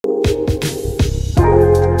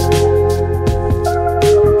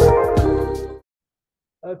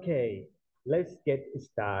Okay, let's get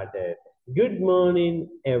started. Good morning,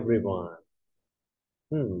 everyone.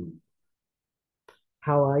 Hmm.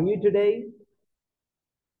 How are you today?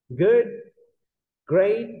 Good,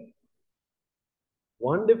 great,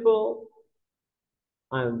 wonderful.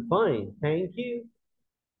 I'm fine, thank you.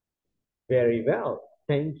 Very well,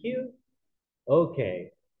 thank you. Okay,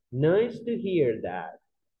 nice to hear that.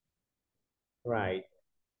 Right,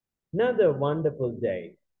 another wonderful day.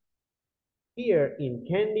 Here in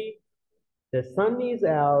Kandy, the sun is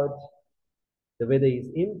out, the weather is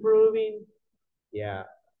improving. Yeah,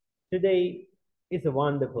 today is a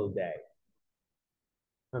wonderful day.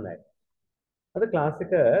 All right. අද class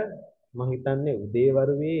එක මම හිතන්නේ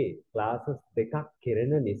උදේවරුේ classes දෙකක්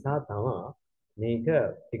කෙරෙන නිසා තමයි මේක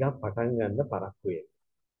ටිකක් පටන් ගන්න පරක්කු වෙන්නේ.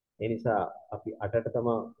 ඒ නිසා අපි 8ට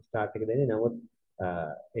තමයි ස්ටාර්ට් එක දෙන්නේ. නමුත්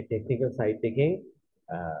ඒ ටෙක්නිකල් සයිට් එකෙන්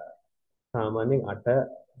සාමාන්‍යයෙන් 8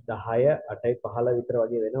 10 8:15 විතර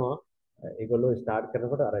වගේ වෙනවා. ඒගොල්ලෝ ස්ටාර්ට්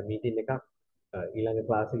කරනකොට අර මීටින් එකක් ඊළඟ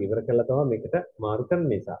ක්ලාස් එක ඉවර කළා තමයි මේකට මාරු කරන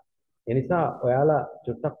නිසා. ඒ නිසා ඔයාලා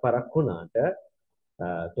චුට්ටක් පරක්කු වුණාට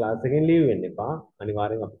ක්ලාස් එකෙන් ලීව් වෙන්න එපා.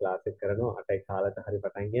 අනිවාර්යෙන් අපි ක්ලාස් එක කරනවා 8යි කාලට හරි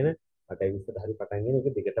පටන්ගෙන 8:20ට හරි පටන්ගෙන ඒක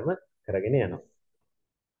දිගටම කරගෙන යනවා.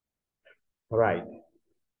 Right.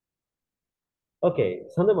 Okay,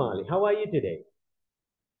 Sandamali, how are you today?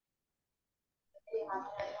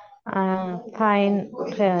 Fine,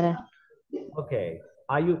 Reverend. Okay.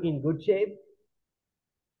 Are you in good shape?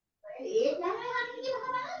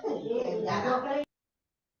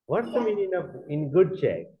 What's the meaning of in good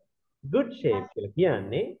shape? Good shape කියලා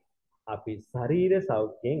කියන්නේ අපි ශරීර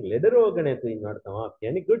සෞඛ්‍යයෙන් ලෙඩ රෝග නැතුව ඉන්නවට තමයි අපි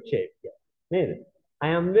කියන්නේ good shape කියලා. නේද? I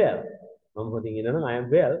am well. මම හොඳින් ඉන්නවා I am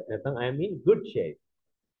well නැත්නම් I am in good shape.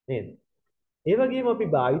 නේද? ඒ වගේම අපි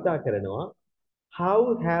භාවිතා කරනවා how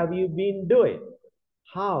have you been doing?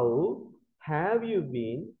 How have you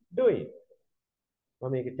been doing? මම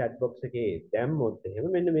මේක chat box එකේ දැම්මොත් එහෙම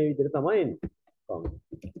මෙන්න මේ විදිහට තමයි එන්නේ. කොහොමද?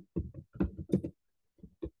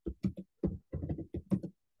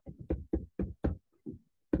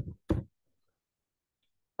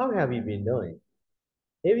 How have you been doing?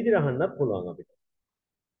 ඒ විදිහට අහන්නත් පුළුවන් අපිට.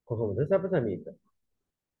 කොහොමද සැප සමීප?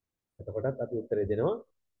 එතකොටත් අපි උත්තරේ දෙනවා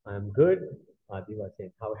I am good ආදි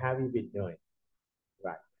වශයෙන්. How have you been doing?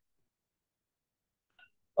 Right.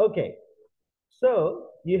 Okay. So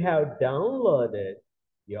you have downloaded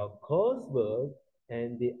your coursework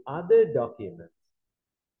and the other documents.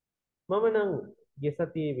 මම නම් ගිය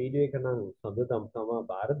සතියේ වීඩියෝ එක නම් සඳුදම් තමයි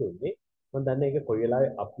බාර දුන්නේ. මම දන්නේ ඒක කොයි වෙලාවෙ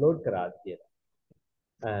අප්ලෝඩ් කරාද කියලා.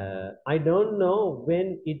 I don't know when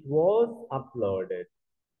it was uploaded.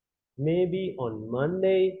 Maybe on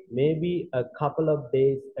Monday, maybe a couple of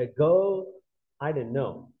days ago. I don't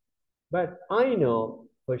know. But I know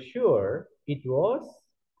for sure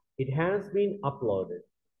it has been uploaded.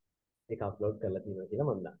 Ek upload කරලා තියෙනවා කියලා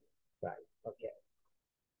මම දන්නවා. Right. Okay.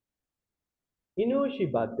 Inoshi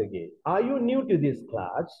Baddage, are you new to this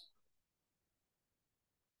class?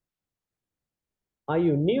 Are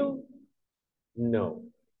you new? No.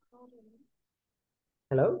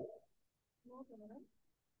 Hello?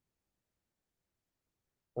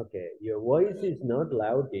 Okay, your voice is not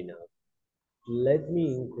loud enough. Let me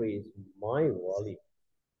increase my volume.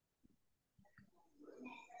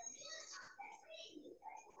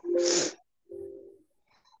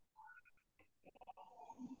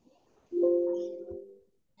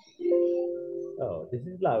 Oh, this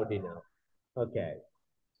is loud enough. Okay,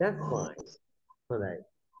 that's fine. All right.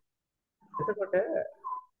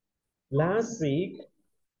 Last week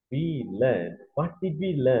we learned. What did we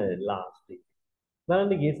learn last week?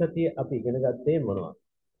 බලන්න ගිය සතියේ අපි ඉගෙන ගත්තේ මොනවද?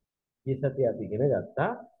 ගිය සතියේ අපි ඉගෙන ගත්තා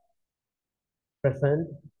present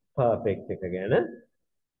perfect එක ගැන.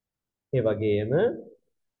 ඒ වගේම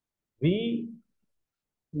we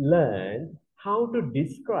learned how to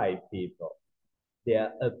describe people, their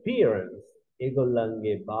appearance,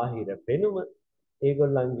 ඒගොල්ලන්ගේ බාහිර පෙනුම,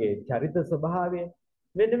 ඒගොල්ලන්ගේ චරිත ස්වභාවය.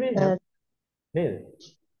 මෙන්න මේ නේද?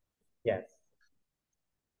 Yes.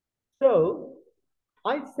 So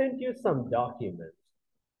I sent you some documents.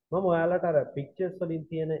 මම ඔයාලට අර pictures වලින්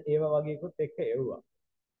තියෙන ඒවා වගේකුත් එක්ක එව්වා.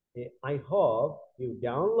 I hope you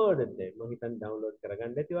downloaded them. මම හිතන්නේ download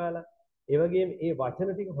කරගන්න ඇති ඔයාලා. ඒ වගේම ඒ වචන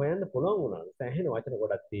ටික හොයන්න පුළුවන් වුණාද? සෑහෙන වචන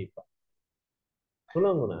ගොඩක් තියෙපා.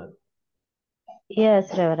 පුළුවන් වුණාද? Yes,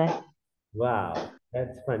 Reverend. Wow,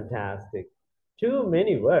 that's fantastic. Too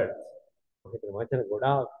many words. මම හිතන්නේ වචන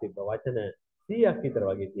ගොඩාක් තිබ්බා. වචන 100ක් විතර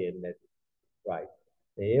වගේ තියෙන්නේ නැති. Right.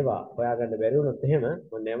 ඒවා හොයාගන්න බැරි වුණොත් එහෙම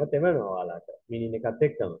මම නැවත එවනවා ඔයාලට. මීනින් එකත්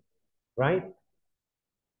එක්කම. Right?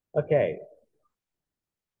 Okay.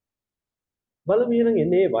 බලමු ඊළඟ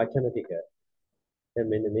එන්නේ වචන ටික. දැන්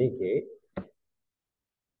මෙන්න මේකේ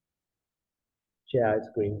share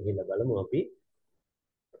screen ගිහිල්ලා බලමු අපි.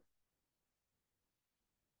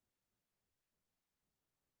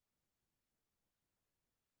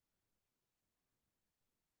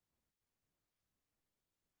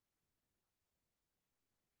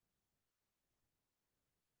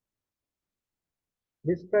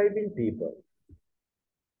 Describing people.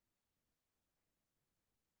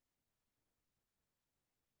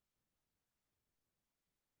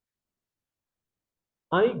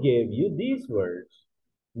 I gave you these words.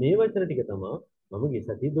 මේ වචන ටික තමයි මම ගිය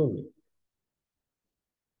සතියේ දුන්නේ.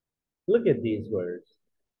 Look at these words.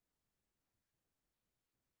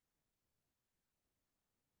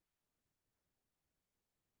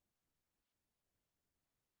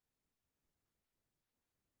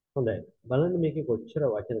 හොඳයි. බලන්න මේකේ කොච්චර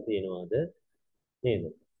වචන තියෙනවද නේද?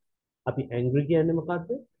 අපි angry කියන්නේ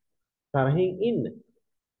මොකද්ද? තරහින් ඉන්න.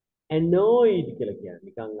 Annoyed කියලා කියන්නේ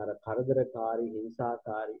නිකන් අර කරදරකාරී,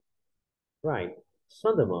 හිංසාකාරී. Right.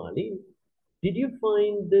 Sandamali, did you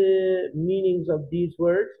find the meanings of these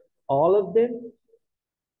words? All of them?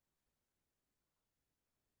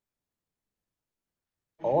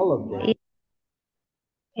 All of them.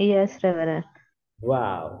 Yes, Reverend.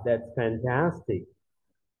 Wow, that's fantastic.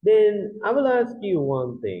 Then I will ask you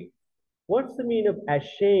one thing. What's the meaning of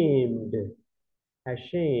ashamed?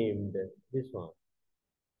 Ashamed. This one.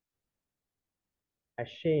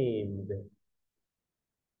 Ashamed.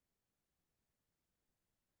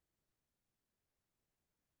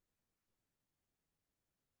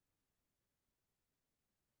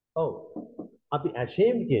 Oh, අපි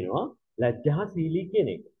ashamed කියනවා ලැජ්ජාශීලී කියන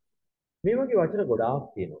එක. මේ වගේ වචන ගොඩාක්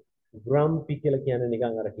තියෙනවා. grumpy කියලා කියන්නේ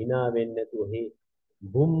නිකන් අර hina වෙන්නේ නැතුව හේ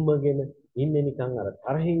බුම්මගෙන ඉන්නේ නිකන් අර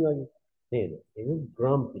තරහින් වගේ නේද? ඒක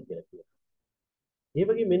grumpy කියලා කියනවා. ඒ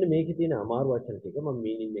වගේ මෙන්න මේකේ තියෙන අමාරු වචන ටික මම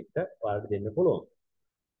meaning එක්ක ඔයාලට දෙන්න පුළුවන්.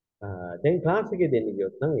 දැන් ක්ලාස් එකේ දෙන්න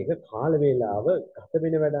ගියොත් නම් ඒක කාල වේලාව ගත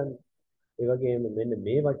වෙන වැඩක්. ඒ වගේම මෙන්න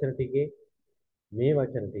මේ වචන ටිකේ මේ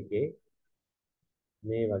වචන ටිකේ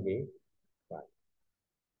මේ වගේ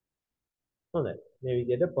හොඳයි. මේ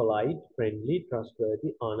විදිහට polite, friendly, trustworthy,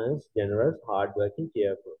 honest, generous, hardworking,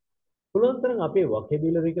 cheerful. පුළුවන් තරම් අපේ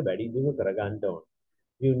vocabulary එක වැඩි දියුණු කරගන්න ඕන.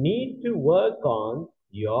 You need to work on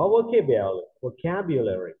your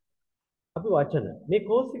vocabulary. අපි වචන මේ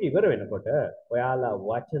කෝස් එක ඉවර වෙනකොට ඔයාලා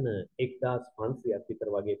වචන 1500ක් විතර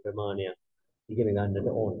වගේ ප්‍රමාණයක් ඉගෙන ගන්නට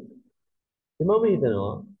ඕන. මම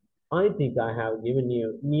හිතනවා I think I have given you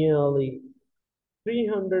nearly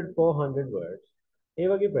 300 400 words. ඒ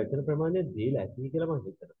වගේ ප්‍රශ්න ප්‍රමාණයක් දීලා ඇති කියලා මම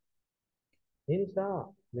හිතනවා. ඒ නිසා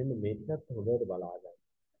මෙන්න මේ ටිකත් හොඳට බලා ගන්න.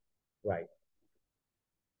 right.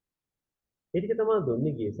 ඒ ටික තමයි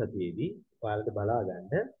දුන්නේ ගිය සතියේදී ඔයාලට බලා ගන්න.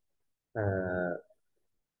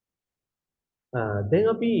 දැන්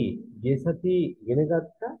අපි ගිය සතියේ ඉගෙන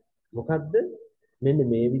ගත්තා මොකද්ද? මෙන්න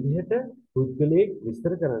මේ විදිහට පුද්ගලයෙක්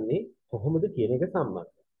විස්තර කරන්නේ කොහොමද කියන එක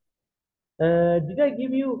සම්බන්ධ. Did I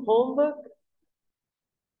give you homework?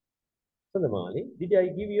 Sandamali, did I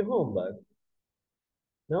give you homework?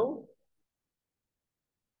 No?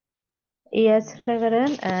 Yes,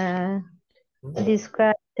 Reverend.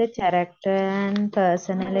 Describe the character and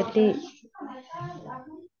personality.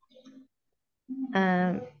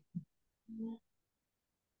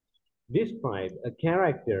 Describe a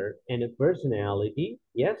character and a personality.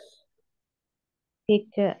 Yes?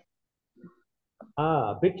 Picture.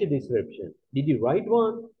 Picture description. Did you write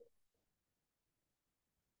one?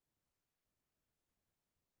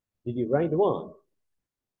 Did you write one?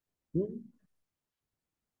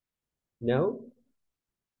 No?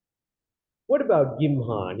 What about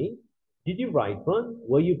Gimhani? Did you write one?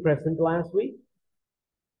 Were you present last week?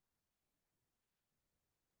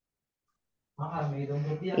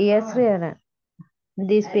 Yes, Reverend.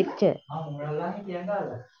 This picture.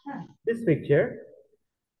 This picture?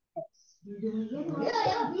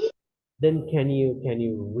 Then can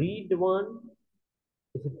you read one?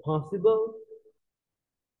 Is it possible?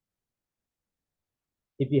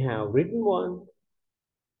 If you have written one?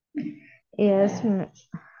 Yes.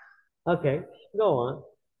 Okay, go on.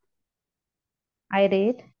 I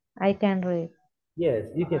read. I can read. Yes,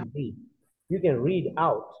 you can read. You can read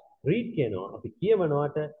out. Read කියනවා. අපි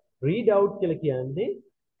කියවනවාට read out කියලා කියන්නේ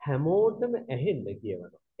හැමෝටම ඇහෙන්න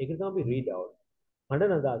කියවනවා. ඒක තමයි අපි read out.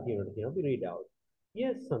 හඬ නගා කියනකොට කියනවා අපි read out.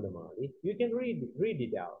 Yes, Sandamali, you can read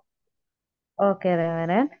it out. Okay,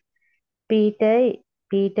 Reverend.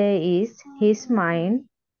 Peter is his mind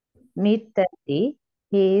mid-30.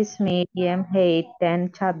 He is medium height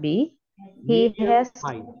and chubby. Medium He has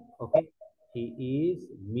height. Okay. He is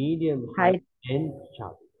medium height and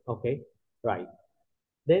chubby. Okay. Right.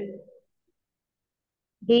 Then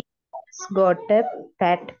he has got a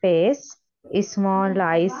fat face, small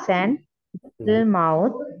eyes, and Mhm. little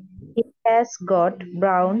mouth. He has got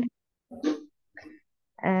brown.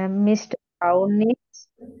 Mr. Brown is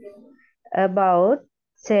about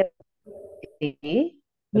 70.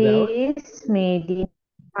 About? He is medium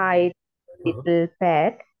height, Uh-huh. little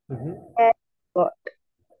fat. Mhm. Has got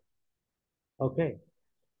Okay.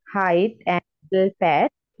 height and little fat.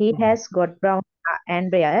 He Mhm. has got brown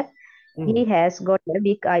and hair. He Mhm. has got a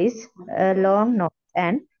big eyes, a long nose,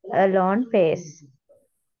 and a long face.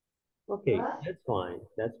 Okay, that's fine.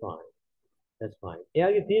 That's fine. That's fine.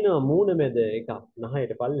 එයාගේ තියෙනවා මූණ මැද එකක්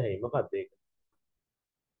නහයට පල්ලෙහි මොකක්ද ඒක?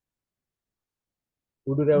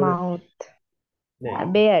 උඩු රැවුල Mouth, නෑ.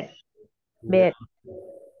 beard, beard, නෑ.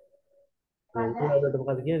 මේ උඩු රැවුලට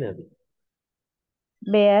මොකද කියන්නේ අපි?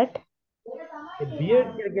 beard. ඒ beard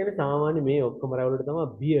කියලා කියන්නේ සාමාන්‍ය මේ ඔක්කොම රැවුලට තමයි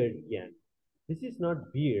beard කියන්නේ. This is not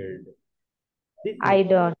beard. This is I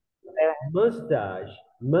don't. mustache.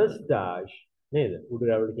 Mustache. නේද? උඩු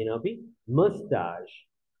රැවුලට කියනවා අපි mustache.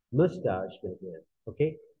 Mustache කියලා කියන්නේ. Okay?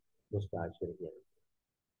 Mustache කියලා කියන්නේ.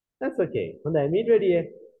 That's okay. හොඳයි මීට වැඩිය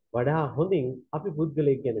වඩා හොඳින් අපි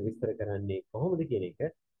පුද්ගලයෙක් ගැන විස්තර කරන්නේ කොහොමද කියන එක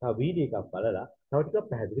තව වීඩියෝ එකක් බලලා තව ටිකක්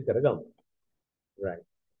පැහැදිලි කරගමු. Right.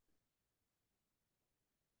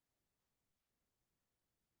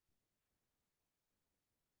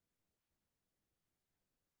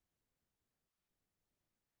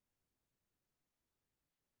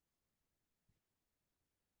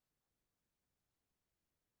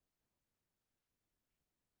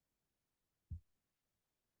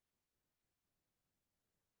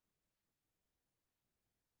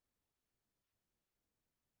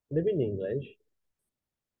 Live in English.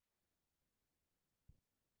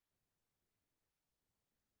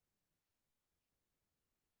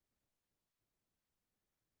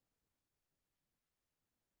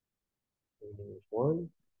 English one.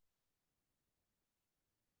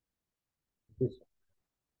 This.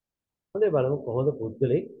 හොඳයි බලමු කොහොමද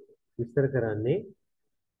පුද්ගලෙක් විස්තර කරන්නේ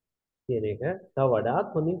කියන එක තව වඩාත්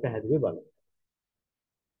හොඳින් පැහැදිලිව බලමු.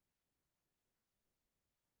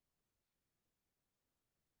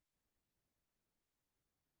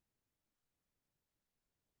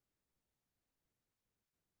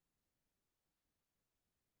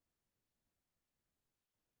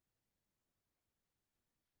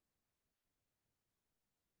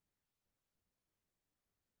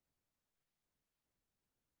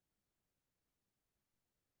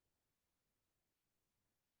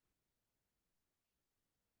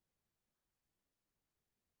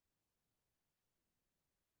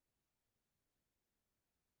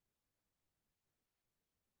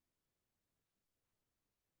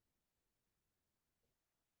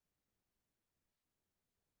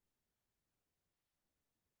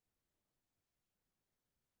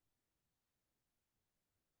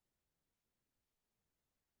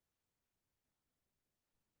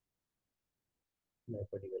 මේ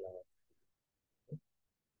පොඩි වෙලාවක්.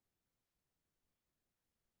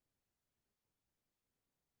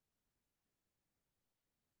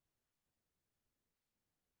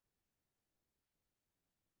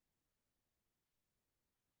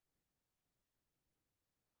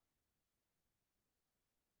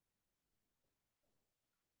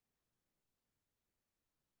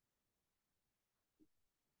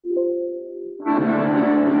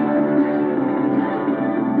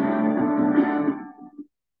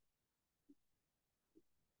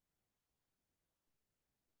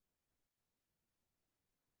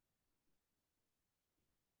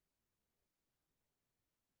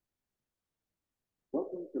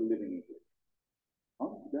 Welcome to Living English.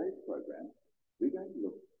 On today's program, we're going to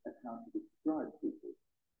look at how to describe people.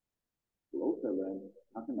 We'll also learn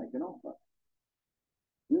how to make an offer.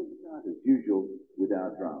 We'll start as usual with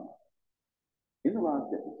our drama. In the last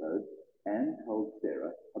episode, Anne told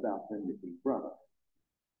Sarah about her missing brother.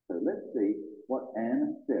 So let's see what Anne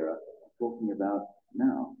and Sarah are talking about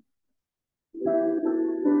now.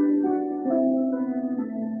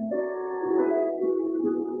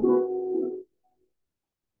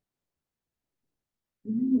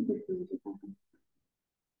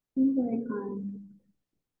 I'm very kind.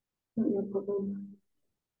 Not your problem.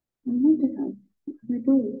 I want to help. I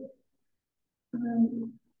do.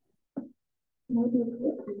 Um, maybe if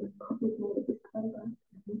you and a copy made of this photograph.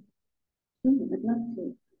 Sure, I'd love to.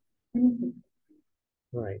 Anything.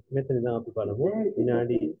 Right. මෙතන ඉඳන් අපි බලමු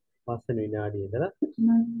විනාඩි 5 වෙනි විනාඩියේ ඉඳලා Such a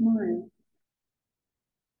nice smile.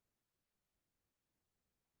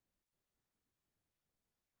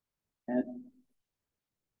 And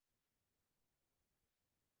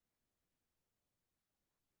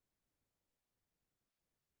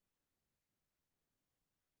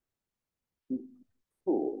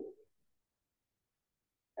four.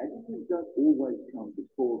 Adjectives don't always come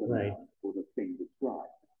before the Right. noun or the thing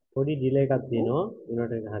described. පොඩි delay එකක් තියෙනවා.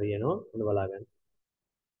 උනට එක හරියනවා. උන බලා ගන්න.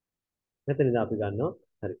 මෙතනද අපි ගන්නවා.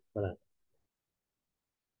 හරි බලන්න.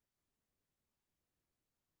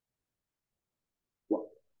 What?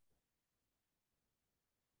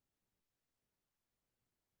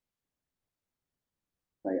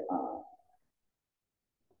 They are.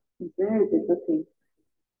 He's very good looking.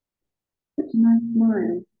 Such a nice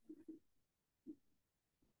smile.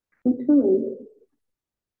 And tall.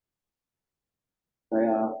 They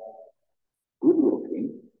are good looking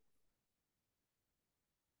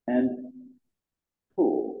and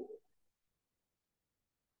tall.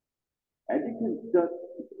 Adjectives don't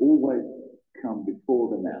always come before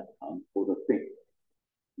the noun or the thing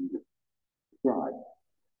you describe.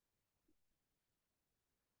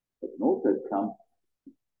 It can also come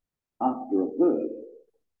after a verb.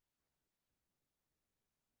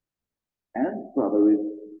 Anne's brother is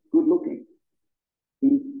good looking.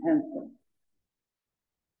 He's handsome.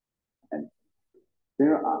 And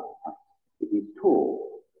there are, he's tall.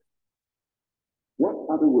 What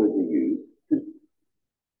other words are used to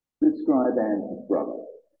describe Anne's brother?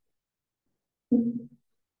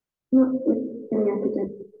 Not with any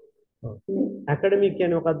academic. Academic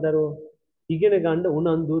කියන්නේ මොකක්ද දරුවෝ? ඉගෙන ගන්න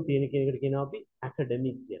උනන්දුව තියෙන කෙනෙකුට කියනවා අපි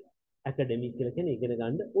academic කියලා. ඇකඩමික් කියලා කියන්නේ ඉගෙන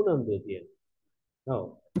ගන්න උනන්දුව තියෙන. ඔව්.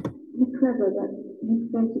 He's clever, but he's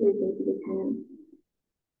sensitive to his hands.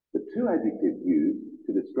 The two adjectives used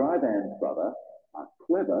to describe Anne's brother are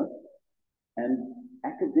clever and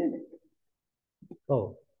academic. ඔව්.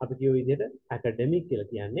 අපි කියෝ විදිහට ඇකඩමික් කියලා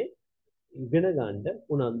කියන්නේ ඉගෙන ගන්න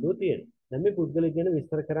උනන්දුව තියෙන. දැන් මේ පුද්ගලයා ගැන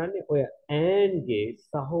විස්තර කරන්නේ ඔය ඇන්ගේ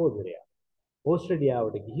සහෝදරයා.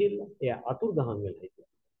 ඕස්ට්‍රේලියාවට ගිහිල්ලා එයා අතුරුදහන් වෙලා හිටියා.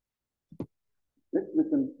 Let's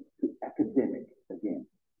listen to academic again.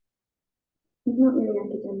 He's not really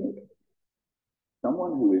academic.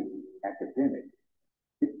 Someone who is academic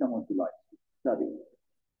is someone who likes to study.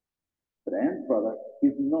 But Anne's brother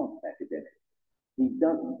is not academic. He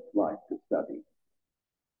doesn't like to study.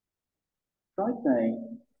 Try saying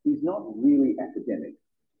he's not really academic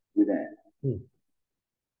with Anne.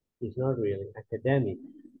 He's not really academic.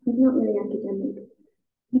 He's not really academic.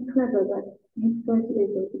 He's clever, but he's sensitive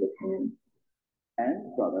to his hands. Anne's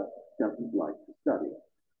brother doesn't like to study.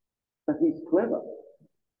 But he's clever.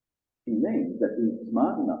 She means that he's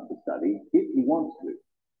smart enough to study if he wants to.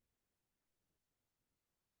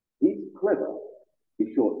 He's clever is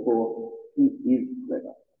short for he is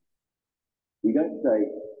clever. We don't say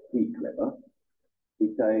he's clever. We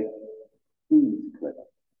say he's clever.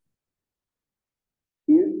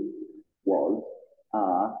 Is, was,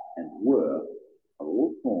 are, and were are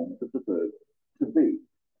all forms of the verb to be.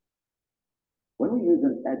 When we use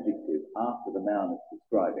an adjective after the noun it's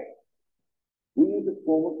describing, we use a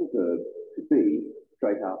form of the verb to be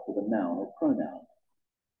straight after the noun or pronoun.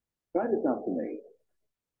 Try this after me.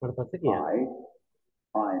 මට පස්සේ කියන්න.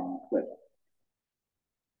 I'm clever.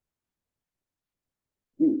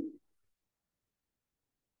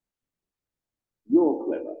 You're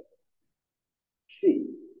clever. She's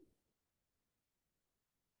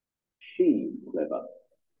clever.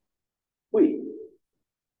 We're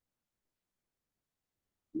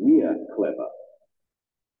clever.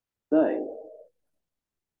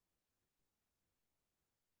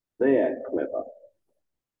 They're clever.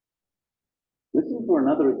 Listen for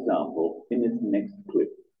another example in this next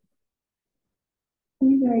clip.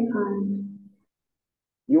 He's very kind.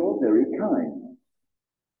 You're very kind.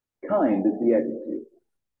 Kind is the adjective.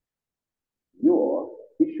 You're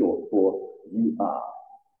is short for you are.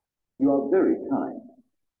 You are very kind.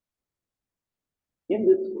 In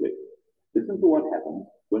this clip, listen to what happens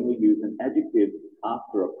when we use an adjective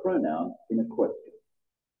after a pronoun in a question.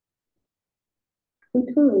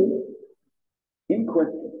 In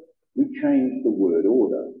question, we change the word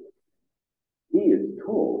order. He is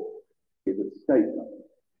tall is a statement.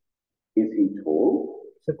 Is he tall?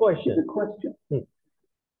 It's a question. It's a question.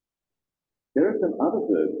 There are some other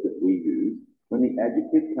verbs that we use when the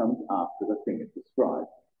adjective comes after the thing it describes.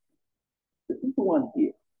 Listen to one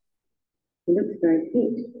here. He looks very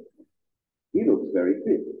fit. He looks very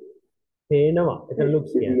fit. පේනවා. ඒක looks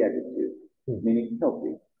Is the කියන්නේ. adjective, meaning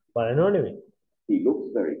healthy. බලනවා නෙමෙයි. He looks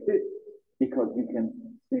very fit because you can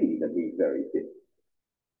see that he's very fit.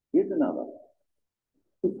 Here's another.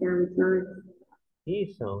 He sounds nice. He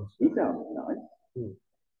sounds. He sounds nice.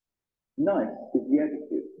 Nice is the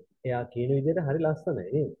adjective. එයා කියන විදිහට හරි ලස්සනයි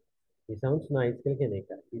නේද? He sounds nice කියලා කියන එක.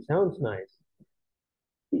 He sounds nice.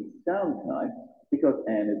 He sounds nice because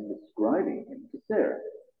Anne is describing him to Sarah.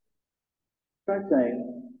 Try saying,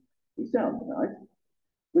 he sounds nice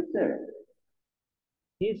with Sarah.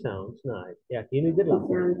 He sounds nice. Yeah, he needs a He laugh.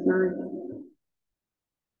 sounds nice.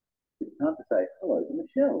 It's time to say hello to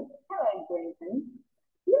Michelle. Hello, Brenton.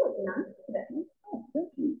 You look nice today. Oh, thank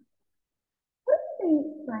you. What have you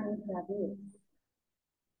been explaining to our viewers?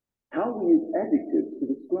 How we use adjectives to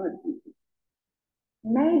describe people.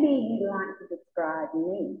 Maybe you'd like to describe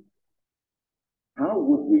me. How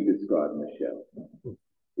would we describe Michelle?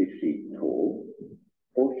 Is she tall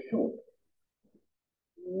or short?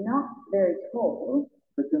 Not very tall,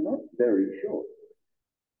 But you're not very short.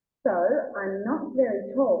 so I'm not very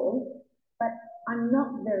tall, but I'm not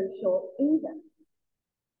very short either.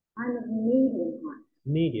 I'm of medium height.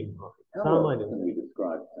 Medium height. How else Samanam. can we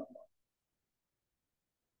describe someone?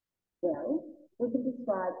 Well, we can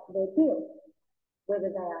describe their build, whether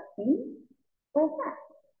they are thin or fat.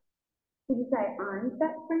 Would you say I'm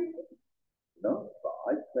fat, Francis? No, but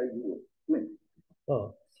I'd say you were slim. Oh,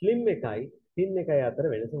 slim එකයි thin එකයි අතර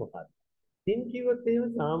වෙනස මොකක්ද? thin කිව්වොත් එහෙම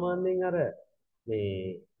සාමාන්‍යයෙන් අර මේ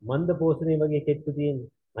මන්ද පෝෂණය වගේ කෙට්ටු තියෙන්නේ.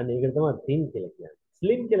 අන්න ඒකට තමයි thin කියලා කියන්නේ.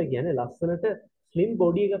 slim කියලා කියන්නේ ලස්සනට slim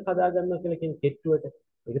body එකක් හදා ගන්නවා කියලා කියන කෙට්ටුවට.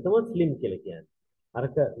 ඒක තමයි slim කියලා කියන්නේ.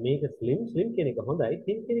 අරක මේක slim කියන එක හොඳයි.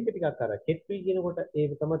 thin කියන එක ටිකක් අර කෙට්ටුයි කියනකොට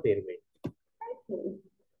ඒක තමයි තේරෙන්නේ. Thank you.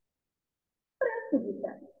 What else would you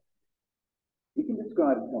say? You can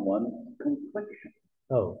describe someone's complexion.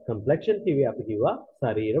 ඔව් complexion කිව්වේ අපි කිව්වා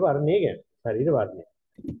ශරීර වර්ණය ගැන. ශරීර වර්ණය.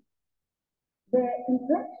 Their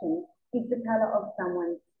complexion is the color of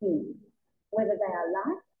someone's skin, whether they are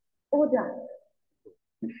light or dark.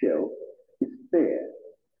 Michelle is fair.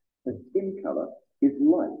 Her skin color is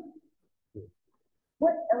light.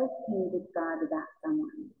 What else can you describe about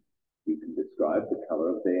someone? You can describe the color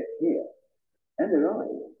of their hair and their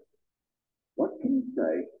eyes. What can you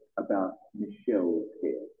say about Michelle's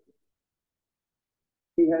hair?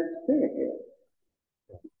 She has fair hair.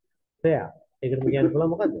 fair. ඒකට We කියන්න could පුළුවන්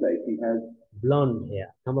මොකද්ද? say she has blonde hair.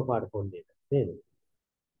 තම පාට කොණ්ඩේට. නේද?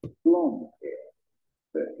 blonde hair.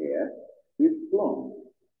 Her hair is blonde.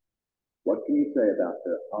 What can you say about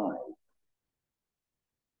her eyes?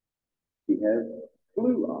 She has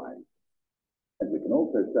blue eyes. And we can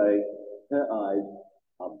also say her eyes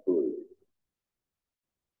are blue.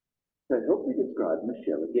 So help me describe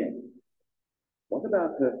Michelle again. What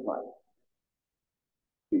about her height?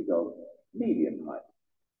 She's of medium height.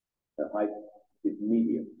 Her height is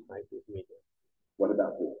medium. Height is medium. What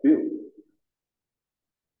about her build?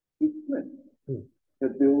 She's slim. Her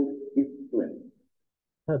build is slim.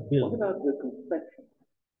 Her What build. about her complexion?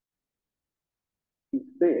 She's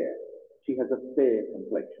fair. She has a fair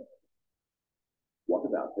complexion. What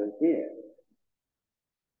about her hair?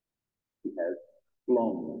 She has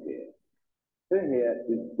blonde hair. Her hair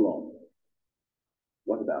is blonde.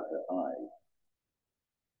 What about her eyes?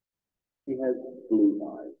 She has blue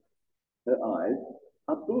eyes. Her eyes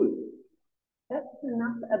are blue. That's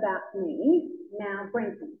enough about me. Now,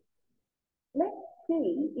 Brenton, let's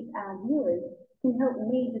see if our viewers can help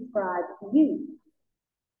me describe you.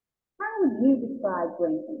 How would you describe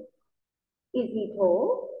Brenton? Is he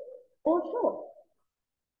tall or short?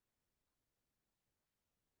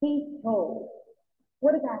 He's tall.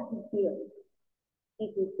 What about his build? Is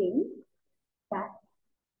he thin, fat,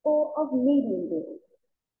 or of medium build?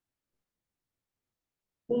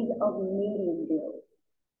 He's of medium build.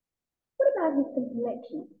 What about his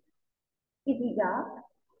complexion? Is he dark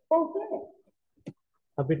or fair?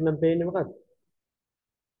 අපිට නම් පේන්නේ මොකද්ද?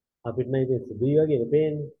 අපිට නම් ඉතින් සුදුයි වගේ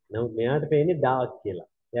පේන්නේ. නමුත් මෙයාට පේන්නේ dark කියලා.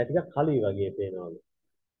 එයා ටිකක් කළුයි වගේ පේනවලු.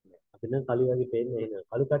 අපිට නම් කළුයි වගේ පේන්නේ නැහැ.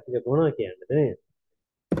 කළු කට්ටිය මොනවා කියන්නද නේද?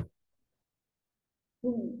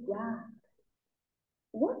 He's dark.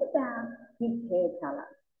 What about his hair color?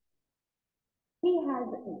 He has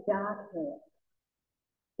dark hair.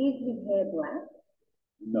 Is his hair black?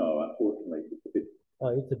 No, unfortunately, it's a bit. Oh,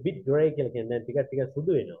 it's a bit grey කියලා කියන්නේ දැන් ටිකක්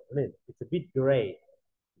සුදු වෙනවා නේද? It's a bit grey.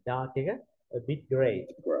 Dark එක a bit grey.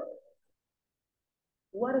 Grey.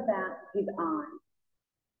 What about his eyes?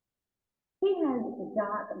 He has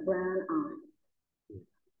dark brown eyes.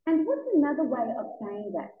 And what's another way of saying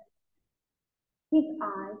that? His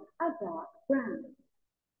eyes are dark brown.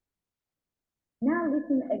 Now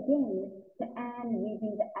listen again to Anne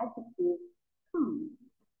using the adjective kind.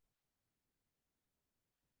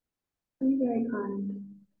 I'm very kind.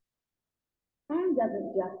 Anne doesn't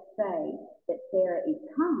just say that Sarah is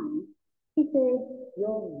kind, she says,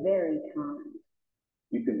 you're very kind.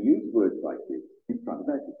 You can use words like this in front of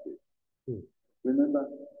adjectives. Remember,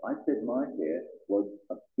 I said my hair was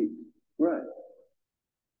a bit grey.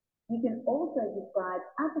 You can also describe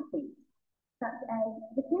other things, such as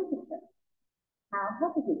the temperature. How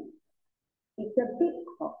hot it is. It's a bit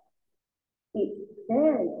hot. It's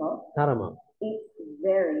very hot. තරම. It's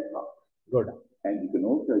very hot. ගොඩක්. And you can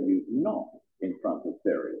also use not in front of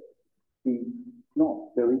very. He's not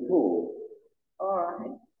very tall. All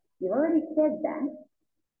right, you already said that.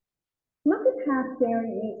 Look at how Sarah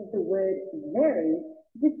uses the word very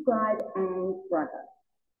to describe Anne's brother.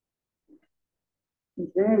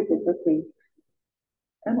 He's very good looking.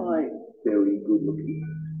 Am I very good looking?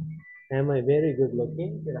 Am I very good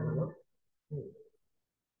looking? කියලා අහනවා.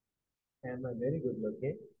 Am I very good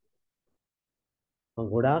looking? මම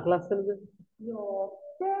ගොඩාක් ලස්සනද? You're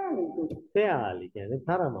fairly good පෙයාලි කියන්නේ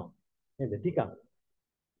තරමක්. නේද? ටිකක්.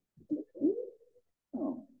 looking.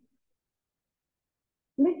 Oh,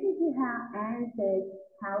 Listen to how Anne says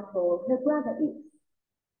how tall her brother is.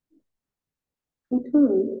 how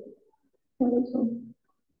tall? How little?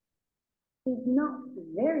 He's not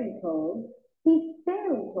very tall, he's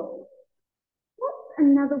fairly tall. What's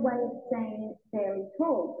another way of saying fairly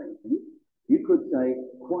tall, Brenton? You could say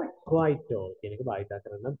quite Quite tall කියන එක භාවිත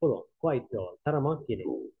කරන්නත් පුළුවන්. Quite tall. තරමක් කියන එක.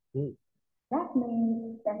 හ්ම්. That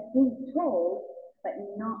means that he's tall, but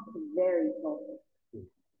not very tall.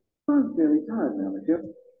 I'm very tired now, Michelle.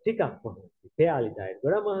 ටිකක් මහන්සි. පෙයාලි diet.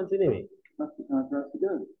 ගොඩක් මහන්සි නෙවෙයි. Must be time for us to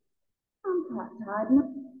go. I'm quite tired now.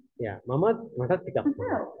 Yeah, මටත් ටිකක් මහන්සි.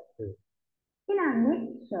 Myself. Hmm. In our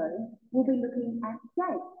next show, we'll be looking at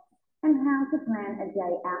dates and how to plan a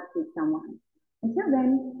day out with someone. Until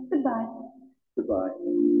then, goodbye. Goodbye.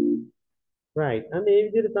 right. අන්න ඒ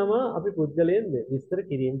විදිහට තමයි අපි පුද්ගලයන් විස්තර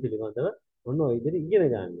කිරීම පිළිබඳව ඔන්න ඔය විදිහට ඉගෙන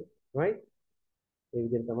ගන්න. right? ඒ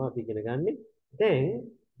විදිහට තමයි අපි ඉගෙන ගන්නෙ. දැන්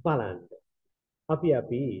බලන්න.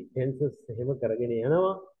 අපි tenses එහෙම කරගෙන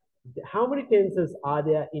යනවා. How many tenses are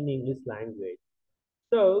there in English language?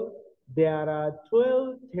 So, there are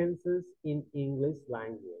 12 tenses in English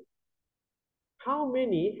language. How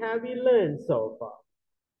many have we learned so far?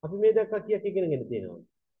 අපි මේ දක්වා කීයක් ඉගෙනගෙන තියෙනවද?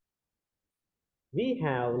 We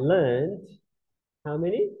have learned how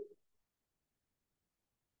many?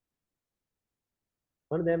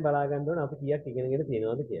 ඔන්න දැන් බලා ගන්න ඕන අපි කීයක් ඉගෙනගෙන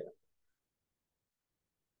තියෙනවද කියලා.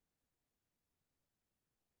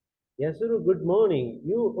 Yasuru, good morning.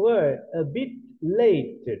 You were a bit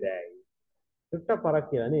late today. චුට්ටක් පරක්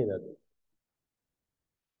කියලා නේද අද?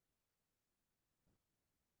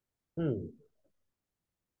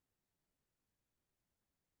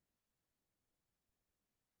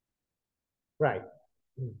 Right.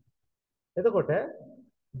 එතකොට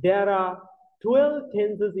there are 12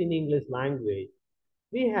 tenses in English language.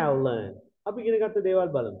 We have learned. අපි ඉගෙන ගත්ත දේවල්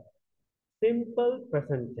බලමු. Simple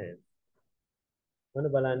present tense. මොන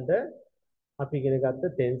බලන්න අපි ඉගෙන ගත්ත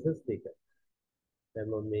tenses ටික. දැන්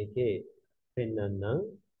මම මේකේ පෙන්නන්නම්.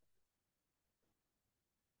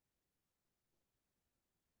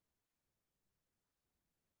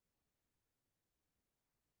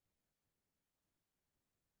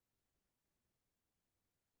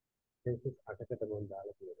 tenses 8කට මම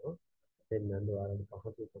දාලා තියෙනවා. පෙන්නන්න ඔයාලට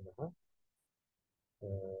පහසු සඳහා.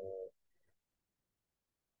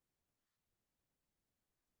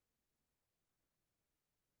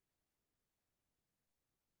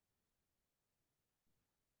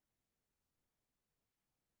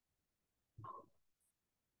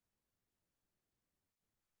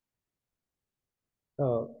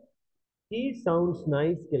 he sounds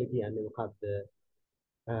nice කියලා කියන්නේ මොකද්ද?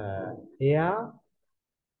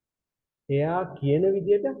 එයා කියන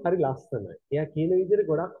විදිහට හරි ලස්සනයි. එයා කියන විදිහට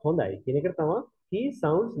ගොඩක් හොඳයි කියන එකට තමයි he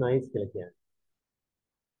sounds nice කියලා කියන්නේ.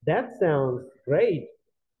 That sounds great.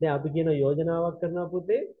 දැන් අපි කියන යෝජනාවක් කරනවා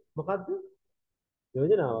පුතේ. මොකද්ද?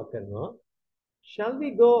 යෝජනාවක් කරනවා. Shall we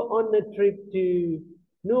go on a trip to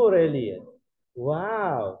New Orleans?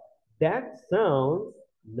 Wow, that sounds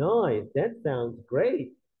nice. That sounds great.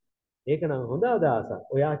 ඒක නම් හොඳ අදහසක්.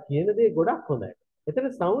 ඔයා කියන දේ ගොඩක් හොඳයි. එතන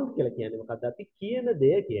sound කියලා කියන්නේ මොකද්ද? අපි කියන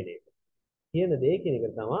දේ කියන එක. කියන දේ කියන එක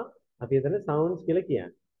තමයි අපි එතන sounds කියලා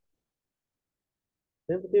කියන්නේ.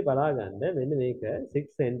 දැන් පුතේ බලා ගන්න මෙන්න මේක 6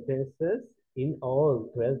 sentences in all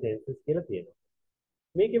 12 tenses කියලා තියෙනවා.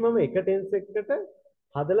 මේකේ මම එක tense එකකට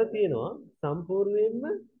හදලා තියෙනවා සම්පූර්ණයෙන්ම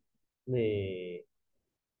මේ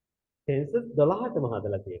tenses 12ටම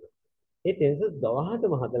හදලා තියෙනවා. ඒ tenses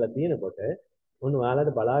 12ටම හදලා තියෙනකොට ඔන්න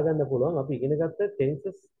ඔයාලට බලා ගන්න පුළුවන් අපි ඉගෙන ගත්ත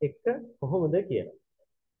tenses එක කොහොමද කියලා.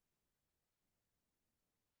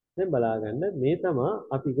 දැන් බලා ගන්න මේ තමයි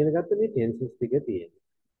අපි ඉගෙන ගත්ත මේ tenses ටික තියෙන්නේ.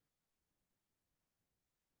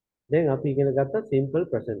 දැන් අපි ඉගෙන ගත්ත simple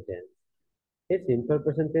present tense. ඒ simple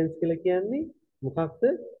present tense කියලා කියන්නේ මොකක්ද?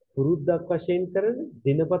 පුරුද්දක් වශයෙන් කරන,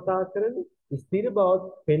 දිනපතා කරන, ස්ථිර බවක්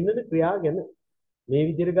පෙන්වන ක්‍රියා ගැන. මේ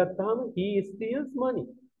විදිහට ගත්තාම he steals money.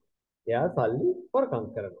 එයා සල්ලි හොරකම්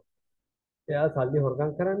කරනවා. එයා සල්ලි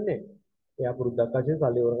හොරකම් කරන්නේ. එයා පුරුද්දක් වශයෙන්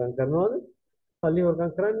සල්ලි හොරකම් කරනවද? සල්ලි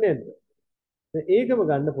හොරකම් කරන්නේ නැද්ද? ඒකම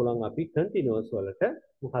ගන්න පුළුවන් අපි continuous වලට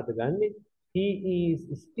මොකද ගන්නෙ? He is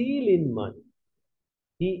stealing money.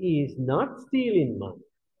 He is not stealing money.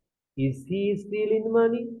 Is he stealing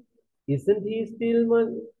money? Isn't he stealing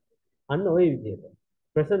money? අන්න ඔය විදිහට.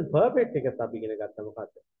 present perfect එකත් අපි ඉගෙන ගත්තා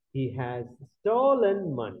මොකද්ද? He has stolen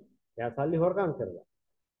money. එයා සල්ලි හොරකම් කරලා.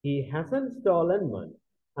 He hasn't stolen money.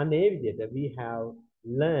 අන්න ඒ විදිහට we have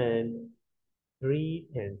learned three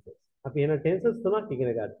tenses. අපි එන tenses තුනක්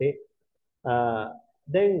ඉගෙන ගත්තේ.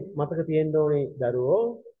 දැන් මතක තියෙන්න ඕනේ දරුවෝ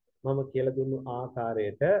මම කියලා දුන්නු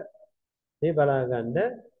ආකාරයට මේ බලා ගන්න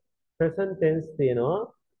present tense තියෙනවා.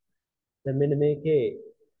 දැන් මෙන්න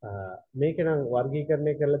මේක නම්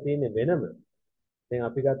වර්ගීකරණය කරලා තියෙන්නේ වෙනම. දැන්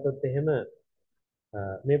අපි ගත්තොත් එහෙම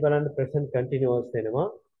මේ බලන්න present continuous වෙනවා.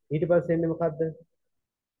 ඊට පස්සේ එන්නේ මොකද්ද?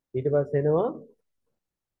 ඊට පස්සේ එනවා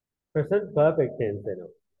present perfect tense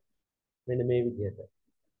වෙනවා. මෙන්න මේ විදිහට.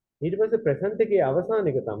 ඊට පස්සේ present එකේ අවසාන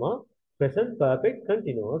එක තමයි present perfect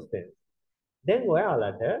continuous tense. දැන්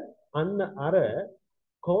ඔයාලට අන්න අර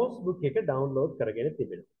course book එක download කරගෙන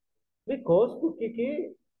තිබෙනවා. මේ course book එකේ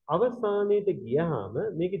අවසානයේට ගියාම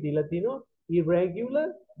මේකේ දීලා තියෙනවා irregular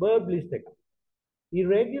verb list එකක්.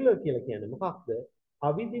 irregular කියලා කියන්නේ මොකක්ද?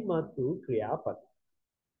 අවිධිමත් වූ ක්‍රියාපද.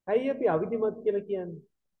 ඇයි අපි අවිධිමත් කියලා කියන්නේ?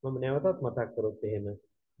 මම නැවතත් මතක් කරොත් එහෙම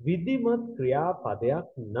විධිමත් ක්‍රියාපදයක්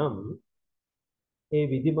නම් ඒ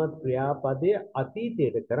විධිමත් ක්‍රියාපදය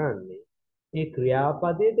අතීතයට කරන්නේ ඒ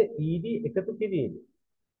ක්‍රියාපදයට ed එකතු කිරීම.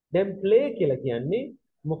 දැන් play කියලා කියන්නේ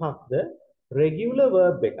මොකක්ද? regular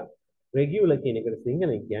verb එකක්. regular කියන එකට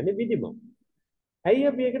සිංහලෙන් කියන්නේ විධිමත්. ඇයි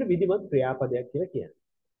අපි ඒකට විධිමත් ක්‍රියාපදයක් කියලා කියන්නේ?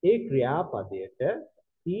 ඒ ක්‍රියාපදයට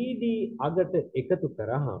ed අගට එකතු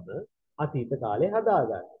කරාම අතීත කාලේ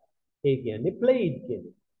හදාගන්න. ඒ කියන්නේ played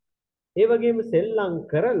කියන්නේ. ඒ වගේම සෙල්ලම්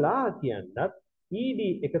කරලා කියනත් ed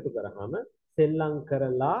එකතු කරාම සෙල්ලම්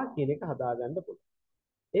කරලා කියන එක හදාගන්න පුළුවන්.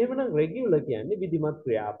 එහෙමනම් regular කියන්නේ විධිමත්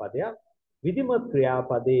ක්‍රියාපදයක්. විධිමත්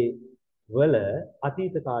ක්‍රියාපදේ වල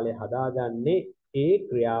අතීත කාලේ හදාගන්නේ ඒ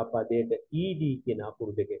ක්‍රියාපදයට ed කියන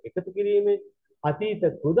අකුරු දෙක එකතු කිරීමෙන් අතීත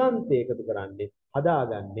කෘදන්තය එකතු කරන්නේ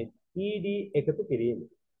හදාගන්නේ ed එකතු කිරීම.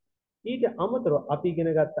 ඊට අමතරව අපි ඉගෙන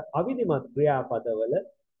ගත්ත අවිධිමත් ක්‍රියාපදවල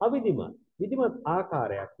අවිධිමත් විධිමත්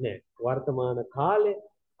ආකාරයක් නැහැ. වර්තමාන කාලේ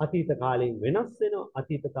අතීත කාලයෙන් වෙනස් වෙනවා.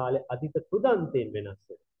 අතීත කාලේ අතීත කෘදන්තයෙන් වෙනස්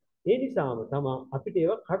වෙනවා. ඒ නිසාම තමයි අපිට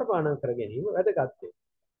ඒවා කටපාඩම් කර ගැනීම වැදගත් වෙන්නේ.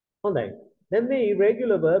 හොඳයි. දැන් මේ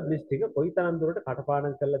irregular verb list එක කොයිතරම් දුරට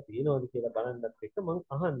කටපාඩම් කරලා තියෙනවද කියලා බලන්නත් එක්ක මම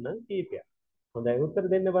අහන්නම් කීපයක්. හොඳයි උත්තර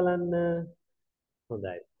දෙන්න බලන්න.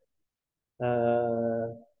 හොඳයි.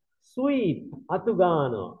 sweep අතු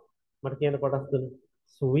ගන්නවා. මට කියන්න කොටස් තුන.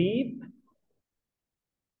 sweep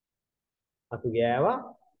අතු ගෑවා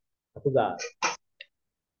අතු ගාලා.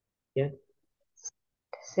 Yeah.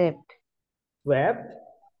 Swept. swept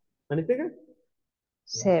අනිත් එක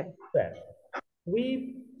Swept. swept. sweep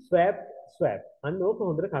swept swept. අන්න ඕක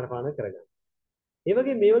හොඳට කටපාඩම් කරගන්න. ඒ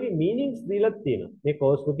වගේ මේ වගේ meanings දීලා තියෙනවා. මේ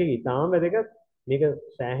course book එකේ ඉතාම වැදගත්. මේක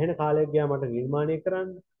සෑහෙන කාලයක් ගියා මට නිර්මාණය කරන්න,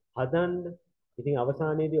 හදන්න. ඉතින්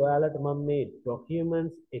අවසානයේදී ඔයාලට මම මේ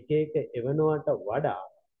documents එක එක එවනවට වඩා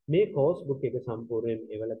මේ course book එක සම්පූර්ණයෙන්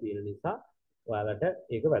එවලා තියෙන නිසා ඔයාලට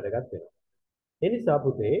ඒක වැදගත් වෙනවා. ඒ නිසා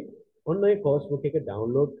පුතේ ඔන්න ඔය course book එක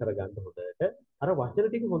download කරගන්න හොඳට අර වචන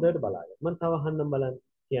ටික හොඳට බලන්න. මම තව අහන්නම් බලන්න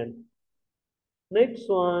කියන්නේ. Next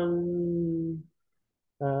one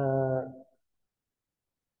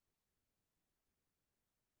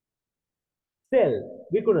sell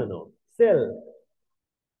විකුණනවා. sell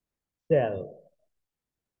sell.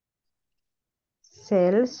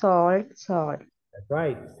 Sell, sold, sold. That's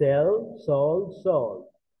right. sell sold sold.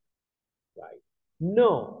 Right.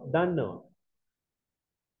 No දන්නවා.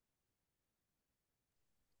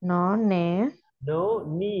 No, near, no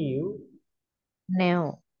new new,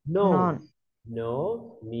 no non. no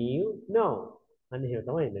new no අන්න එහෙම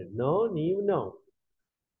තමයි එන්නේ. no new no.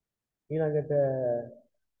 ඊළඟට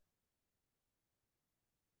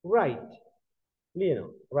right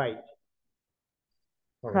ලියනවා. right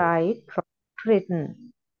Right, written.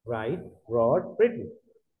 right broad written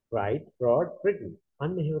right broad written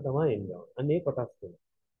අන්න එහෙම තමයි එන්නේ. අන්න ඒ කොටස් තුන.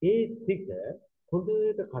 ඒ ටික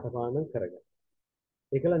හොඳට කටපාඩම් කරගන්න.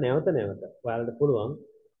 ඒකල නැවත නැවත ඔයාලට පුළුවන්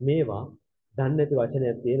මේවා දන්නේ නැති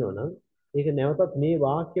වචනයක් තියෙනවා නම් ඒක නැවතත් මේ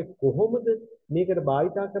වාක්‍ය කොහොමද මේකට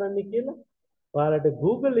භාවිතා කරන්නේ කියලා ඔයාලට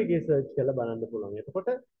Google එකේ search කරලා බලන්න පුළුවන්. එතකොට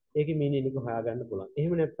ඒකේ meaning එක හොයාගන්න පුළුවන්.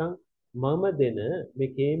 එහෙම නැත්නම් මම දෙන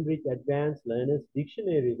මේ Cambridge Advanced Learners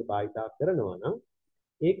Dictionary එක භාවිතා කරනවා නම්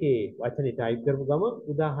ඒකේ වචනේ type කරපු ගමන්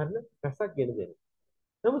උදාහරණ රසක් ගෙන දෙනවා.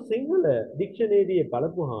 නමුත් සිංහල ඩික්ෂනරියේ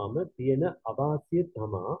බලපුවාම තියෙන අවාසිය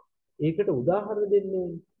තමයි ඒකට උදාහරණ දෙන්නේ.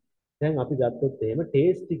 දැන් අපි ගත්තොත් එහෙම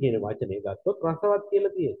ටේස්ටි කියන වචනේ ගත්තොත් රසවත්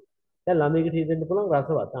කියලා තියෙනවා. දැන් ළමයිකට හිතෙන්න පුළුවන්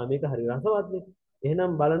රසවත්. මේක හරි රසවත්නේ.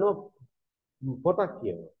 එහෙනම් බලනවා පොතක්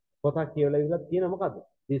කියනවා. පොතක් කියවලා ඉවරලා කියන මොකද්ද?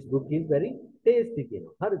 This book is very tasty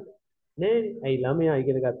කියනවා. හරිද? නෑනේ. ඇයි ළමයා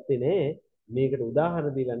ඉගෙන ගත්තේ නෑ. මේකට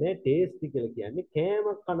උදාහරණ දීලා නෑ tasty කියලා කියන්නේ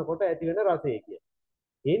කෑමක් කනකොට ඇති වෙන රසය කියලා.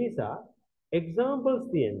 ඒ නිසා examples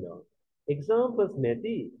තියෙනවා. examples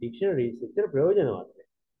නැති dictionaries විතර ප්‍රයෝජනවත් නැහැ.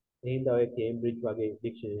 ඒ හින්දා ඔය කේම්බ්‍රිජ් වගේ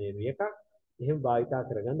dictionary එකක් එහෙම භාවිතා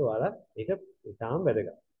කරගන්න ඔයාලා ඒක ඉතාම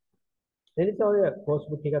වැදගත්. ඒ නිසා ඔය course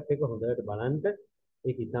book එකත් එක්ක හොඳට බලන්න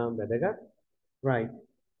ඒක ඉතාම වැදගත්. right.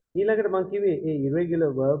 ඊළඟට මම කිව්වේ ඒ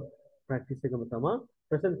irregular verb practice එකම තමයි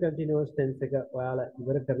present continuous tense එක ඔයාලා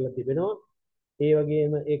ඉවර කරලා තිබෙනවා. ඒ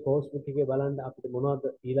වගේම ඒ course book එකේ බලන්න අපිට මොනවද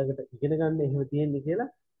ඊළඟට ඉගෙන ගන්න එහෙම තියෙන්නේ කියලා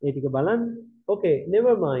ඒ ටික බලන්න. Okay,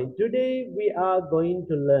 never mind. Today we are going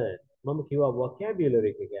to learn. මම කිව්වා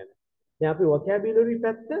vocabulary එක ගැන. දැන් අපි vocabulary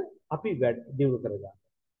පැත්ත අපි දියුණු කරගන්න.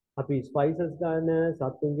 අපි ස්පයිසස් ගන්න,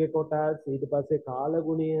 සත්තුන්ගේ කොටස්, ඊට පස්සේ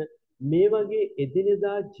කාලගුණය මේ වගේ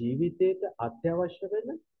එදිනෙදා ජීවිතයට අත්‍යවශ්‍ය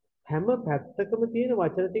වෙන හැම පැත්තකම තියෙන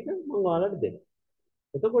වචන ටික මම ඔයාලට දෙනවා.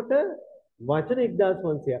 එතකොට වචන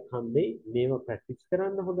 1500ක් හම්බෙයි මේව ප්‍රැක්ටිස්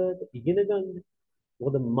කරන්න හොඳට ඉගෙන ගන්න.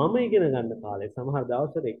 මොකද මම ඉගෙන ගන්න කාලේ සමහර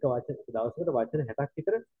දවස්වල එක දවසකට වචන 60ක්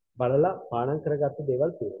විතර බලලා පාඩම් කරගත්ත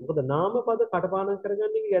දේවල් තියෙනවා. මොකද නාමපද කටපාඩම්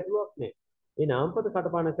කරගන්න එක ගැටලුවක් නෑ. ඒ නාමපද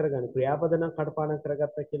කටපාඩම් කරගන්න ක්‍රියාපද නම් කටපාඩම්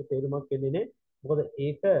කරගත්තා කියලා තේරුමක් වෙන්නේ නෑ. මොකද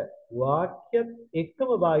ඒක වාක්‍යත් එක්කම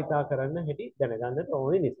භාවිතා කරන්න හැටි දැනගන්නට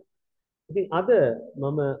ඕනේ නිසා. ඉතින් අද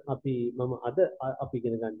අපි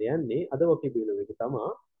ඉගෙන ගන්න යන්නේ අද vocabulary එක තමයි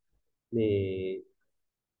මේ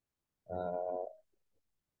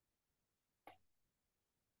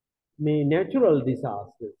මේ natural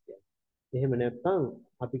disasters කියන්නේ. එහෙම නැත්නම්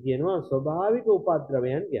අපි කියනවා ස්වභාවික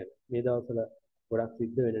උපද්‍රවයන් කියන්නේ. මේ දවස්වල ගොඩක්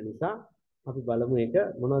සිද්ධ වෙන නිසා අපි බලමු එක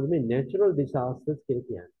මොනවද මේ natural disasters කියලා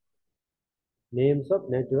කියන්නේ. Names of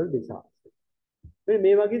natural disasters.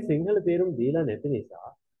 මේ වගේ සිංහල තේරුම් දීලා නැති නිසා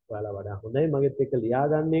ඔයාලා වඩා හොඳයි මගෙත් එක්ක ලියා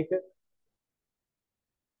ගන්න එක.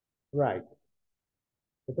 right.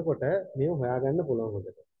 එතකොට මේව හොයාගන්න පුළුවන්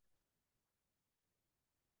හොඳට.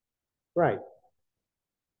 right.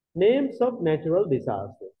 Names of natural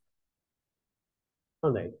disasters.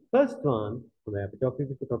 හොඳයි. First one, හොඳයි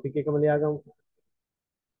අපි topic එකම ලියාගමු.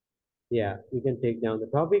 Yeah, we can take down the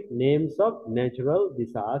topic, names of natural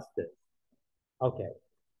disasters. Okay.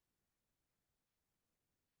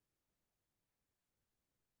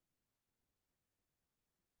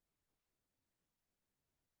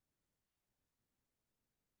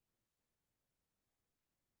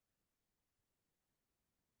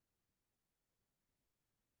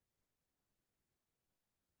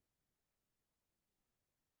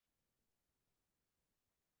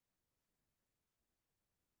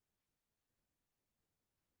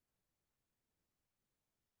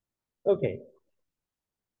 Okay.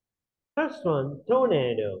 First one,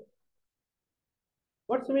 tornado.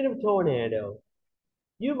 What's the meaning of tornado?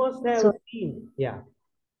 You must have seen. Yeah.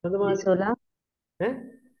 සොලා Eh?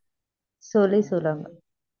 සොලි සුළඟ.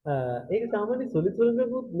 ඒක සාමාන්‍ය සුළි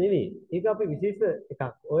සුළඟකුත් නෙවෙයි. ඒක අපි විශේෂ එකක්.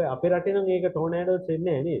 ඔය අපේ රටේ නම් ඒක ටෝනෑඩෝස්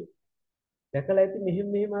වෙන්නේ නැහැ නේද? දැකලා ඇති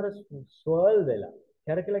මෙහෙම අර ස්වර්ල් වෙලා.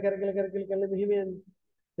 කැරකිලා මෙහෙම යන්නේ.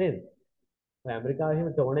 නේද? ඔය ඇමරිකාවේ එහෙම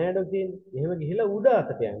ටෝනෑඩෝ තියෙන්නේ. එහෙම ගිහිලා උඩ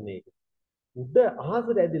අතට යන්නේ ඒක. උඩ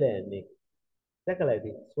අහසට ඇදිලා යන්නේ. දැකලා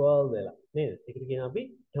ඇති ස්වර්ල් වෙලා. නේද? ඒකට කියන අපි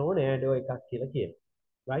ටෝනෑඩෝ එකක් කියලා කියනවා.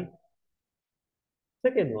 Right?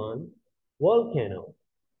 Second one, volcano.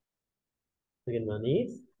 Second one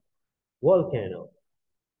is volcano.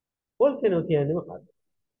 Volcano කියන්නේ මොකක්ද?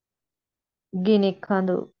 ගිනි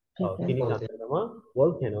කඳු. ගිනි කඳ තමයි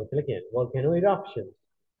volcano කියලා කියන්නේ. Volcano eruption.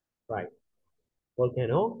 Right.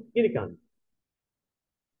 Volcano ගිනි කඳ.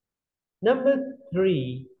 Number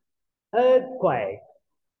 3, earthquake.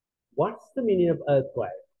 What's the meaning of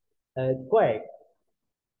earthquake? Earthquake.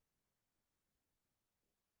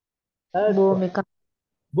 භූමික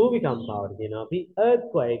භූමිකම්පාවට කියනවා අපි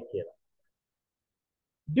earthquake කියලා.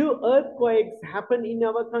 Do earthquakes happen in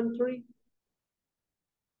our country?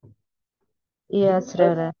 yes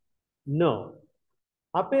රර. No.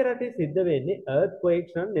 අපේ රටේ සිද්ධ වෙන්නේ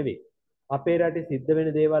earthquakes නම් නෙවෙයි. අපේ රටේ සිද්ධ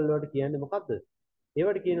වෙන දේවල් වලට කියන්නේ මොකද්ද?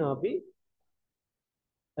 ඒවට කියනවා අපි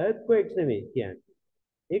earthquakes නෙවෙයි කියන්නේ.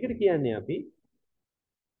 ඒකට කියන්නේ අපි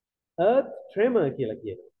earth tremor කියලා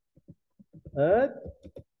කියනවා. earth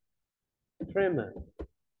tremor.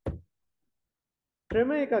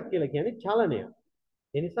 tremor එකක් කියලා කියන්නේ චලනයක්.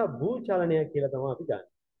 ඒ නිසා භූ චලනයක් කියලා තමයි අපි ගන්න.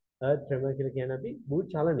 earth tremor කියලා කියන්නේ අපි භූ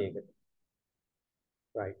චලනයකට.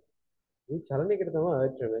 right. භූ චලනයකට තමයි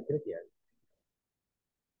earth tremor කියලා කියන්නේ.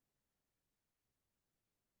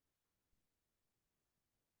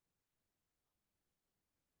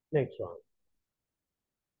 Next one.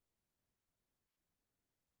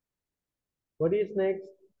 What is next?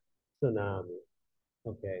 tsunami.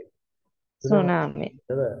 Okay. tsunami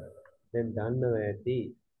tsunami. දැන් දන්නව ඇති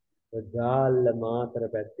ගාල්ල මාතර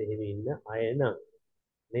පැත්තේ හිම ඉන්න අය නම්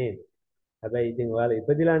නේද? හැබැයි ඉතින් ඔයාලා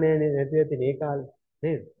ඉපදිලා නැහැ නැති ඇති මේ කාලේ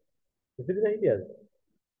නේද? ඉපදිලා හිටියද?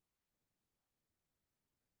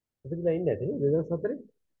 ඉපදිලා ඉන්නේ නැති නේද 2004?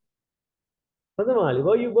 Sadamali,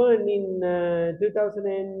 were you born in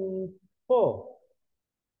 2004?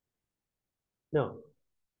 No.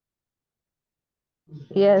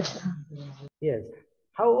 Yes. Yes.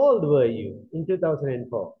 How old were you in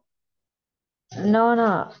 2004? No.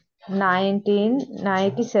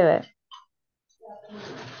 1997.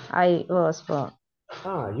 I was born.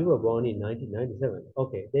 Ah, you were born in 1997.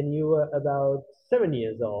 Okay, then you were about 7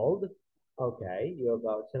 years old. Okay, you were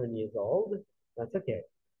about 7 years old. That's okay.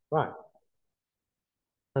 Right.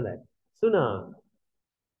 And then, Suna.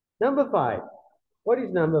 Number 5. What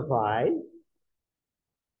is number 5?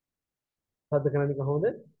 සද්ද කරන්නේ කොහොමද?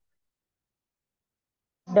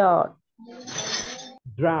 Dot.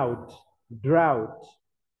 Drought. Drought.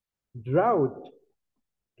 Drought.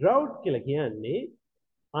 Drought කියලා කියන්නේ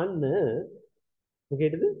අන්න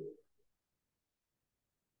මොකේද?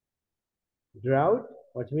 Drought.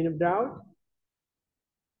 What's the meaning of drought?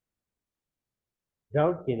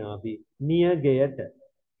 Drought කියනවා අපි නියගයට.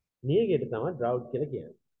 නියගයට තමයි drought කියලා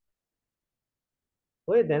කියන්නේ.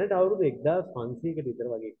 ඔය දැනට අවුරුදු 1500කට විතර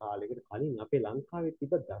වගේ කාලයකට කලින් අපේ ලංකාවේ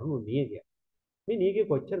තිබ්බ දරුණු නියගයක්. මේ නියගේ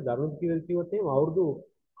කොච්චර දරුණුද කියලා කිව්වොත් එහෙම අවුරුදු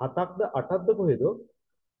 7ක්ද 8ක්ද කොහෙද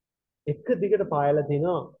එක දිගට පායලා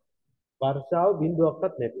තිනවා වර්ෂාව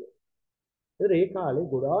බිඳුවක්වත් නැතුව. ඒතර ඒ කාලේ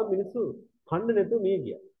ගොඩාක් මිනිස්සු කන්න නැතුව මිය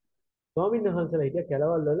ගියා. ස්වාමීන් වහන්සේලා හිටිය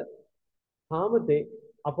කැලවල් වල හාමතේ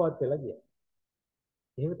අපවත් වෙලා ගියා.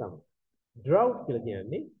 එහෙම තමයි. drought කියලා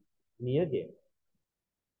කියන්නේ නියගය.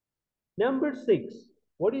 Number 6.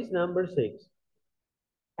 What is number 6?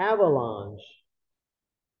 Avalanche.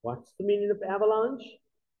 What's the meaning of avalanche?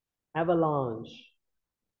 Avalanche.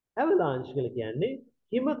 Avalanche කියලා කියන්නේ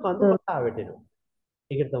හිම කඳු කඩා වැටෙනවා.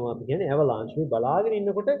 ඒකට තමයි අපි කියන්නේ avalanche. මේ බලාගෙන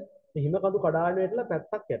ඉන්නකොට හිම කඳු කඩාගෙන වැටලා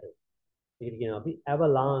පැත්තක් යටෙනවා. ඒකට කියනවා අපි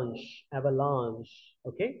avalanche. Avalanche.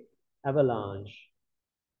 Okay? Avalanche.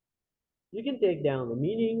 You can take down the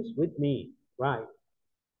meanings with me. Right.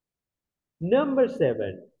 Number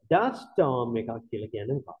 7. Dust storm එකක් කියලා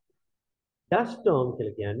කියන්නේ මොකක්ද? Dust storm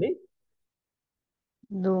කියලා කියන්නේ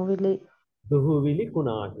දූවිලි. දුහුවිලි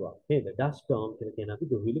කුණාටුවක්. නේද? Dust storm කියලා කියන අපි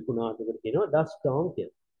දුහුවිලි කුණාටුවකට කියනවා dust storm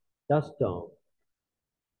කියලා. Dust storm.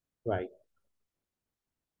 Right.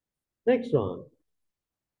 Next one.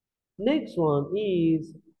 Next one is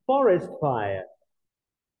forest fire.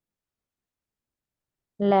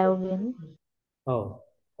 ලැබුගෙන. Oh,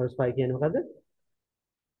 forest fire කියන්නේ මොකද්ද?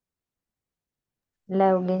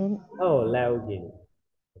 ලැබුගෙන. Oh, ලැබුගෙන.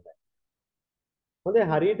 හොඳයි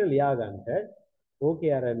හරියට ලියා ගන්නට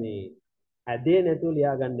ඕකේ අර මේ ඇදේ නැතුව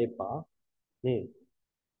ලියා ගන්න එපා නේද?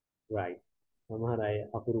 Right. සමහර අය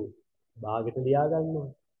අකුරු භාගයට ලියා ගන්නවා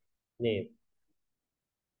නේද?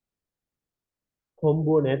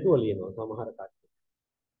 කොම්බෝ නැතුව ලියනවා සමහර කට්ටිය.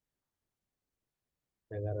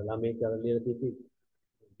 දැන් අර ළමයි කරලා ලියලා තිබි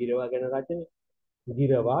ගිරවා ගැන රචනය.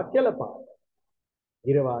 ගිරවා කියලා පාට.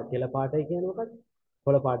 ගිරවා කියලා පාටයි කියන්නේ මොකක්ද?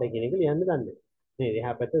 කොළ පාටයි කියන එක ලියන්න දන්නේ. නේද?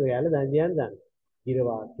 එහා පැත්තේ ඔයාලා දැන් ලියන්න දන්නේ.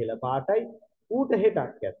 ගිරවා කියලා පාටයි ඌට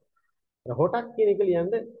හෙටක් ඇත. අර හොටක් කියන එක ලියන්න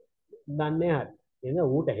දන්නේ හරි.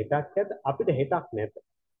 එහෙනම් ඌට හෙටක් ඇත අපිට හෙටක් නැත.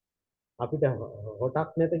 අපිට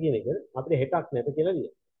හොටක් නැත කියන එක අපිට හෙටක් නැත කියලා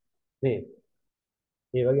ලියන්න. නේද?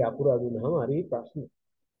 මේ වගේ අකුරු අඳුනහම හරි ප්‍රශ්න.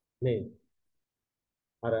 නේද?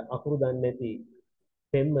 අර අකුරු දන්නේ නැති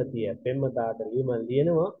පෙම්මතාට ඊමල්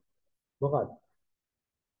ලියනවා මොකක්ද?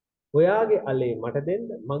 ඔයාගේ අලේ මට දෙන්න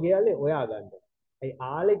මගේ අලේ ඔයා ගන්න. ඒ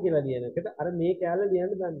ආලේ කියලා ලියන එකට අර මේ කැලේ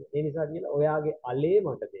ලියන්න දන්නේ. ඒ නිසා කියලා ඔයාගේ අලේ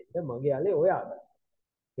මට දෙන්න මගේ අලේ ඔයා ගන්න.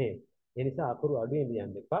 නේද? ඒ නිසා අකුරු අඩුවෙන්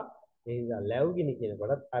ලියන්න එපා. ඒ නිසා ලැබුගිනි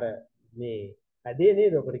කියනකොටත් අර මේ ඇදේ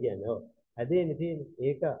නේද ඔකට කියන්නේ. ඔව්. ඇදේනේ තියෙන්නේ.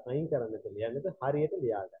 ඒක අයින් කරන්නට ලියන්නද හරියට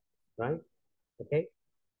ලියා ගන්න. right? okay?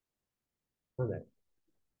 හොඳයි.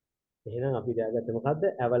 එහෙනම් අපි දාගත්තේ මොකද්ද?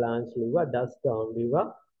 avalanche ලිව්වා, dust storm ලිව්වා,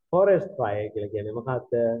 forest fire කියලා කියන්නේ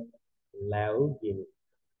මොකද්ද? ලැබුගිනි.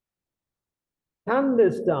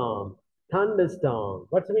 Thunderstorm. Thunderstorm.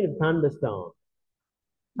 What's the meaning of thunderstorm?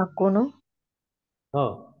 අකුණු.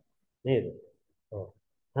 Oh, නේද? ඔව්.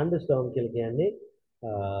 thunderstorm කියලා කියන්නේ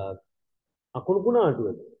අකුණු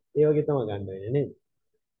කුණාටුවද? ඒ වගේ තමයි ගන්න වෙන්නේ නේද?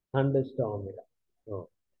 thunderstorm එක. ඔව්.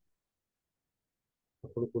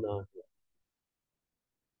 අකුණු කුණාටුව.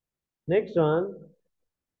 Next one,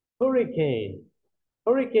 hurricane.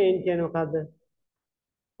 Hurricane කියන්නේ මොකද්ද?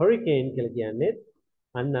 Hurricane කියලා කියන්නේ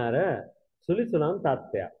අන්න අර සුලිසුලන්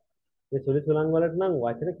තත්ත්වයක්. මේ සුලිසුලන් වලට නම්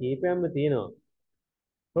වචන කීපයක්ම තියෙනවා.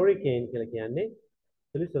 hurricane කියලා කියන්නේ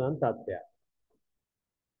සුළුසුලන් තත්ත්වයක්.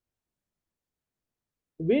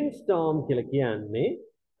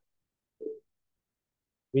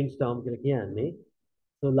 windstorm කියලා කියන්නේ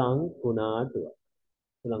සුළං කුණාටුව.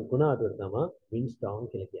 සුළං කුණාටුව තමයි windstorm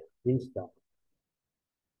කියලා කියන්නේ. windstorm.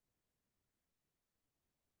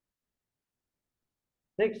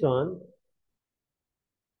 Next one,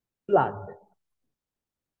 flood.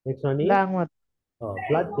 Next one is ගං වතුර.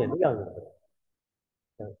 flood කියන්නේ ගංගා වතුර.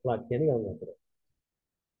 flood කියන්නේ ගංගා වතුර.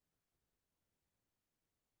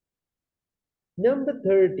 Number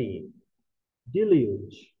 13,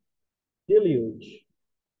 deluge. Deluge.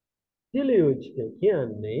 Deluge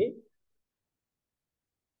කියන්නේ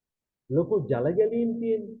ලොකු ජල ගැලීම්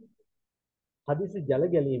තියෙන. හදිසි ජල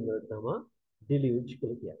ගැලීම් වලට තමයි deluge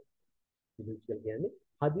කියලා කියන්නේ. deluge කියලා කියන්නේ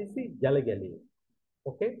හදිසි ජල ගැලීම්.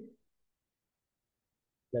 Okay?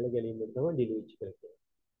 ජල ගැලීම් වලට තමයි deluge කියලා කියන්නේ.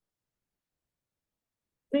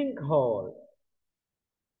 Sinkhole.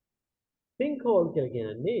 Sinkhole කියලා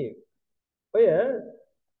කියන්නේ ඔය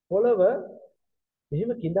පොළව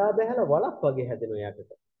මෙහෙම කිඳා බැහැලා වලක් වගේ හැදෙනවා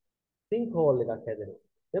යටට. sinkhole එකක් හැදෙනවා.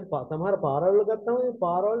 දැන් සමහර පාරවල් වල ගත්තම මේ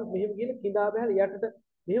පාරවල් මෙහෙම ගිහලා කිඳා බැහැලා යටට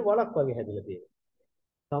මෙහෙම වලක් වගේ හැදිලා තියෙනවා.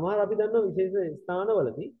 සමහර අපි දන්නවා විශේෂ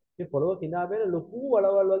ස්ථානවලදී මේ පොළව කිඳා බැහැලා ලොකු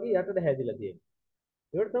වලවල් වගේ යටට හැදිලා තියෙනවා.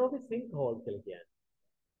 ඒකට තමයි අපි sinkhole කියලා කියන්නේ.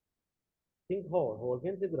 sinkhole hole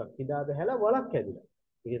කියන්නේ සිදුරක් කිඳා බැහැලා වලක් හැදිලා.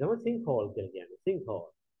 ඒක තමයි sinkhole කියලා කියන්නේ. sinkhole.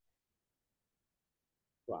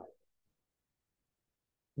 Right.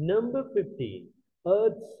 Number 15,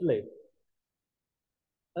 earth slip.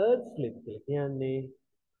 earth slip කියලා කියන්නේ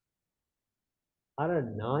අර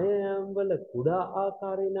නායයන් වල කුඩා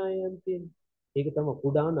ආකාරයේ නායයන් තියෙන. ඒක තමයි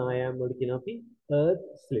කුඩා නායයන් වල කියන අපි earth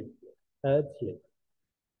slip. earth slip.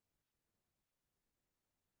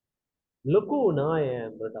 ලොකු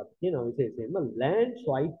නායයන් වලට අපි කියන විශේෂයෙන්ම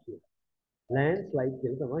landslide කියලා. landslide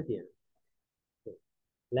කියලා තමයි කියන්නේ.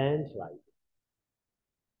 landslide.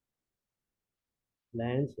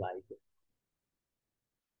 landslide.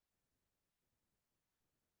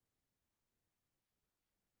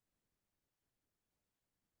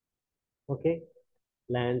 Okay?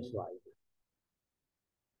 landslide.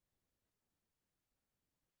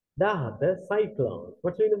 17, cyclone.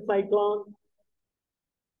 What's the meaning of cyclone?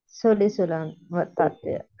 සුළිසුලන්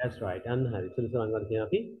තත්ත්වය. That's right. අන්න හරි. සුළුසුලන් වල කියන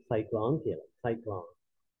අපි cyclone කියලා. cyclone.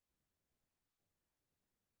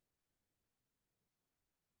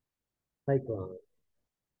 cyclone.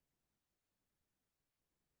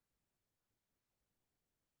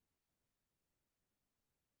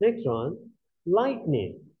 Next one,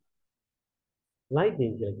 lightning.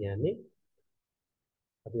 lightning කියලා කියන්නේ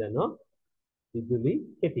අපි දන්නවා විදුලි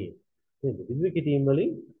කෙටීම. නේද? විදුලි කෙටීම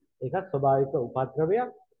වලින් එකක් ස්වභාවික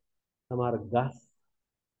උපද්‍රවයක්. සමහර ගස්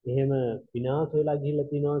එහෙම විනාශ වෙලා ගිහිල්ලා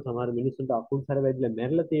තියෙනවා. සමහර මිනිස්සුන්ට අකුණු සැර වැදිලා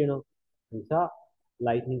මැරිලා තියෙනවා. ඒ නිසා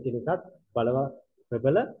lightning කියන එකත් බලවත්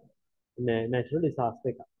ප්‍රබල natural disaster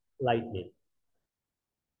එකක්. lightning.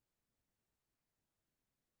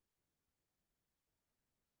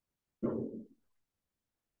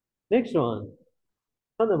 Next one,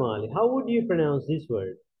 Sandamali, how would you pronounce this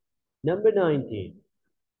word? Number 19.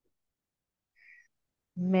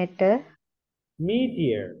 මෙට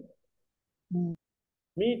Meteor.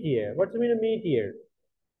 Meteor. What's the meaning of meteor?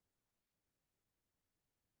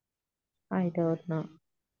 I don't know.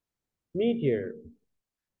 Meteor.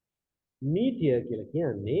 Meteor කියලා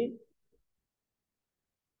කියන්නේ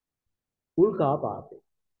උල්කාපාතය.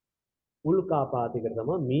 උල්කාපාතයකට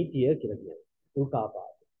තමයි meteor කියලා කියන්නේ.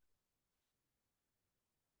 උල්කාපාතය.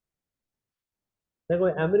 දැන්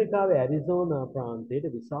ඔය ඇමරිකාවේ ඇරිසෝනා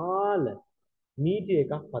ප්‍රාන්තයේ විශාල meteor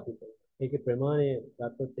එකක් පතිත වෙනවා. ඒකේ ප්‍රමාණය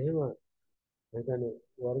ගත්තොත් එහෙම මම කියන්නේ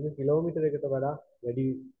වර්ග කිලෝමීටරයකට වඩා වැඩි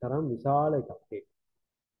තරම් විශාල එකක් ඒක.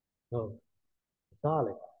 ඔව්. විශාල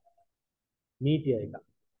එකක්. meteor එකක්.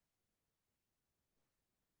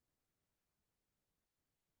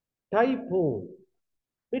 typhoon.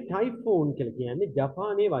 මේ typhoon කියලා කියන්නේ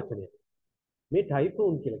ජපානයේ වචනයක්. මේ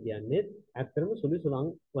typhoon කියලා කියන්නේ ඇත්තටම සුළුසුලන්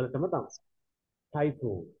වලටම තමයි.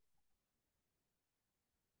 typhoon.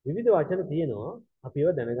 විවිධ වචන තියෙනවා අපි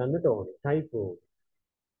ඒවා දැනගන්නට ඕනේ. typhoon.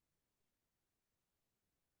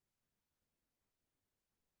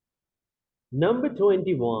 Number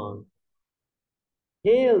 21,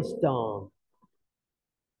 hailstorm.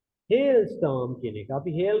 hailstorm කියන එක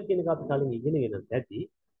අපි hail කියන එක අපි කලින් ඉගෙනගෙන ඇති.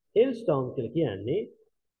 hailstorm කියලා කියන්නේ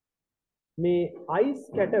මේ ice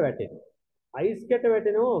කැට වැටෙනවා. ice කැට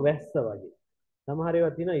වැටෙනවා වැස්ස වගේ. සමහර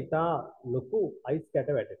ඒවා තියෙනවා ඉතා ලොකු ice කැට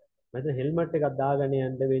වැටෙනවා. මම හෙල්මට් එකක් දාගෙන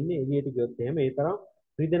යන්න වෙන්නේ එළියට ගියොත් එහෙම ඒ තරම්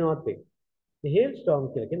රිදෙනවත් එක්ක. මේ hailstorm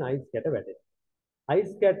කියලා කියන්නේ ice කැට වැටෙනවා.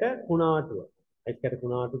 ice කැට කුණාටුව. අයිස් කැට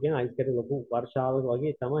කුණාටු කියන අයිස් කැට ලොකු වර්ෂාවක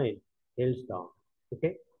වගේ තමයි hail storm.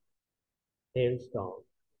 Okay? Hail storm.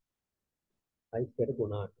 Ice කැට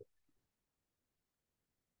කුණාටු.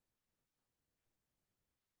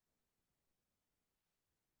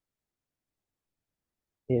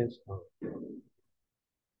 Hail storm.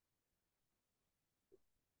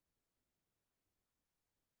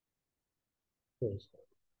 Hail storm.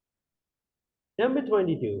 Number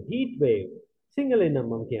 22 heat wave. සිංහලෙන් නම්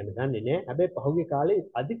මම කියන්න දන්නේ නැහැ. හැබැයි පහුගිය කාලේ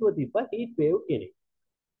අධිකව තිබ්බ heat wave කියන එක.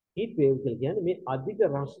 heat wave කියලා කියන්නේ මේ අධික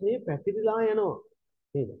රස්නේ පැතිරිලා යනවා.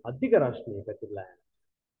 නේද? අධික රස්නේ පැතිරිලා යනවා.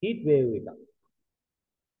 heat wave එක.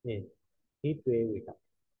 නේද? heat wave එක.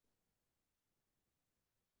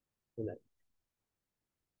 හොඳයි.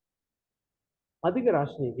 අධික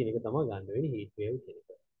රස්නේ කියන එක තමයි ගන්න වෙන්නේ heat wave කියන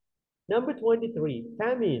එක. Number 23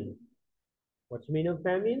 famine. What's the meaning of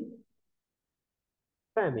famine?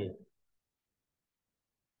 Famine.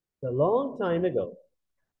 A long time ago,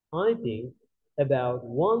 I think about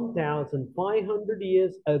 1,500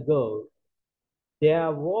 years ago,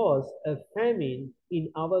 there was a famine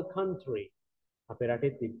in our country. අපේ රටේ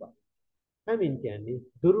තිබ්බා. famine කියන්නේ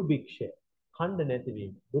දුර්භික්ෂය. ඛණ්ඩ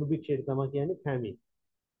නැතිවීම. දුර්භික්ෂයට තමයි කියන්නේ famine.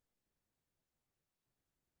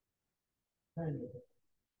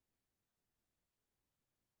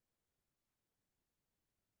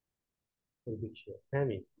 දුර්භික්ෂය.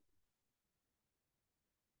 famine.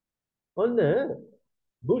 ඔන්න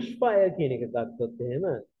bush fire කියන එක ගත්තොත් එහෙම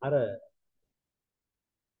අර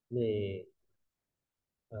මේ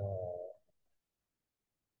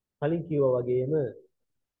කලින් කිව්වා වගේම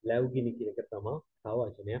ලැබුගිනි කියන එක තමයි තව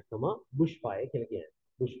වචනයක් තමයි bush fire කියලා කියන්නේ.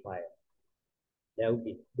 bush fire.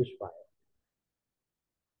 ලැබුගිනි bush fire.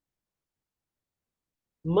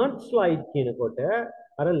 mudslide කියනකොට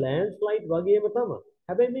අර landslide වගේම තමයි.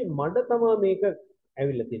 හැබැයි මේ මඩ තමයි මේක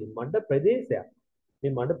ඇවිල්ලා තියෙන්නේ. මඩ ප්‍රදේශයක්.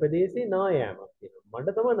 මේ මඩ ප්‍රදේශේ නායෑමක් තියෙනවා.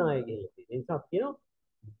 මඩ තමයි නාය ගිහිල්ලා තියෙන්නේ. ඒ නිසා කියනවා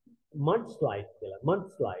mudslide කියලා.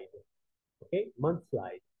 mudslide. Okay?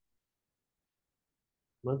 mudslide.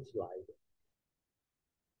 mudslide.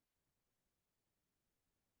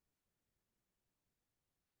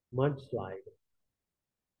 mudslide.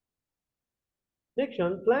 Next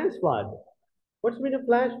one, flash flood. What's the meaning of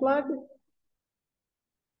flash flood?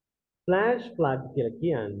 Flash flood කියලා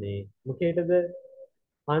කියන්නේ මොකේදද?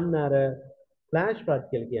 අන්න අර flash flood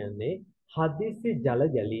කියලා කියන්නේ හදිසි ජල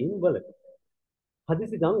ගැලීම් වලට.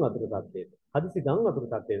 හදිසි ගම් වතුර තත්ත්වයට. හදිසි ගම් වතුර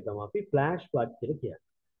තත්ත්වයට තමයි අපි flash flood කියලා කියන්නේ.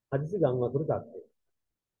 හදිසි ගම් වතුර තත්ත්වය.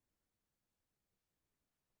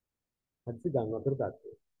 හදිසි ගම් වතුර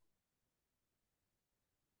තත්ත්වය.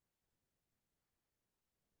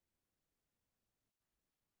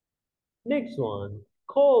 Next one,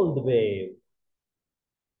 cold wave.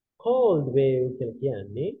 cold wave කියලා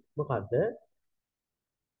කියන්නේ මොකද්ද?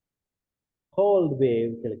 cold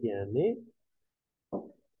wave කියලා කියන්නේ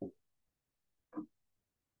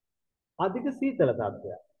අධික සීතල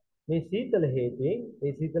තත්ත්වයක්. මේ සීතල හේතුවෙන්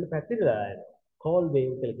මේ සීතල පැතිරලා යනවා. cold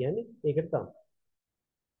wave කියලා කියන්නේ ඒකට තමයි.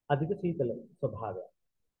 අධික සීතල ස්වභාවය.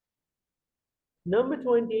 Number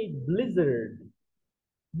 28 blizzard.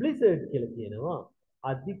 blizzard කියලා කියනවා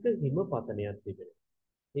අධික හිම පතනයක් තිබෙන.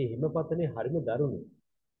 මේ හිම පතනේ හරිම දරුණුයි.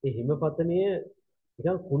 මේ හිම පතනය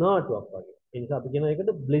නිකන් කුණාටුවක් වගේ. ඒ නිසා අපි කියන එකට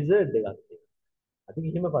blizzard එකක් තියෙනවා. අධික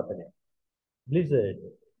හිම පතනය. blizzard.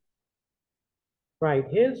 right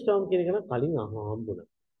hailstorm කියන එක නම් කලින් හම්බුණා.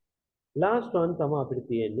 last one තමයි අපිට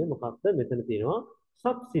තියෙන්නේ මොකක්ද? මෙතන තියෙනවා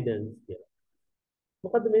subsidence කියලා.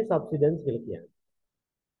 මොකද්ද මේ subsidence කියලා කියන්නේ?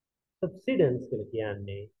 subsidence කියලා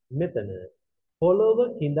කියන්නේ මෙතන පොළොව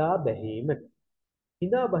කිඳා බැහිමට.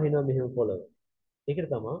 කිඳා බහිනවා මෙහෙම පොළොව. ඒකට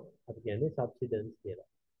තමයි අපි කියන්නේ subsidence කියලා.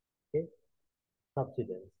 okay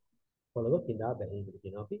subsidence. පොළොව කිඳා බැහිමට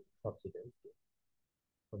කියනවා අපි subsidence කියලා.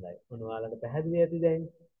 හොඳයි. ඔන්න ඔයාලට පැහැදිලි ඇති දැන්.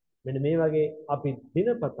 මෙන්න මේ වගේ අපි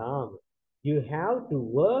දිනපතාම you have to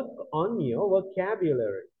work on your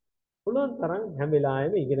vocabulary. පුළුවන් තරම් හැම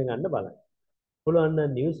වෙලාවෙම ඉගෙන ගන්න බලන්න. පුළුවන්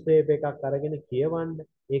නම් නිවුස් පේපර් එකක් අරගෙන කියවන්න.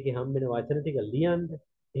 ඒකේ හම්බෙන වචන ටික ලියන්න.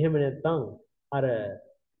 එහෙම නැත්නම් අර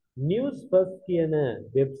නිවුස් ෆස්ට් කියන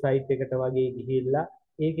වෙබ්සයිට් එකට වගේ ගිහිල්ලා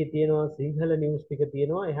ඒකේ තියෙනවා සිංහල නිවුස් ටික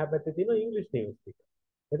තියෙනවා. එහා පැත්තේ තියෙනවා ඉංග්‍රීසි නිවුස් ටික.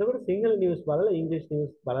 එතකොට සිංහල නිවුස් බලලා ඉංග්‍රීසි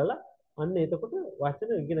නිවුස් බලලා අන්න එතකොට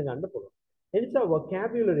වචන ඉගෙන ගන්න පුළුවන්. ඒ නිසා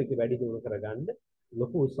vocabulary එක වැඩි දියුණු කරගන්න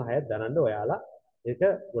ලොකු උත්සාහයක් දරන්න ඔයාලා ඒක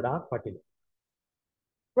ගොඩාක් වටිනවා.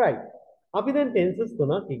 right. අපි දැන් tenses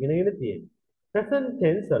තුනක් ඉගෙනගෙන තියෙනවා. present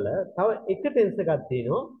tense වල තව එක tense එකක්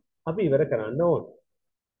තියෙනවා අපි ඉවර කරන්න ඕනේ.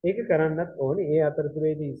 ඒක කරන්නත් ඕනේ. ඒ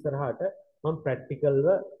අතරතුරේදී ඉස්සරහට මම ප්‍රැක්ටිකල්ව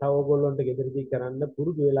තව ඔයගොල්ලන්ට ගෙදරදී කරන්න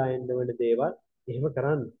පුරුදු වෙලා එන්න වෙන දේවල් එහෙම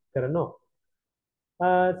කරනවා.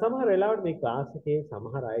 සමහර වෙලාවට මේ ක්ලාස් එකේ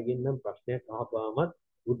සමහර අයගෙන් නම් ප්‍රශ්නයක් අහපුවාම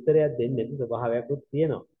උත්තරයක් දෙන්නේ නැති ස්වභාවයක්ත්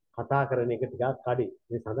තියෙනවා. කතා කරන එක ටිකක් කඩි.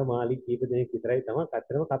 මේ සඳමාලි කීප දෙනෙක් විතරයි තමයි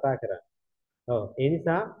ඇත්තටම කතා කරන්නේ. ඔව් ඒ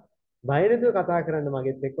නිසා බය නැතුව කතා කරන්න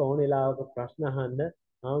මගෙත් එක්ක ඕන වෙලාවක ප්‍රශ්න අහන්න.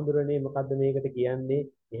 ආඳුරනේ මොකද්ද මේකට කියන්නේ?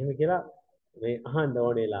 එහෙම කියලා මේ අහන්න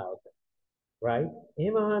ඕන වෙලාවක. right?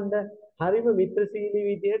 එහෙම අහන්න හරිම මිත්‍රශීලී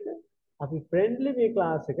විදිහට අපි friendly මේ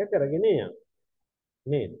class එක කරගෙන යනවා.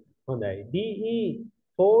 නේද? හොඳයි. DE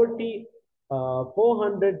 40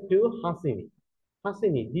 400 to Hasini.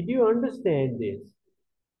 Hasini, did you understand this?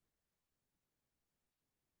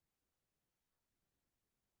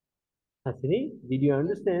 Hasini, did you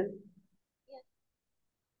understand?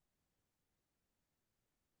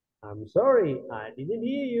 I'm sorry, I didn't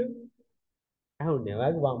hear you. ඇහුන්නේ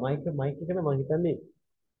ඔයාගේ මයික් එක නම් මම හිතන්නේ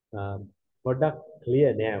පොඩ්ඩක්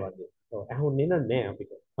ක්ලියර් නෑ වගේ. ඔව් ඇහුන්නේ නෑ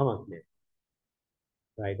අපිට. කමක් නෑ.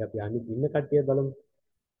 right අපි අනිත් ඉන්න කට්ටිය බලමු.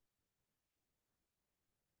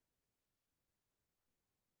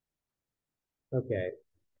 Okay.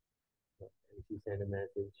 She sent a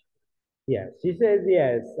message. Yes, she says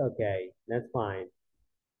yes. Okay, that's fine.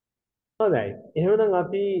 හොඳයි. එහෙනම්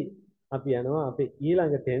අපි යනවා අපේ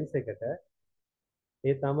ඊළඟ tense එකට.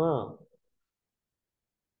 ඒ තමයි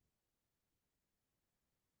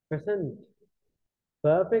present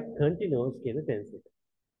perfect continuous කියන tense එක.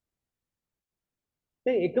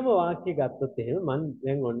 දැන් එකම වාක්‍ය ගත්තොත් එහෙම මම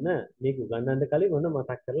දැන් ඔන්න මේක උගන්වන්න කලින් ඔන්න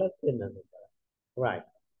මතක් කරලා දෙන්නම්. right.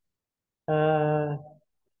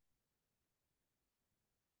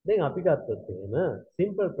 දැන් අපි ගත්තොත් එහෙම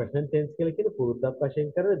simple present tense කියලා කියන පුරුද්දක්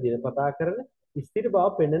වශයෙන් කරන දිනපතා කරන ස්ථිර බව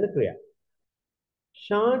පෙන්වන ක්‍රියා.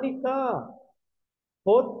 ශානිකා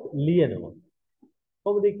පොත් ලියනවා.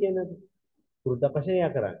 කොහොමද කියන්නේ? පුරුද්දක් වශයෙන්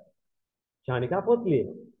යා කරන්නේ. ශානිකා පොත්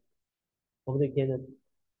ලියනවා. කොහොමද කියන්නේ?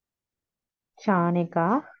 Shanika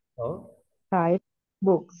ඔව්. write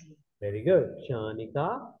books. very good.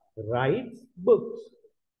 Shanika writes books.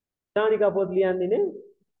 Shanika පොත් ලියන්නේ නේ?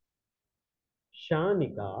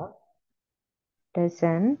 Shanika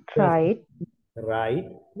Doesn't write. write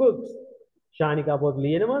books. Shanika පොත්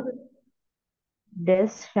ලියනවද?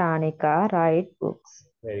 Does Shanika write books?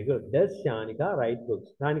 very good. does Shanika write books?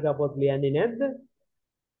 Shanika පොත් ලියන්නේ නැද්ද?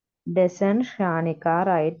 Doesn't Shanika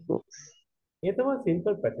write books? ඒ තමයි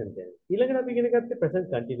simple present tense. ඊළඟට අපි ඉගෙන ගත්තේ present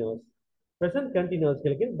continuous. present continuous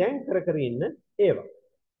කියලා කියන්නේ දැන් කර ඉන්න ඒවා.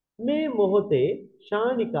 මේ මොහොතේ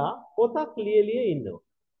ශානිකා පොතක් ලියලිය ඉන්නවා.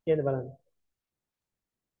 කියන බලන්න.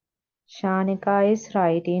 Shanika is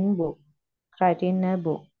writing a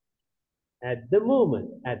book. at the moment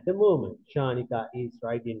Shanika is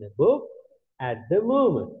writing a book at the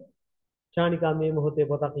moment. Shanika මේ මොහොතේ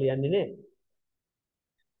පොතක් ලියන්නේ නැහැ.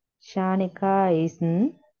 Shanika isn't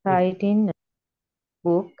writing a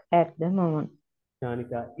book at the moment.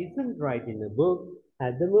 Shanika isn't writing a book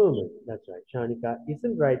at the moment. That's right. Shanika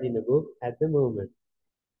isn't writing a book at the moment.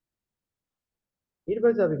 ඊට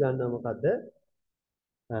පස්සේ අපි ගන්නවා මොකද්ද?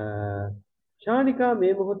 ශානිකා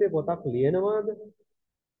මේ මොහොතේ පොතක් ලියනවාද?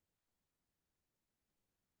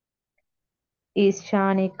 Is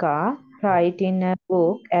Shanika writing a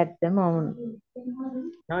book at the moment?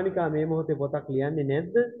 Shanika මේ මොහොතේ පොතක් ලියන්නේ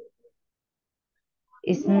නැද්ද?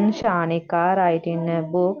 Isn't Shanika writing a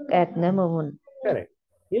book at the moment? correct.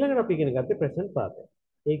 ඊළඟට අපි ඉගෙන ගත්තේ present perfect.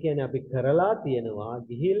 ඒ කියන්නේ අපි කරලා තියෙනවා,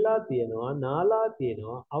 ගිහිල්ලා තියෙනවා, නාලා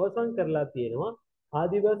තියෙනවා, අවසන් කරලා තියෙනවා.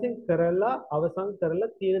 ආදි වශයෙන් කරලා අවසන්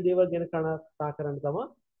කරලා තියෙන දේවල් ගැන කතා කරන්න තමයි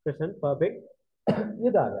present perfect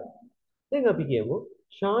යොදාගන්නේ. දැන් අපි කියමු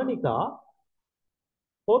ශානිකා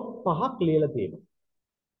පොත් පහක් ලියලා තියෙනවා.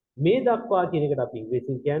 මේ දක්වා කියන එකට අපි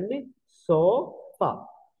ඉංග්‍රීසියෙන් කියන්නේ so far.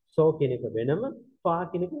 so කියන එක වෙනම far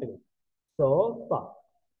කියන එක වෙනම. so far.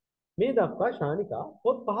 මේ දක්වා ශානිකා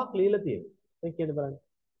පොත් පහක් ලියලා තියෙනවා. දැන් කියන්න බලන්න.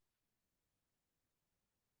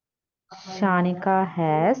 Shanika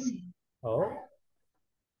has ඔව්.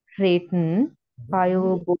 written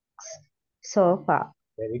 5 books so far.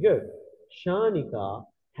 very good. Shanika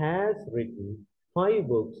has written 5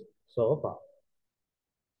 books so far.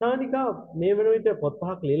 Shanika මේ වෙන විට පොත්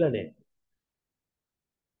පහක් ලියලා නැහැ.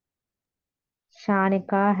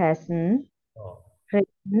 Shanika hasn't ඔව්.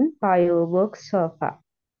 written 5 books so far.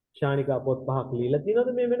 Shanika පොත් පහක් ලියලා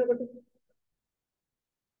තියෙනවද මේ වෙනකොට?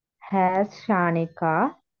 Has Shanika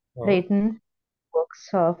written books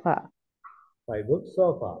so far? 5 books so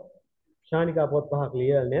far. Shanika පොත් පහක්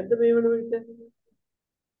ලියලා නැද්ද මේ වෙන විට?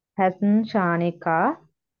 Hasn't Shanika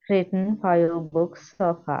written 5 books so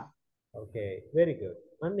far? okay, very good.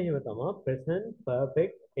 අන්න එහෙම තමයි present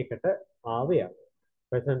perfect එකට ආවේ.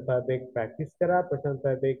 present perfect practice කරා, present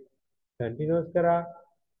perfect continuous කරා.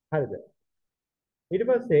 හරිද? ඊට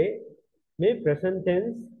පස්සේ මේ present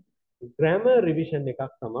tense grammar revision එකක්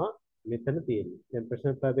තමයි මෙතන තියෙන්නේ. දැන්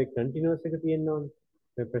present perfect continuous එක තියෙන්න ඕනේ.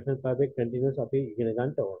 මේ present perfect continuous අපි ඉගෙන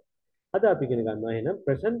ගන්න ඕන. අද අපි ඉගෙන ගන්නවා එහෙනම්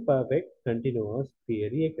present perfect continuous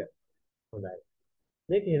theory එක. හොඳයි.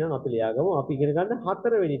 මේක එහෙනම් අපි ලියාගමු. අපි ඉගෙන ගන්න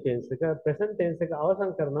හතරවෙනි tense එක present tense එක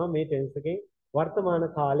අවසන් කරනවා මේ tense එකෙන් වර්තමාන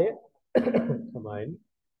කාලය සමායන්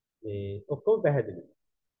මේ ඔක්කොම පැහැදිලි.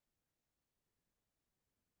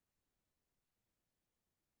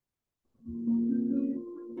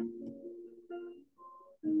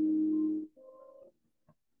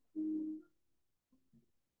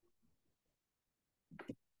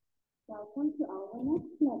 Welcome to our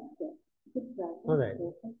next lecture. The present Alright.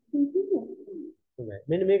 perfect continuous tense. හොඳයි.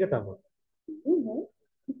 මෙන්න මේක තමයි. Today,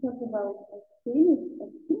 we talk about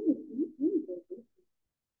activity in English.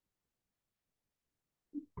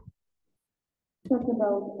 Talk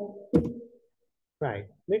about activity. right.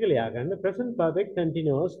 මේක ලියාගන්න present perfect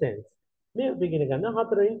continuous tense. මේ අපි ඉගෙන ගන්න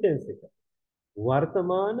හතරවෙනි tense එක.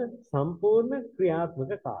 වර්තමාන සම්පූර්ණ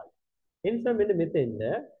ක්‍රියාත්මක කාලය. එනිසා මෙන්න මෙතෙන්ද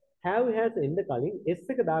have has එන්න කලින් s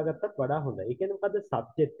එක දාගත්තත් වඩා හොඳයි. ඒ කියන්නේ මොකද්ද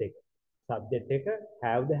subject එක. subject එක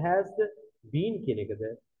have the has the been කියන එකද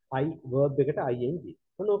I verb එකට ing.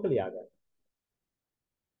 ඔන්න ඕක ලියාගන්න.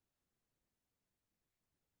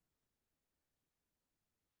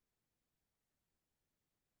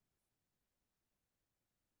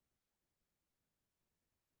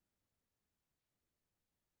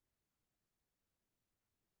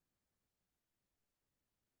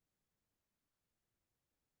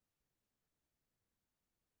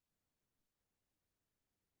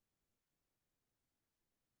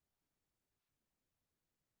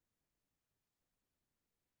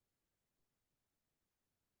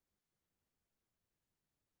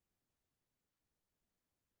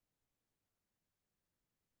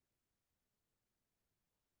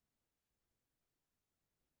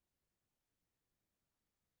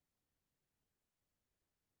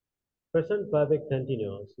 present perfect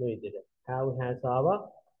continuous no විදිහට have has ආවා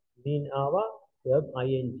been ආවා verb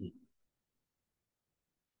ing.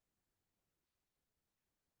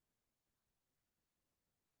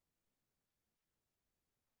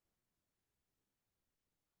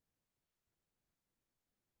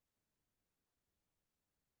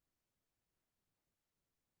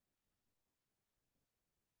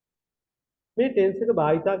 මේ ටෙන්ස් එක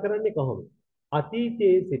භාවිතා කරන්නේ කොහොමද?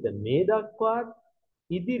 අතීතයේ සිට මේ දක්වාත්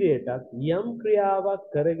ඉදිරියටත් යම් ක්‍රියාවක්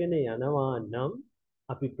කරගෙන යනවා නම්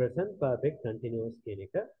අපි present perfect continuous කියන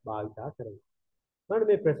එක භාවිතා කරනවා. මම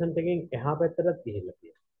මේ present එකෙන් එහා පැත්තටත් ගිහිල්ලා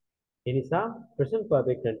තියෙනවා. ඒ නිසා present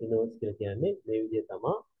perfect continuous කියලා කියන්නේ මේ විදිහ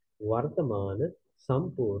තමයි වර්තමාන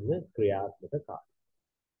සම්පූර්ණ ක්‍රියාත්මක කාලය.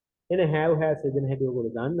 එන have has එදෙන හැටි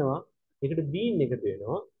ඔයගොල්ලෝ දන්නවා. ඒකට been එකතු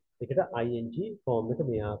වෙනවා. ඒකට ing form එක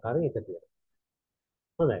මේ ආකාරයෙන් එකතු වෙනවා.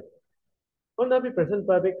 හොඳයි. ඔන්න අපි present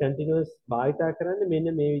perfect continuous භාවිතා කරන්නේ මෙන්න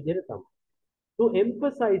මේ විදිහට තමයි. to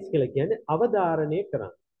emphasize කියලා කියන්නේ අවධාරණය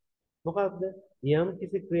කරන්න. මොකක්ද? යම්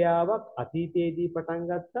කිසි ක්‍රියාවක් අතීතයේදී පටන්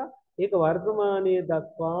ගත්තා ඒක වර්තමානයේ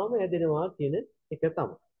දක්වාම ඇදෙනවා කියන එක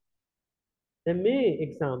තමයි. දැන් මේ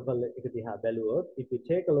example එක දිහා බැලුවොත් if you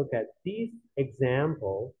take a look at this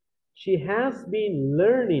example she has been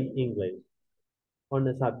learning English.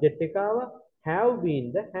 ඔන්න subject එක ආවා have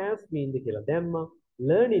been the has been ද කියලා දැම්මා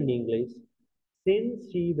learning English since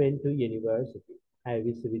she went to university. ඇය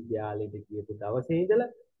විශ්වවිද්‍යාලයට ගියපු දවසේ ඉඳලා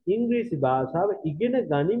ඉංග්‍රීසි භාෂාව ඉගෙන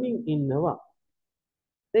ගනිමින් ඉන්නවා.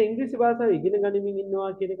 දැන් ඉංග්‍රීසි භාෂාව ඉගෙන ගනිමින් ඉන්නවා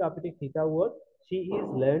කියන එක අපිට හිතවුවොත් she is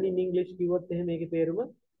learning English කිව්වොත් එහෙම මේකේ තේරුම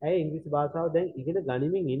ඇය ඉංග්‍රීසි භාෂාව දැන් ඉගෙන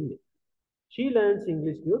ගනිමින් ඉන්නේ. she learns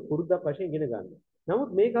English කිව්වොත් පුරුද්දක් වශයෙන් ඉගෙන ගන්නවා.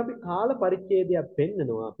 නමුත් මේක අපි කාල පරිච්ඡේදයක්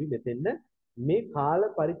පෙන්නනවා අපි මෙතෙන්න මේ කාල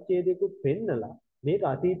පරිච්ඡේදයකුත් පෙන්නලා මේක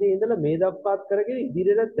අතීතයේ ඉඳලා මේ දක්වාත් කරගෙන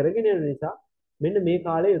ඉදිරියට කරගෙන යන නිසා මෙන්න මේ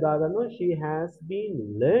කාලේ යොදා ගන්නවා she has been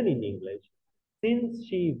learning English since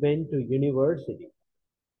she went to university.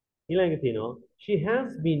 ඊළඟට තියෙනවා she has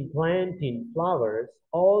been planting flowers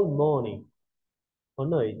all morning.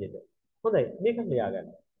 ඔන්න ඔය විදිහට. හොඳයි මේක ලියාගන්න.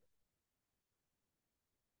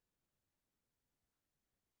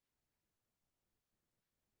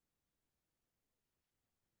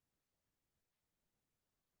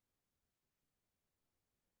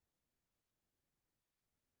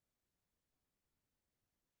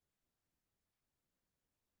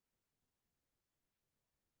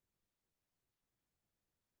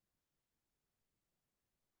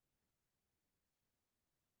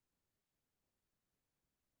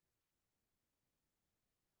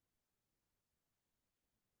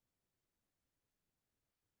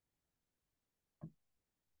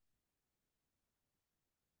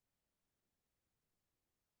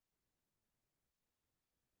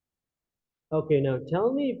 Okay, now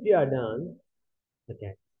tell me if you are done.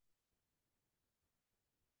 Okay.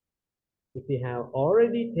 If you have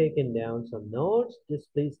already taken down some notes, just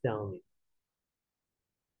please tell me.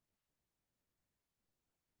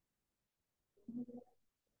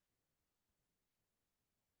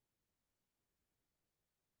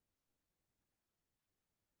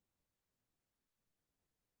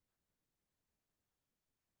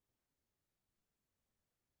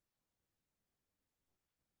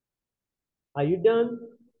 Are you done?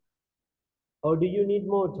 Or do you need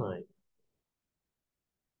more time?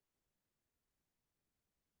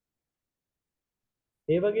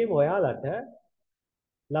 ඒ වගේම ඔයාලට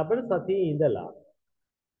ලබන සතියේ ඉඳලා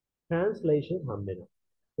translation හම්බ වෙනවා.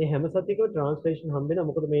 මේ හැම සතියකම translation හම්බ වෙනවා.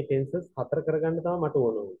 මොකද මේ tenses හතර කරගන්න තමයි මට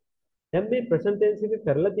ඕන වුනේ. දැන් මේ present tense එක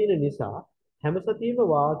කරලා තියෙන නිසා හැම සතියෙම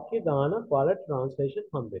වාක්‍ය ගානක් ඔයාලට translation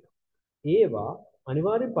හම්බ වෙනවා. ඒවා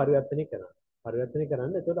අනිවාර්යෙන් පරිවර්තනය කරන්න. පරිවර්තනය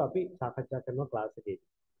කරන්න. එතකොට අපි සාකච්ඡා කරනවා ක්ලාස් එකේදී.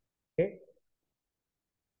 Okay?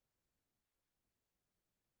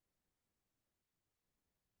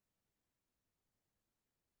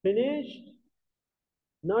 Finished?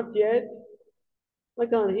 Not yet? I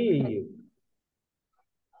can't hear you.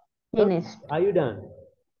 Finished. Are you done?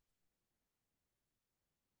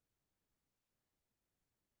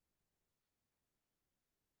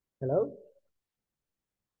 Hello?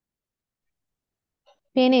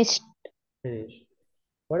 Finished. Finished.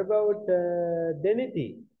 What about Denity?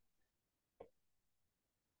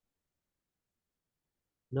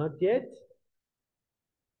 Not yet?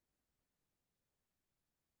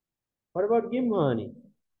 What about Gimhani?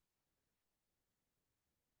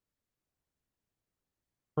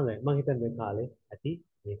 හොඳයි මම හිතන්නේ මේ කාලේ ඇති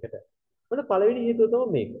මේකට. මොන පළවෙනි හේතුව තමයි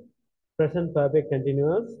මේක. present perfect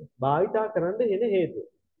continuous භාවිතා කරන්න එන හේතුව.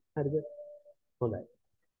 හරිද? හොඳයි.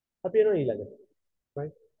 අපි යනවා ඊළඟට.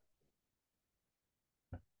 Right?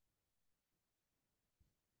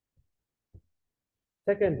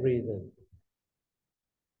 Second reason.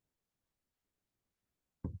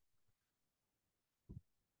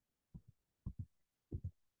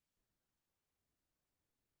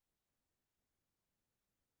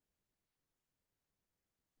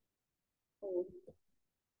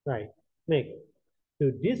 Right. Next. To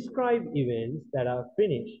describe events that are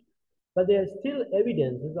finished, but there are still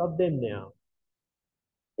evidences of them now.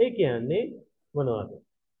 ඒ කියන්නේ මොනවද?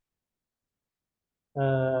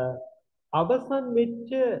 අවසන්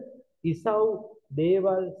වෙච්ච ඉසව්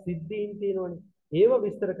දේවල් සිද්ධීන් තියෙනවනේ. ඒව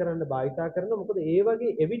විස්තර කරන්න භාවිතා කරනවා. මොකද ඒ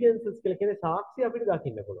වගේ evidences කියලා කියන්නේ සාක්ෂි අපිට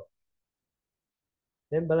දකින්න පුළුවන්.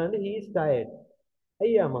 දැන් බලන්න he is tired.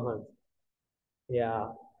 අයියා මහන්සි. එයා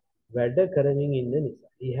වැඩ කරමින් ඉන්න නිසා.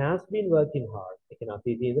 He has been working hard. ඒ කියන්නේ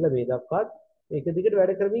අතීතයේ ඉඳලා මේ දක්වාත් එක දිගට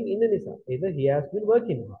වැඩ කරමින් ඉන්න නිසා. either he has been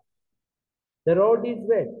working hard. The road is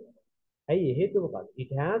wet. ඇයි හේතුව මොකක්ද?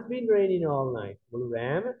 It has been raining all night. මුළු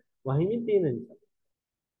රෑම වහිමින් තියෙන නිසා.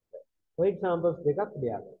 For examples දෙකක්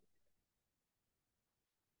දෙයක්.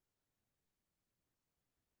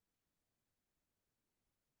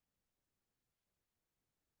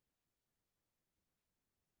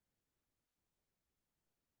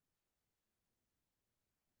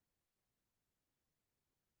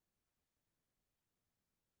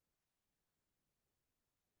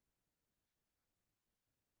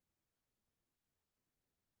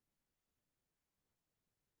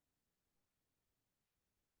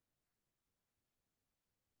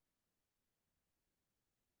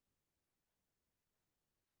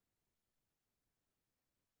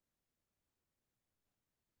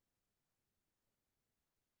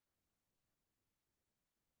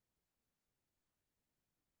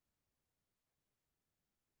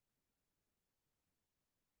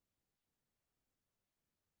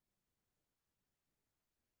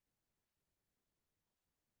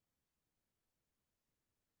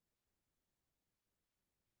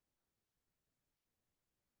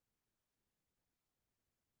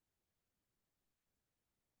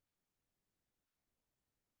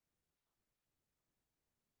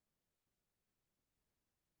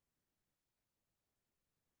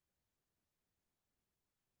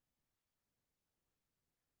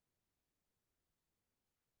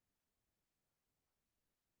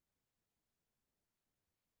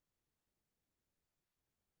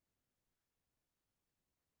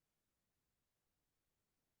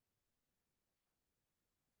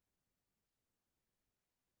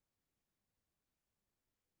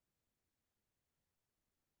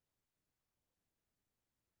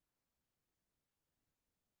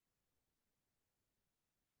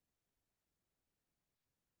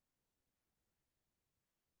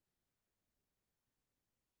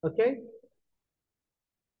 Okay?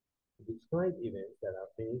 Describe events that are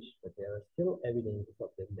finished, but there are still evidences of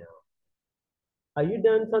them now. Are you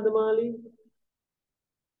done, Sandamali?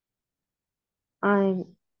 I'm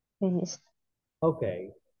Finished. Okay,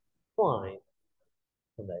 fine.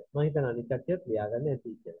 හොඳයි. මම හිතන අනිත් කට්ටියත් ලියාගන්න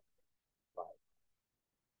ඇති කියලා. Fine.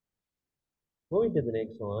 Moving to the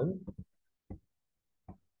next one.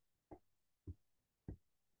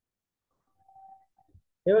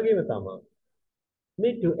 ඒ වගේම තමයි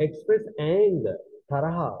මේ to express anger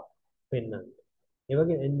තරහ පෙන්වන්න. ඒ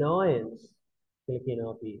වගේ annoyance කියලා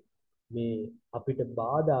කියනවා අපි මේ අපිට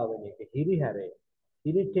බාධා වෙන එක හිරිහැරය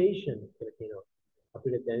irritation කියලා කියනවා.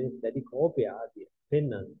 අපිට දැඩි කෝපය ආදිය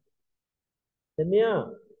පෙන්වන්න. දැන් මෙයා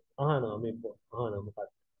අහනවා මොකක්ද?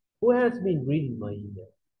 Who has been reading my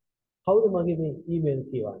email? කවුද මගේ මේ email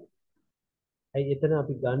කියවන්නේ? ඇයි එතන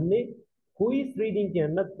අපි ගන්නෙ who is reading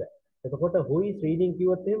කියන්නත් බෑ. එතකොට who is reading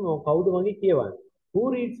කිව්වොත් එහෙම කවුද මගේ කියවන්නේ? who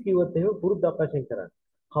reads කිව්වොත් එහෙම පුරුද්දක් වශයෙන් කරන්නේ.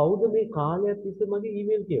 කවුද මේ කාලයක් තිස්සේ මගේ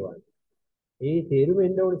email කියවන්නේ? ඒ තේරුම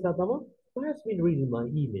එන්න ඕන නිසා තමයි who has been reading my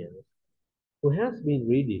emails? Who has been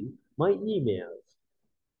reading my emails?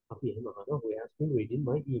 අපි එහෙම අහනවා who has been reading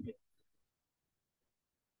my emails?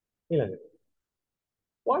 ඊළඟට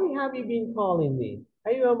why have you been calling me?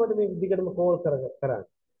 අයියෝ මට මේ දිගටම කෝල් කරන්නේ.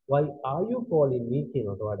 Why are you calling me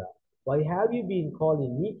කියනකට වඩා why have you been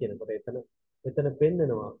calling me කියනකොට එතන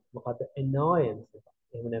පෙන්නනවා මොකද annoyance එක.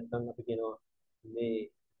 එහෙම නැත්නම් අපි කියනවා මේ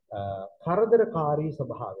කරදරකාරී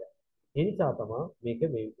ස්වභාවය. ඒ නිසා තමයි මේක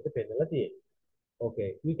මේ විදිහට පෙන්නලා තියෙන්නේ. Okay,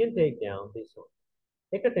 you can take down this one.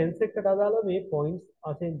 එක tense එකකට අදාළ මේ points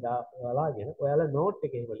වශයෙන් බලාගෙන ඔයාලා note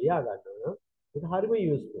එකේ එහෙම ලියා ගන්නවා නම් ඒක හරිම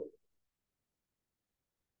useful.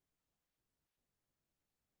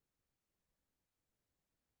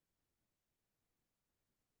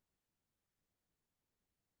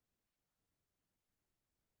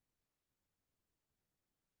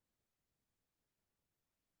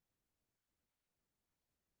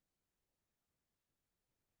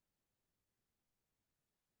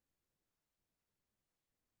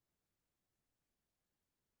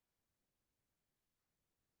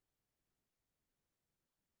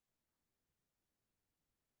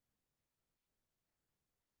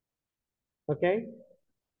 Okay?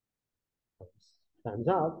 Time's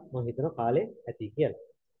up. මම හිතනවා කාලේ ඇති කියලා.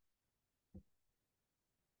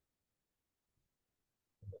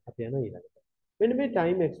 අපි යනවා ඊළඟට. මෙන්න මේ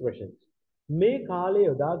time expressions. මේ කාලේ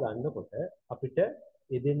යොදා ගන්නකොට අපිට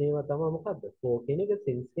යෙදෙන ඒවා තමයි මොකද්ද? for කියන එක,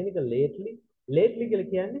 since කියන එක, lately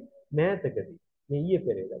කියලා කියන්නේ මෑතකදී. මේ ඊයේ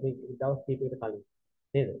පෙරේද මේ දවස් කීපයකට කලින්.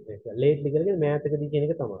 නේද? මේක lately කියලා කියන්නේ මෑතකදී කියන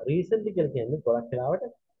එක තමයි. recently කියලා කියන්නේ ගොඩක්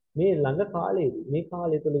වෙලාවට මේ ළඟ කාලේදී මේ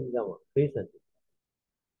කාලය තුළදී තමයි recently.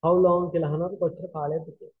 how long කියලා අහනකොට කොච්චර කාලයක්ද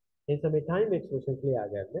කියලා. ඒ නිසා මේ time expressions ලියා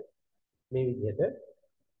ගන්න මේ විදිහට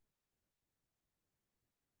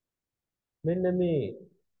මෙන්න මේ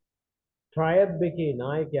tribe එකේ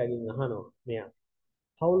නායකයාගෙන් අහනවා මෙයා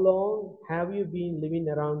how long have you been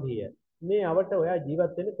living around here? මේ අවට ඔයා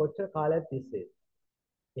ජීවත් වෙන්නේ කොච්චර කාලයක් තිස්සේද?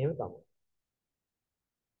 එහෙම තමයි.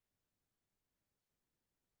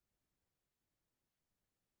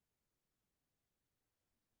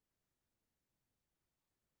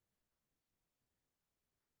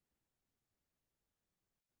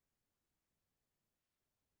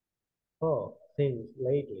 Oh, since,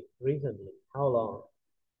 lately, recently, how long?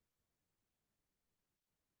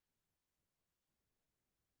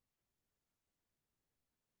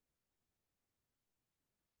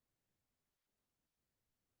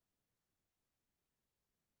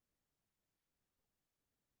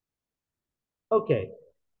 Okay.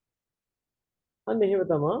 අන්න එහෙම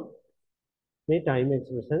තමයි මේ time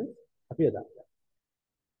expressions අපි යොදාගන්නේ.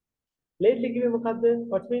 lately කිව්වේ මොකද්ද?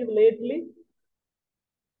 What's mean of lately?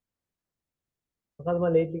 මොකද්ද මම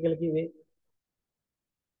lately කියලා කිව්වේ?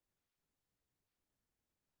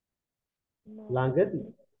 ළඟදී,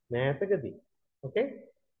 මෑතකදී. Okay?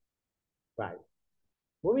 Right.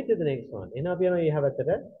 Moving to the next one. එහෙනම් අපි යනවා ඊහා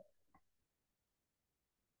පැත්තට.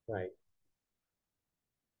 Right.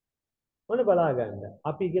 ඔන්න බලා ගන්න.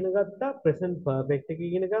 අපි ඉගෙන ගත්තා present perfect එක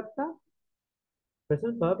ඉගෙන ගත්තා.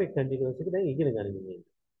 present perfect continuous එක දැන් ඉගෙන ගනිමින් ඉන්නේ.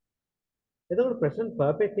 එතකොට present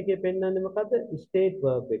perfect එකේ පෙන්වන්නේ මොකද්ද? state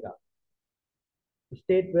verb එක.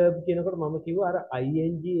 state verb කියනකොට මම කිව්වා අර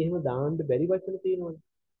ing එහෙම දාන්න බැරි වචන තියෙනවනේ.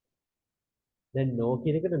 දැන් no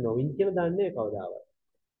කියන එකට නොවින් කියලා දාන්නේ කවදාවත්.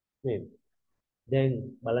 නේද? දැන්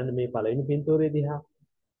බලන්න මේ පළවෙනි පින්තූරේ දිහා.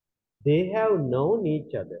 They have known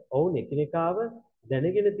each other. ඔවුන් එකිනෙකාව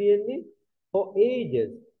දැනගෙන තියෙන්නේ for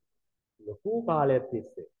ages. ලොකු කාලයක්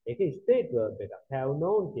තිස්සේ. ඒක state verb එකක්. have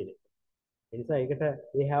known කියන එක. ඒ නිසා ඒකට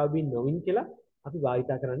they have been knowing කියලා අපි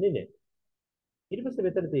භාවිතා කරන්නේ නැහැ. ඊට පස්සේ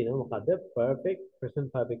මෙතන තියෙනවා මොකද්ද? perfect present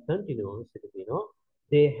perfect continuous එක තියෙනවා.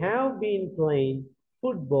 They have been playing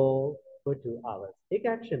football for 2 hours. ඒක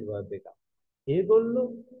action verb එකක්. ඒගොල්ලෝ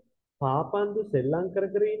පාපන්දු සෙල්ලම් කර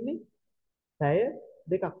කර ඉන්නේ පැය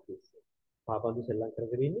දෙකක් තිස්සේ. පාපන්දු සෙල්ලම්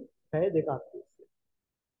කරගෙන ඉන්නේ පැය දෙකක් තිස්සේ.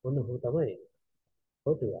 ඔන්න ඔහු තමයි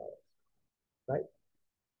for 2 hours. Right?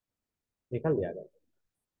 මේක ලියාගන්න.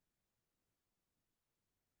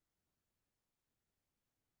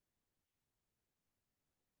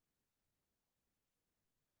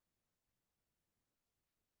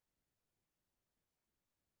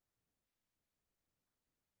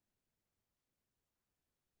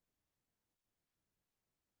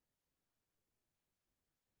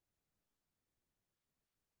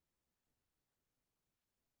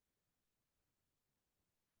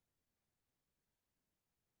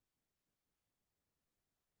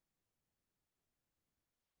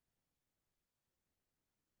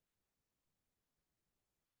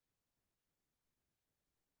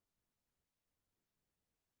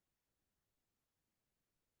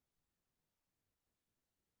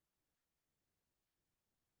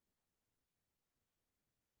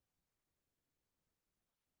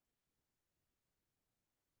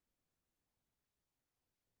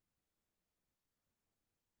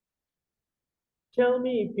 Tell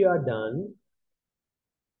me if you are done.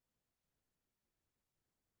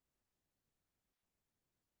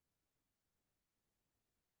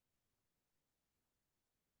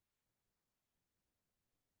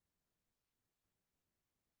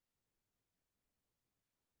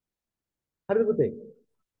 හරිද පුතේ?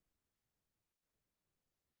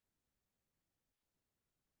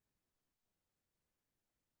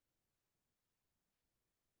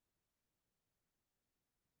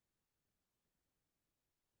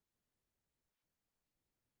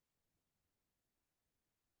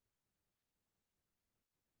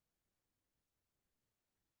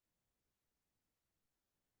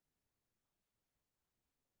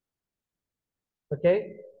 Okay?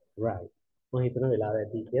 Right. මම හිතන වෙලාව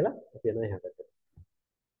ඇති කියලා අපි යනවා එහාට.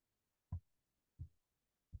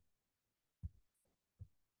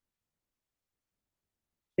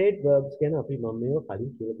 State verbs ගැන අපි මම මේවා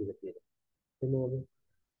කලින් කියලා දීලා තියෙනවා. එතනවද?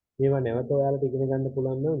 මේවා නැවත ඔයාලට ඉගෙන ගන්න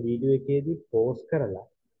පුළුවන් නම් වීඩියෝ එකේදී පෝස් කරලා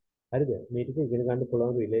හරිද? මේ ටික ඉගෙන ගන්න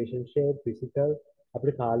පුළුවන් රිලේෂන්ෂිප්, ෆිසිකල්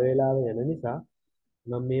අපේ කාල වේලාව යන නිසා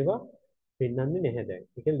මම මේවා පෙන්වන්නේ නැහැ දැන්.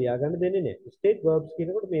 ඒක ලියා ගන්න දෙන්නේ නැහැ. State verbs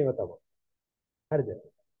කියනකොට මේවා තමයි. හරිද?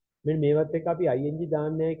 මෙන්න මේවත් එක්ක අපි ing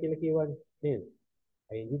දාන්නේ නැහැ කියලා කියවනේ නේද?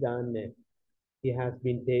 ing දාන්නේ නැහැ. He has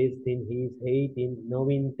been tasting, he is hating,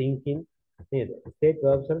 knowing, thinking නේද? State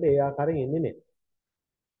verbs වලට ඒ ආකාරයෙන් එන්නේ නැහැ.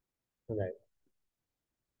 හොඳයි.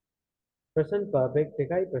 present perfect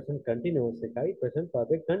එකයි present continuous එකයි present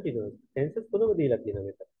perfect continuous tenses තුනම දීලා තියෙනවා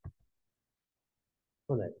මෙතන.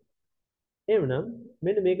 හොඳයි. එහෙනම්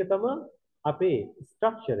මෙන්න මේක තමයි අපේ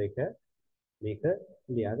ස්ට්‍රක්චර් එක. මේක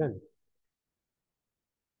ලියාගන්න.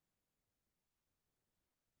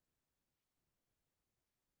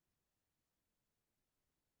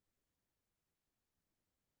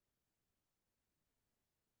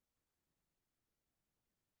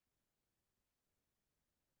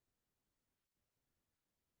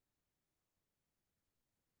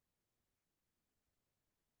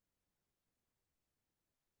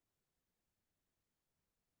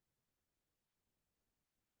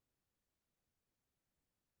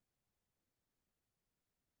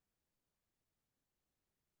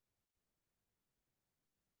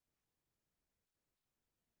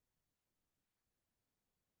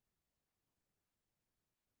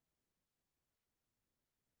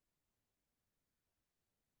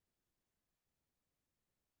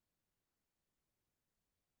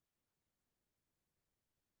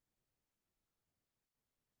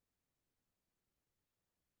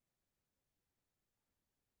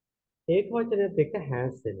 ඒක වචනයත් එක්ක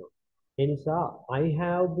has එනවා. ඒ නිසා I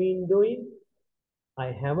have been doing, I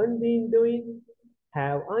haven't been doing,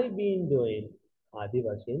 have I been doing ආදී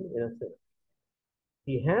වශයෙන් වෙනස් වෙනවා.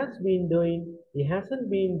 He has been doing, he hasn't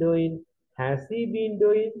been doing, has he been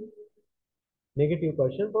doing? Negative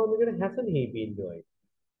question form එකට hasn't he been doing?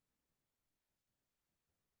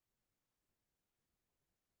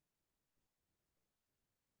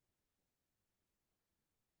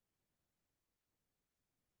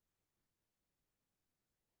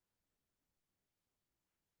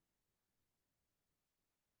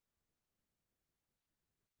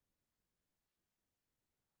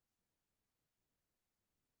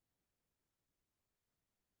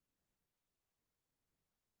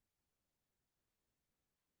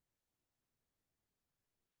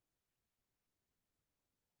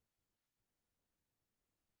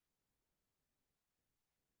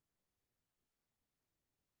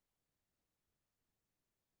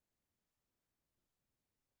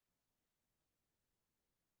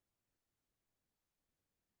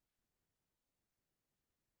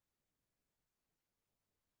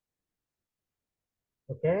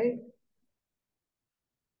 Okay?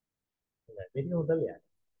 Meeting hotel ya.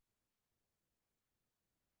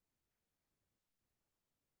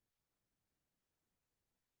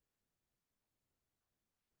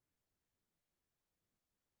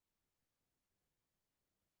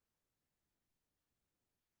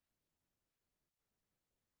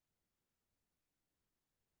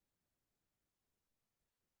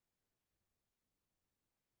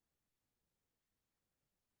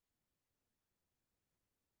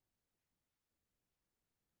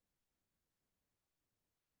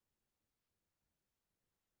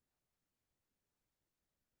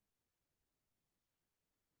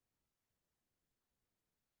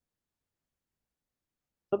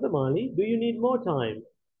 Satamali, do you need more time?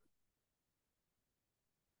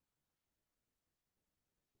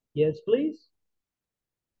 Yes, please.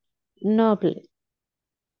 No, please.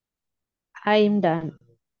 I am done.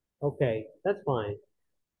 Okay, that's fine.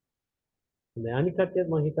 අනිත් කට්ටියත්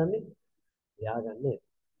මම හිතන්නේ ලියාගන්න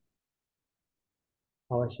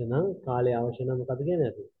අවශ්‍ය නම් කාලය අවශ්‍ය නම් මොකද කියන්නේ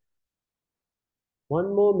නැති. One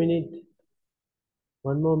more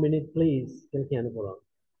minute please. කියලා කියන්න පුළුවන්.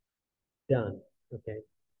 Done. Okay.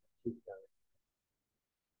 She's done.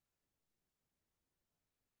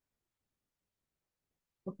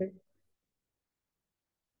 Okay.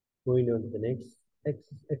 Going on to the next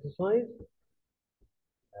exercise.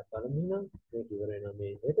 බලන්න මේක ඉවර වෙනවා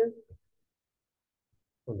මේ විදිහට.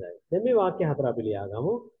 හොඳයි. දැන් මේ වාක්‍ය හතර අපි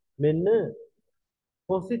ලියාගමු. මෙන්න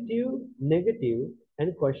positive, negative and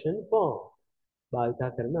question form. භාවිත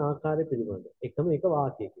කරන ආකාරය පිළිබඳ එකම එක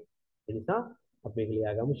වාක්‍යයකින්. ඒ නිසා අපි මේක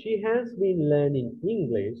ලියාගමු. She has been learning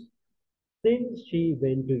English since she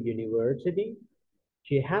went to university.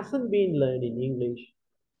 She hasn't been learning English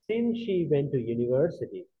since she went to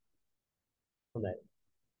university. හොඳයි.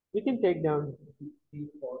 We can take down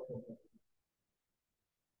these four sentences.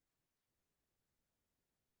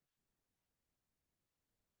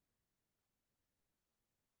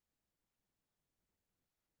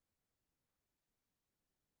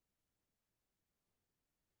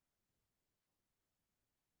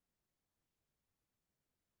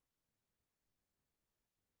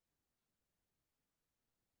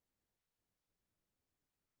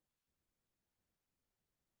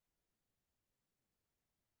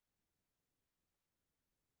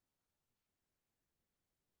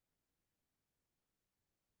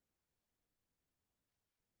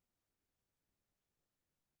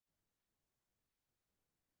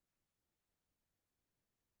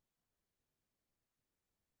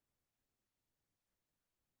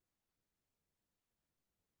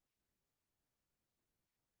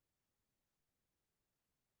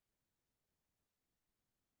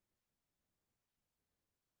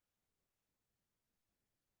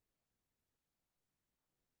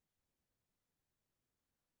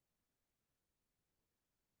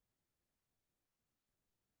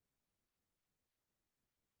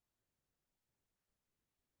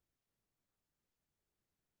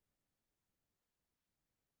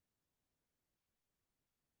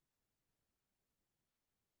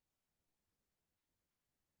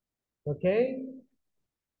 Okay?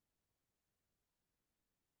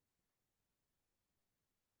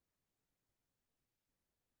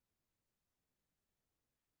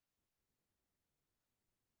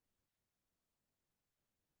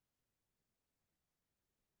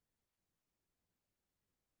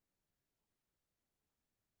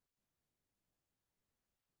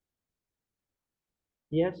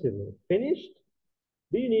 Yes, you will. Finished?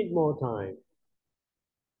 Do you need more time?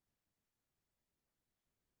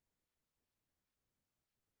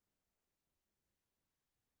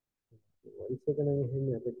 Vice එක නම්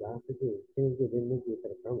එහෙන්නේ අපේ class එකේ එක්කෙනෙක්ගේ දෙන්නෙක්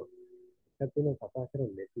විතර තමයි. එකක් වෙන කතා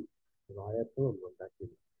කරන්නේ නැති. වායත් තමයි මම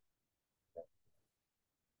දකින්නේ.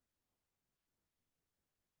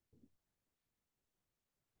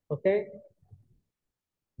 Okay?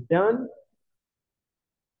 Done?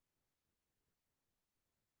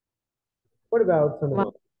 What about One,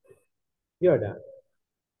 Sanama? You're done.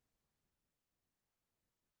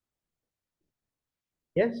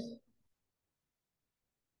 Yes?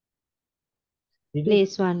 Did you?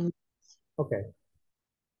 please, one. Okay.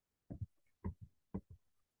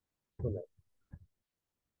 හොඳයි.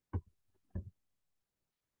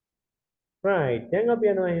 Right. දැන්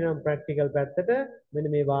අපි යනවා එහෙනම් practical පැත්තට.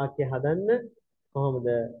 මෙන්න මේ වාක්‍ය හදන්න කොහොමද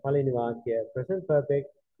පළවෙනි වාක්‍ය present perfect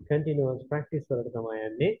continuous practice වලට තමයි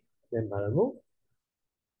යන්නේ. දැන් බලමු.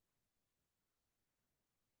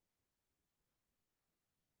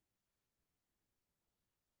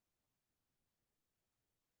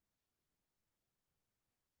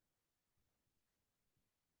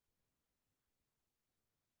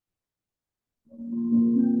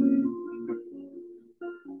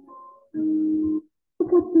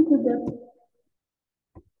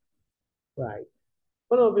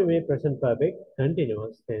 මොනවද අපි මේ present perfect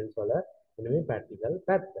continuous tense වල මෙන්න මේ practical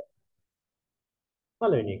පැත්ත.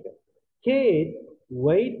 පළවෙනි එක. Kate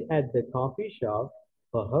wait at the coffee shop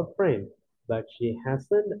for her friend, but she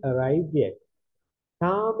hasn't arrived yet.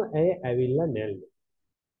 තාම ඇය ඇවිල්ලා නැල්ලු.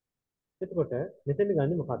 එතකොට මෙතන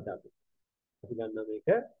ගන්නේ මොකක්ද අපි? අපි ගන්නවා මේක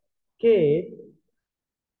Kate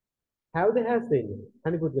have the has දෙන්නේ.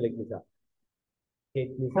 අනිත් පුද්ගලෙක් නිසා.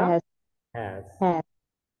 Kate නිසා has has. has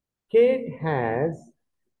Kate has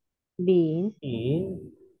been been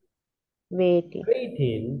waiting.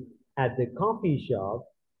 waiting at the coffee shop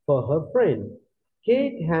for her friend.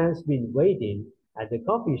 Kate has been waiting at the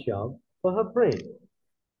coffee shop for her friend.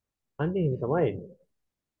 අන්න එහෙම තමයි එන්නේ.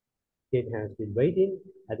 Kate has been waiting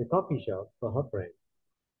at the coffee shop for her friend.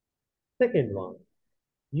 Second one.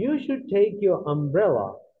 You should take your umbrella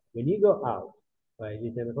when you go out. ඔය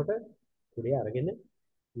ඉතනකොට කුඩේ අරගෙන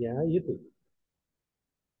යා යුතුයි.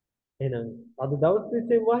 එහෙනම් අද දවස්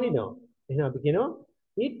තිස්සේ වහිනවා. එහෙනම් අපි කියනවා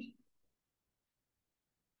it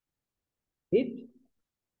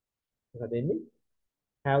මොකද එන්නේ?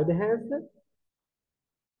 have the has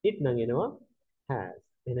it නම් එනවා has.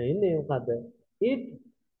 එහෙනම් එන්නේ මොකද්ද? It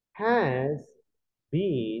has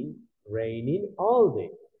been raining all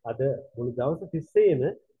day. අද මුළු දවස් තිස්සේම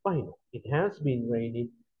වහිනවා. It has been raining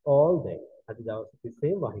all day. අද දවස්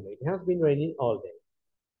තිස්සේම වහිනවා. It has been raining all day.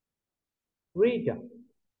 Rita,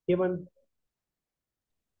 given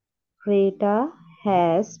Rita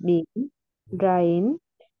has been driving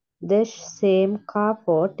the same car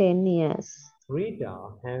for 10 years. Rita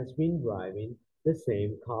has been driving the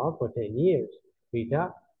same car for 10 years. Rita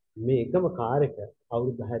මේකම car එක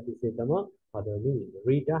අවුරුදු 10 තිස්සේ තමයි හදවමින් ඉන්නේ.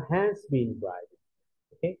 Rita has been driving.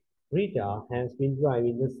 Okay? Rita has been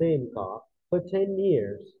driving the same car for 10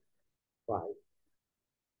 years. Right.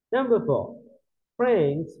 Number 4.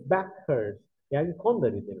 Frank's back hurts. එයාගේ කොන්ද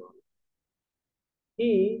රිදෙනවා.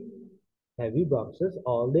 He heavy boxes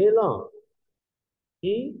all day long.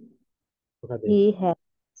 He මොකද He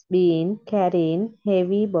has been carrying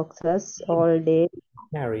heavy boxes all day.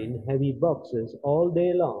 carrying heavy boxes all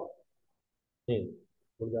day long. නේද?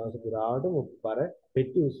 මුළු දවස පුරාවටම බර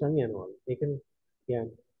පෙට්ටි උස්සන් යනවලු. ඒකනේ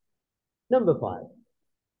කියන්නේ. Number 5.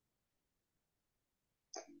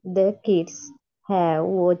 The kids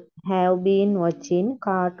have been watching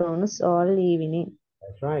cartoons all evening.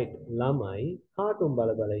 That's right. ළමයි cartoon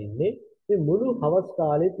බල බල ඉන්නේ මේ මුළු හවස්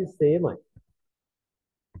කාලේ තිස්සේමයි.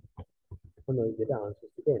 මොන විදිහට ආන්සර්ස්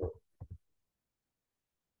ටික එනවා.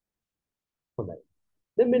 හොඳයි.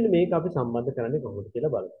 දැන් මෙන්න මේක අපි සම්බන්ධ කරන්නේ කොහොමද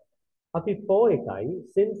කියලා බලමු. අපි for එකයි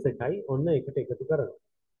since එකයි ඔන්න එකට එකතු කරනවා.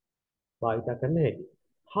 භාවිත කරන්න හැටි.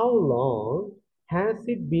 How long has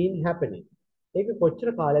it been happening? ඒක කොච්චර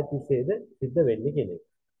කාලයක් තිස්සේද සිද්ධ වෙන්නේ කියන එක.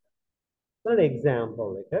 For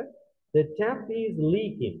example එක the tap is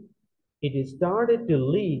leaking. It started to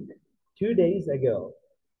leak 2 days ago.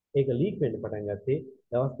 ඒක leak වෙන්න පටන් ගත්තේ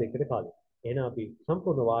දවස් දෙකකට කලින්. එහෙනම් අපි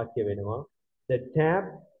සම්පූර්ණ වාක්‍ය වෙනවා the tap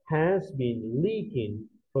has been leaking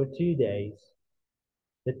for 2 days.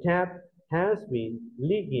 The tap has been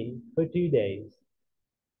leaking for 2 days.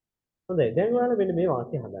 හොඳයි දැන් ඔයාලා මෙන්න මේ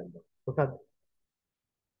වාක්‍ය හදන්න. මොකක්ද?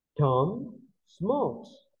 Tom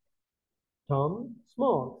smokes. Tom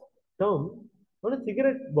smokes. Tom මොන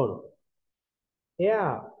සිගරට් බොනවා. එයා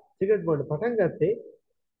සිගරට් බොන්න පටන් ගත්තේ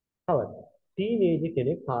කවද? ටීනේජ්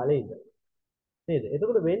කෙනෙක් කාලේ ඉඳලා. නේද?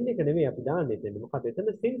 එතකොට වෙන්නේ එක නෙමෙයි අපි දාන්නේ එතන. මොකද එතන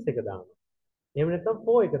since එක දානවා. එහෙම නැත්නම්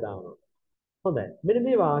for එක දානවා. හොඳයි. මෙන්න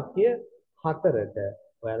මේ වාක්‍ය හතරට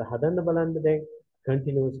ඔයාලා හදන්න බලන්න දැන්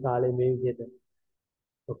continuous කාලේ මේ විදිහට.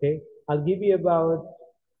 Okay? I'll give you about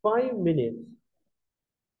 5 minutes.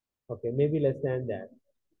 Okay, maybe less than that.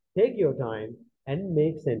 Take your time and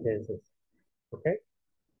make sentences. Okay?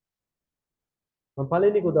 මම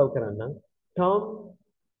පළවෙනි එක උදව් කරන්නම්. Tom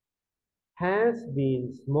has been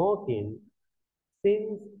smoking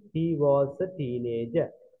since he was a teenager.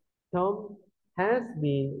 Tom has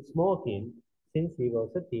been smoking since he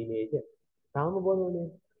was a teenager. තාම බොනෝනේ.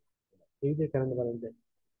 ඒ විදිහට කරන්න බලන්න.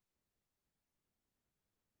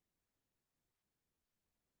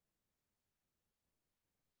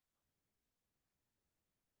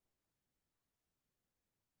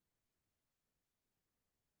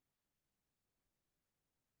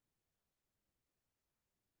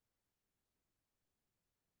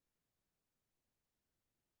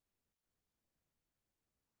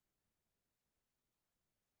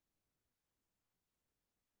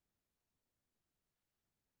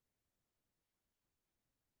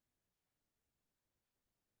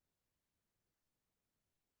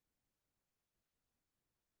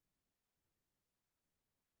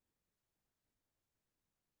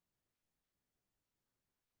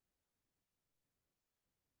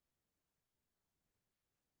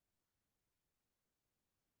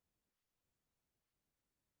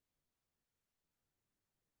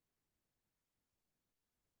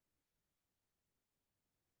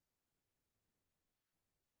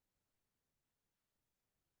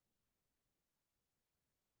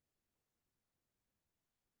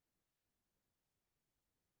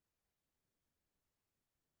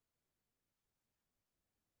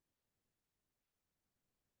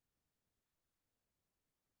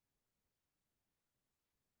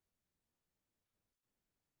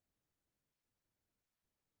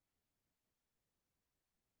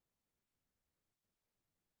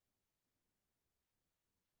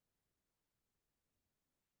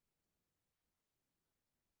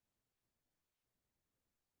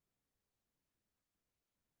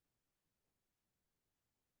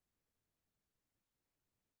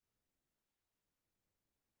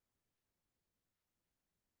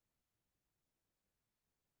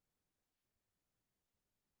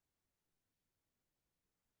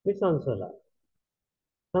 Miss Ansala,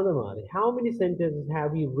 Sandamali, how many sentences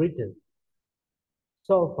have you written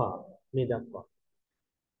so far? Midakwa.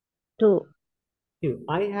 two. Two.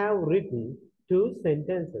 I have written two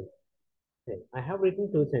sentences. Okay. I have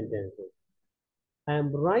written two sentences. I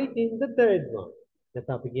am writing the third one. The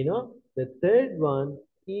topic, the third one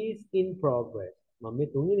is in progress.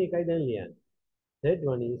 Mami tungi ni kai dan lian. Third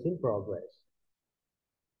one is in progress.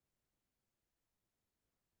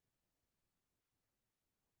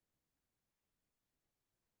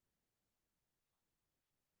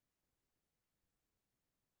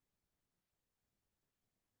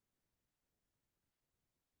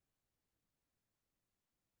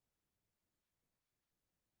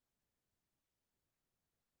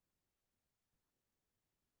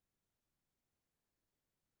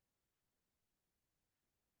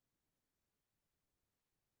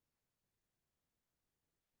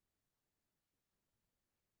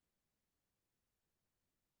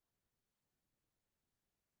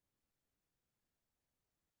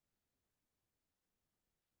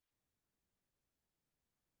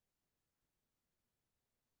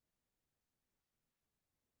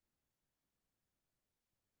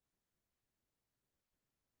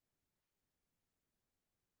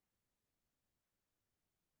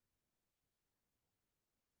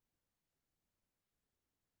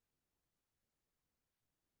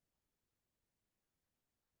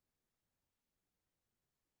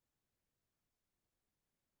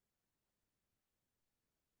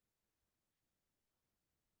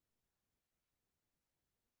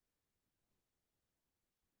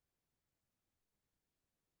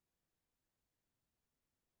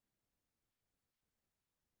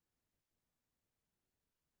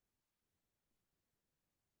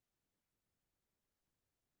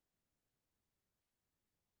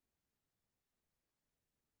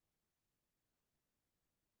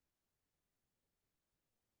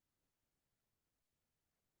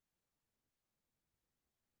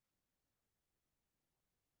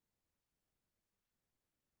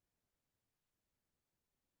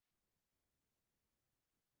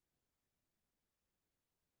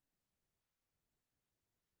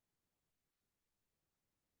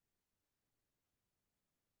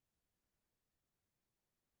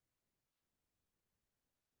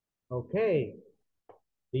 Okay.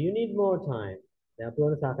 Do you need more time? Ya, අපි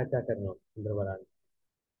ඕන සාකච්ඡා කරනවා. ඉඳලා බලන්න.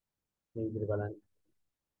 මේ විදිහට බලන්න.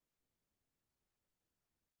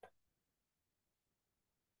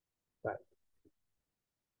 Right.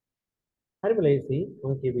 හරිම ලේසි.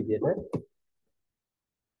 මම කියපු විදිහට.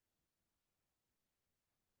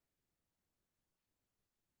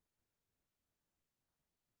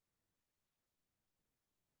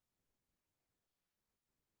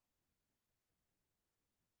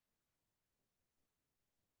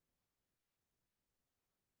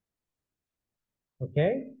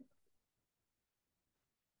 Okay?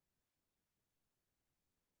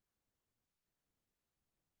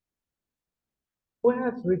 Who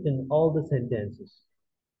has written all the sentences?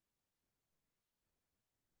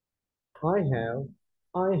 I have.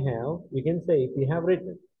 I have. You can say if you have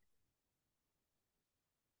written.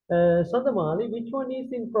 Sandamali, which one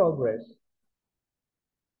is in progress?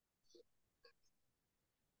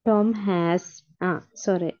 Tom has,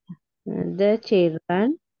 sorry, the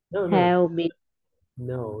children No, no. have been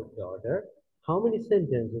No, daughter. How many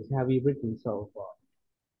sentences have you written so far?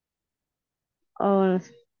 all,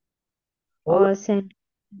 All. all, sent,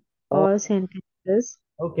 all sentences.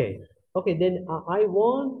 Okay. Okay, then I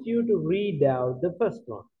want you to read out the first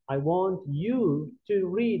one. I want you to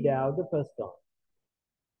read out the first one.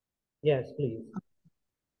 Yes, please.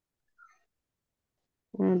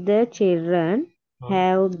 The children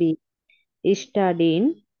have been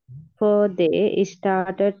studying, for they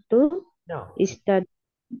started to No, study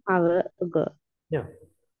an hour ago. no.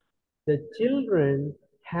 The children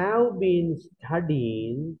have been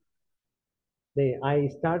studying. I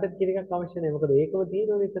started කියන එකක් අවශ්‍ය නැහැ. මොකද ඒකම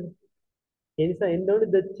තියෙනවනේ එතන. ඒ නිසා එන්න ඕනේ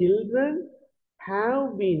the children have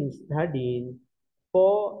been studying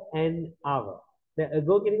for an hour. දැන්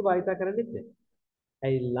ago කියන එක භාවිතා කරන්නේත් නැහැ.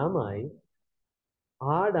 ඇයි ළමයි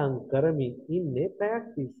ආඩම් කරමින් ඉන්නේ පැයක්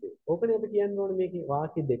තිස්සේ. ඕකනේ අපි කියන්න ඕනේ මේකේ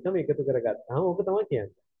වාක්‍ය දෙකම එකතු කරගත්තාම ඕක තමයි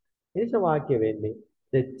කියන්නේ. ඒ නිසා වාක්‍ය වෙන්නේ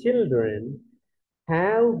the children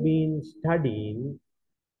have been studying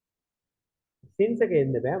since එක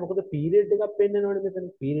එන්න බෑ මොකද period එකක් පෙන්නනවනේ මෙතන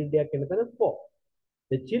period එකක් එන්න තැන for.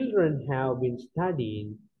 The children have been studying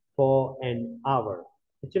for an hour.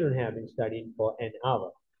 The children have been studying for an hour.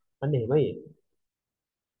 අන්න එහෙමයි.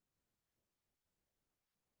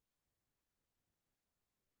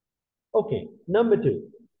 Okay, number two.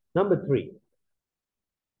 Number three.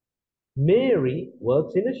 Mary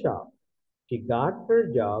works in a shop. She got her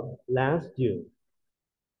job last June.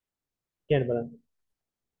 කියන්න බලන්න.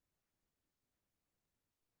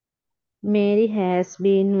 Mary has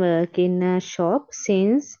been working in a shop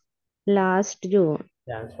since last June.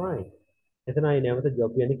 That's right. එතන ආයේ නැවත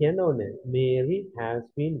job ගැන කියන්න ඕනේ. Mary has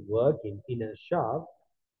been working in a shop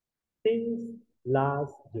since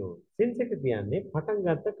last June. Since එක කියන්නේ පටන්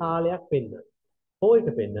ගත්ත කාලයක් පෙන්නන. For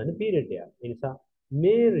එක පෙන්නන period එකක්. ඒ නිසා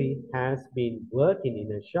Mary has been working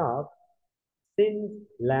in a shop since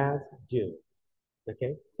last June.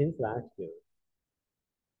 Okay? Since last June.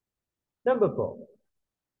 Number 4.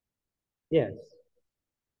 Yes.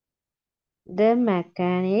 The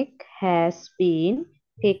mechanic has been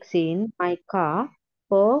fixing my car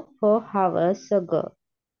for 4 hours ago.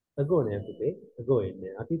 Ago නෑ පුතේ. Ago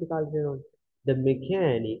එන්නේ. අතීත කාලේ දෙනවනේ. The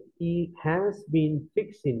mechanic he has been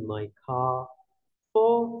fixing my car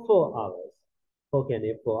for 4 hours. For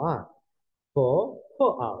කියන්නේ 4 hours. For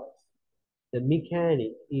 4 hours. The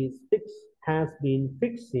mechanic has been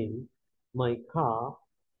fixing my car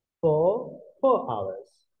for 4 hours.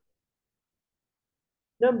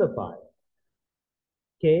 Number 5.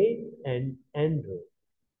 Kate and Andrew.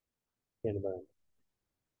 කියන්න බලන්න.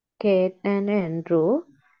 Kate and Andrew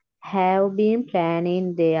have been planning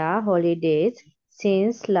their holidays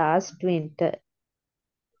since last winter.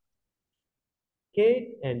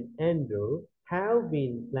 Kate and Andrew have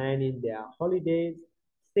been planning their holidays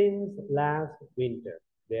since last winter.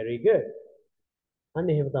 Very good. අන්න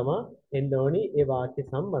එහෙම තමයි එන්න ඕනි ඒ වාක්‍ය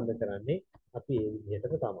සම්බන්ධ කරන්නේ අපි ඒ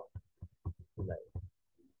විදිහටම තමයි. හොඳයි.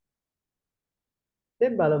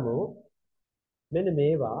 දැන් බලමු මෙන්න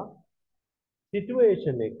මේවා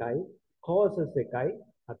situation එකයි causes එකයි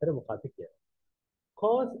අතර මොකක්ද කියලා.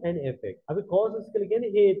 Cause and effect. අපි causes කියලා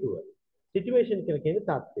කියන්නේ හේතුව. Situation කියලා කියන්නේ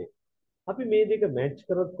තත්ත්වය. අපි මේ දෙක match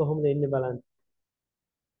කරොත් කොහොමද එන්නේ බලන්න.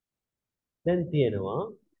 දැන් තියෙනවා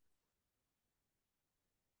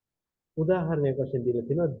උදාහරණයක් වශයෙන් දීලා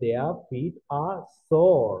තියෙනවා their feet are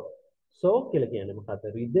sore. sore කියලා කියන්නේ මොකක්ද?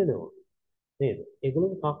 රිදෙනවා. නේද?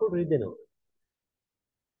 ඒගොල්ලෝ කකුල් රිදෙනවා.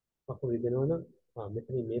 කකුල් රිදෙනවා නම්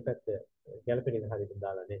මෙතන මේ පැත්ත ගැලපෙන එක හරියට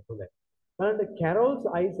දාලා නේ. හොඳයි. බලන්න Carol's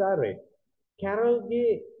eyes are red.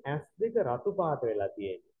 Carolගේ ඇස් දෙක රතු පාට වෙලා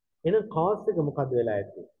තියෙන්නේ. එහෙනම් cause එක මොකද්ද වෙලා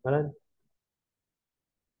ඇත්තේ? බලන්න.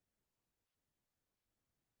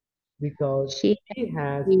 Because She she has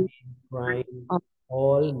has been crying been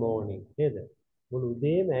all morning. නේද? මුළු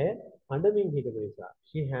උදේම අඬමින් හිටපු නිසා.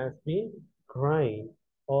 She has been crying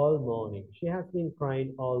all morning. She has been crying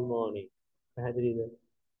all morning. පැහැදිලිද?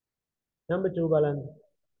 Number 2 බලන්න.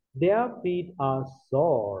 Their feet are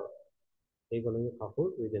sore. ඒගොල්ලෝගේ කකුල්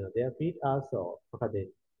රිදෙනවා. Their feet are sore. මොකද?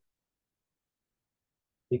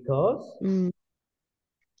 Because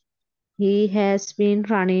he has been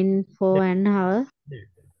running for an hour.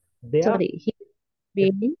 they are Sorry, he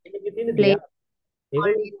been ඒකේ playing.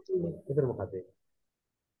 ඒගොල්ලෝ මොකද?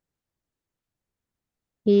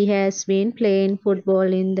 He has been playing football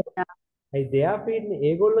in the ඇයි their feet නේ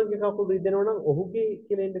ඒගොල්ලන්ගේ කකුල් රිදෙනවා නම් ඔහුගේ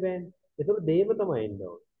කියලා එන්න බෑනේ. ඒතකොට දේව තමයි එන්න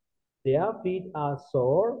ඕනේ. Their feet are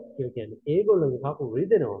sore කියලා කියන්නේ ඒගොල්ලන්ගේ කකුල්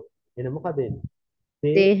රිදෙනවා. එන මොකද එන්නේ?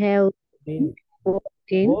 they have been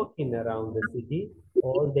walking walking around the city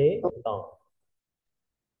all day long.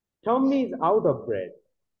 Tom is out of breath.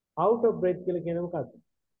 Out of breath කියලා කියන්නේ මොකද්ද?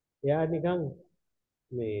 එයා නිකන්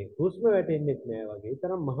මේ හුස්ම වැටෙන්නෙත් නෑ වගේ. ඒ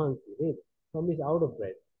තරම් මහන්සි නේද? Tom is out of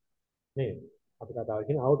breath. නේද? අපි කතාව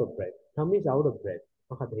කියන්නේ out of breath. Tom is out of breath.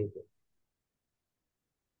 මොකද හේතුව?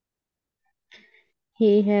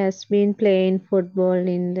 he has been playing football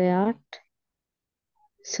in the art.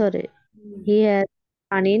 Sorry, he has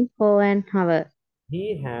running for an hour. He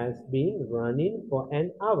has been running for an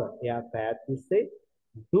hour. එයා පැය තිස්සේ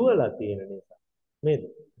දුවලා තියෙන නිසා. නේද?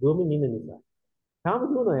 දුවමින් ඉන්න නිසා. තාම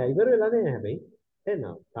දුවනවා. එයා ඉවර වෙලා නෑ හැබැයි.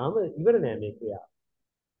 එනවා. තාම ඉවර නෑ මේ ක්‍රියාව.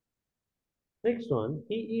 Next one,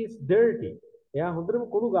 he is dirty. එයා හොඳටම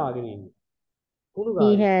කුණු ගාගෙන ඉන්නේ. කුණු He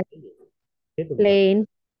ගාගෙන. has හේතුව මොකක්ද? playing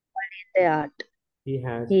football in the art. He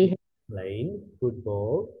has He been playing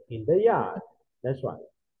football in the yard. That's right.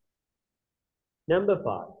 Number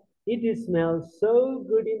 5. It smells so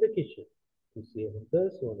good in the kitchen. You see,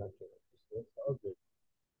 this one actually. It smells so good.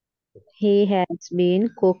 He has been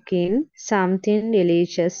cooking something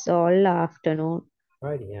delicious all afternoon.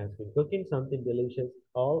 Right, he has been cooking something delicious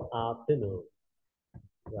all afternoon.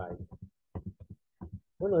 Right.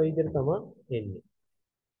 මොන විදිහට තමයි එන්නේ.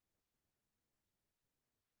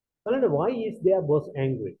 බලන්න why is their boss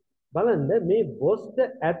angry? බලන්න මේ bossට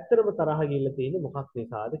ඇත්තටම තරහ ගිහිල්ලා තියෙන්නේ මොකක්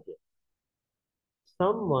නිසාද කියලා.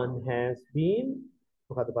 Someone has been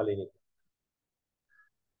මොකද පළවෙනි එක?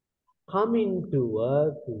 Coming to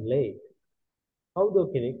work late. කවුද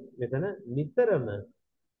කෙනෙක් මෙතන නිතරම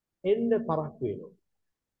එන්න පරක්කු වෙනවා.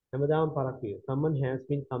 හැමදාම පරක්කු වෙනවා. Someone has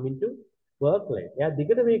been coming to work late. එයා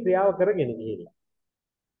දිගට මේ ක්‍රියාව කරගෙන ගිහිල්ලා.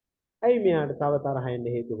 ඇයි මෙයාට තව තරහ එන්න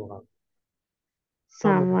හේතුව මොකක්ද?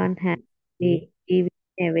 Someone has Someone has been been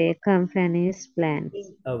giving away company's plans.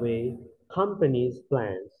 giving away company's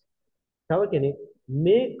plans. තව කෙනෙක්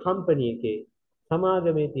මේ කම්පැනි එකේ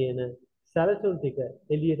සමාගමේ තියෙන සැලසුම් ටික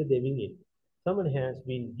එළියට දෙමින් ඉන්නවා. Someone has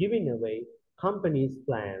been giving away company's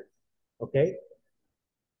plans. Okay?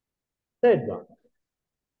 Third one.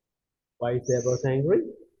 Why is their boss angry?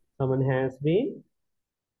 Someone has been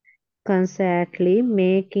Constantly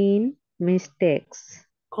making mistakes.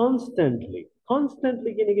 constantly.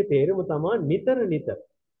 Constantly කියන එකේ තේරුම තමයි නිතර නිතර.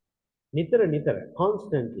 නිතර නිතර.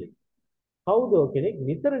 Constantly. කවුදෝ කෙනෙක්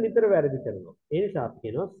නිතර නිතර වැරදි කරනවා. ඒ නිසා අපි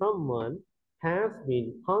කියනවා someone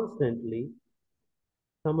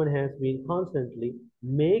has been constantly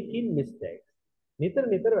making mistakes. නිතර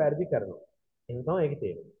නිතර වැරදි කරනවා. එහෙනම් තමයි ඒකේ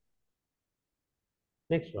තේරුම.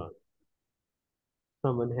 Next one.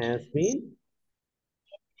 Someone has been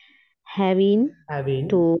Having having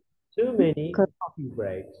to too many coffee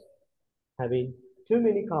breaks. Having too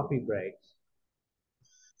many coffee breaks.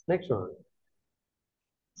 Next one.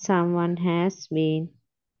 someone has been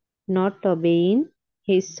not obeying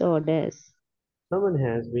his orders. Someone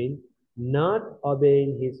has been not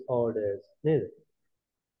obeying his orders. නේද?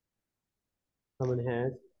 Someone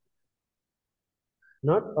has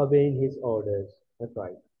not obeying his orders. That's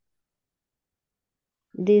right.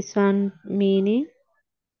 This one meaning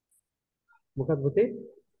මොකක්ද පුතේ?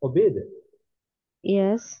 Obeyද?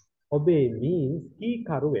 yes, Obey means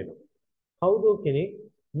කීකරු වෙනවා. කවුදෝ කෙනෙක්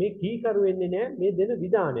මේ කීකරු වෙන්නේ නැහැ මේ දෙන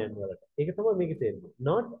විධානයන් වලට. ඒක තමයි මේකේ තේරුම.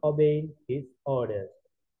 Not obeying his orders.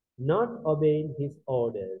 Not obeying his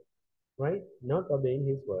orders. Right? Not obeying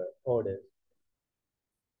his orders.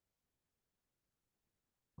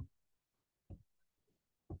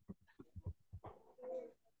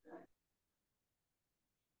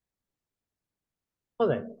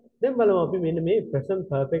 හොඳයි. දැන් බලමු අපි මෙන්න මේ present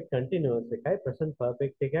perfect continuous එකයි present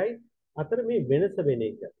perfect එකයි අතර මේ වෙනස වෙන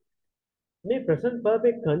එක. මේ present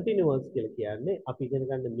perfect continuous කියලා කියන්නේ අපි ඉගෙන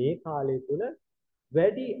ගන්න මේ කාලය තුල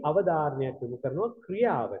වැඩි අවධාරණයක් යොමු කරනවා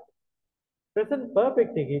ක්‍රියාවට. present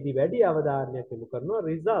perfect එකේදී වැඩි අවධාරණයක් යොමු කරනවා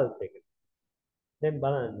result එකට. දැන්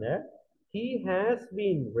බලන්න he has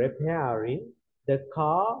been repairing the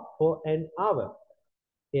car for an hour.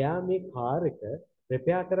 එයා මේ කාර් එක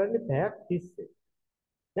repair කරන්නේ පැයක් තිස්සේ.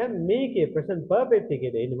 දැන් මේකේ present perfect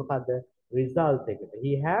එකේ දෙන්නේ මොකද්ද? result එකට.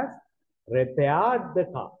 He has repaired the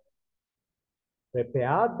car.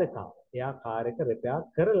 repaired the car. එයා කාර් එක repair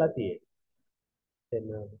කරලා තියෙන්නේ. එන්න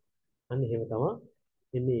අන්න එහෙම තමයි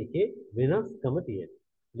ඉන්නේ එකේ වෙනස්කම තියෙන්නේ.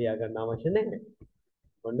 ලියා ගන්න අවශ්‍ය නැහැ.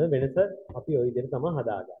 ඔන්න වෙනස අපි ওই විදිහට තමයි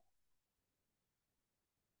හදාගන්නේ.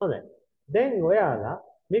 හොඳයි. දැන් ඔයාලා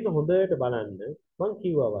මේක හොඳට බලන්න මම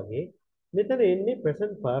කිව්වා වගේ මෙතන එන්නේ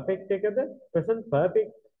present perfect එකද present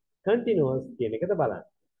perfect continuous කියන එකද බලන්න.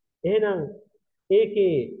 එහෙනම්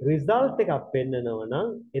ඒකේ result එකක් පෙන්නනවා නම්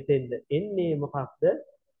එතෙන්ද එන්නේ මොකක්ද?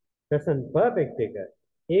 present perfect එක.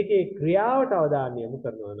 ඒකේ ක්‍රියාවට අවධානය යොමු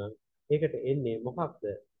කරනවා නම් ඒකට එන්නේ මොකක්ද?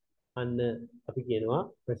 අන්න අපි කියනවා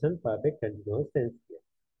present perfect continuous tense කියලා.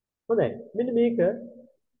 හොඳයි. මෙන්න මේක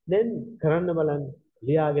දැන් කරන්න බලන්න.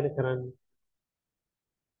 ලියාගෙන කරන්න.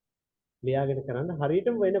 ලියාගෙන කරන්න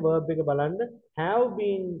හරියටම වෙන verb එක බලන්න have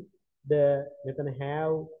been the මෙතන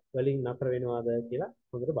have වලින් නතර වෙනවද කියලා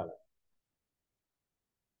හොඳට බලන්න.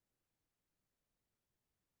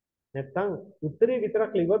 නැත්තම් උත්තරේ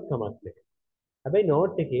විතරක් ලිව්වත් කමක් නැහැ. හැබැයි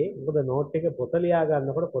නෝට් එකේ මොකද නෝට් එක පොත ලියා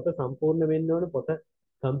ගන්නකොට පොත සම්පූර්ණ වෙන්න ඕනේ පොත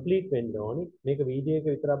කම්ප්ලීට් වෙන්න ඕනේ. මේක වීඩියෝ එක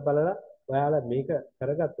විතරක් බලලා ඔයාලා මේක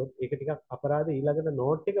කරගත්තොත් ඒක ටිකක් අපරාධ ඊළඟට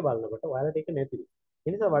නෝට් එක බලනකොට ඔයාලට ඒක නැතියි.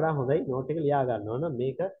 ඒ නිසා වඩා හොඳයි නෝට් එක ලියා ගන්නවා නම්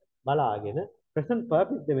මේක බලාගෙන present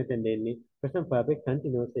perfect දෙමෙතෙන් දෙන්නේ present perfect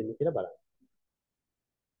continuous වෙන්නේ කියලා බලන්න.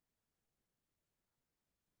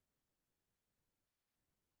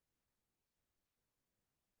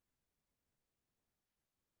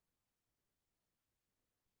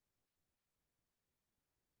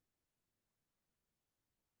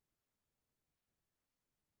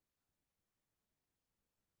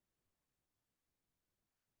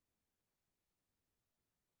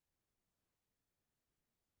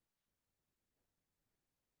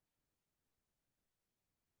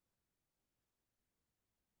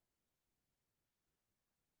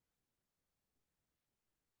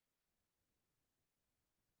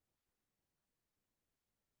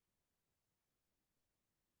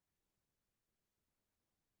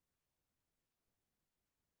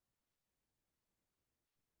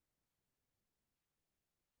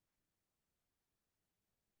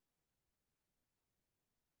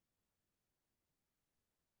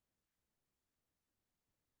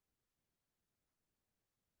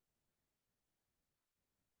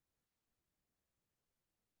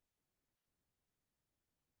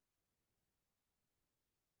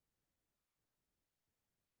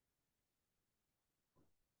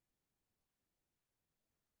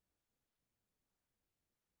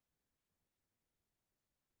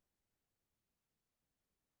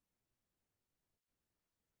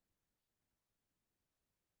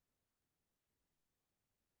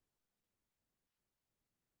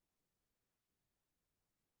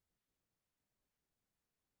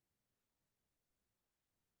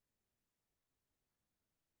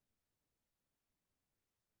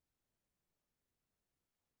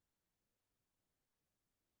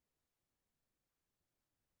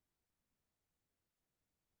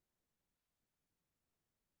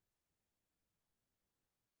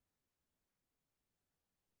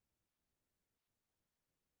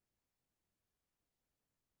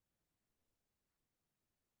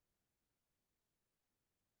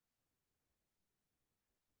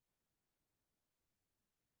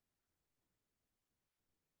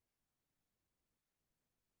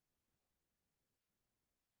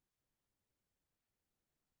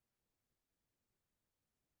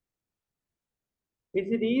 Is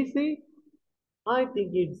it easy? I think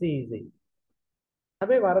it's easy.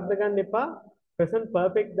 හැබැයි වරද්ද ගන්න එපා. present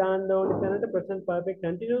perfect දාන්න ඕනේ තැනට present perfect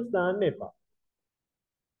continuous දාන්න එපා.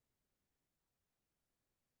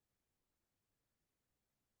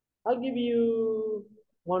 I'll give you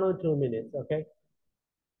 1 or 2 minutes, okay?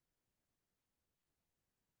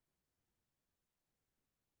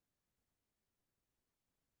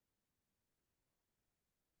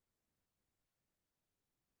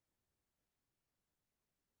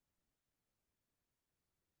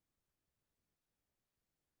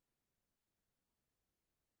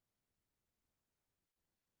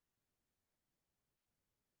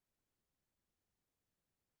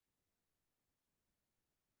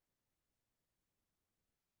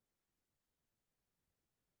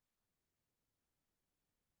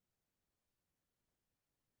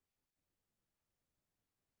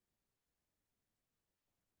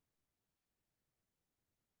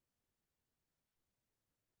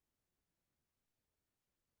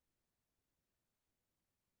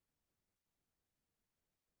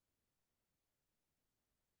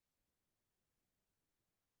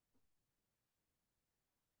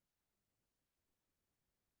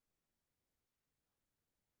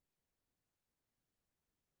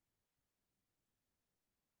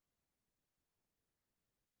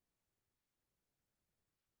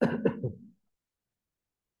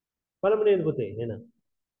 බලමු නේද පුතේ එහෙනම්.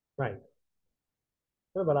 right.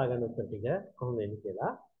 මම බලා ගන්න උත්තර ටික කොහොමද එන්නේ කියලා.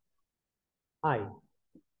 I.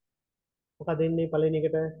 මොකද එන්නේ පළවෙනි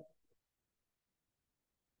එකට?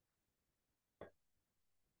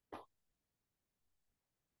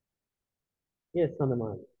 yes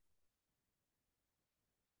සඳමාන.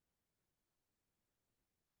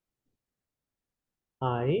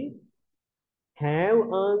 I have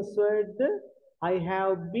answered the I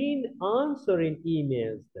have been answering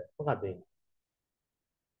emails. මොකද එන්නේ?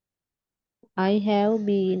 I have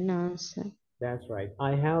been answered. That's right.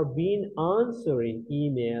 I have been answering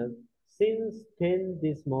emails since 10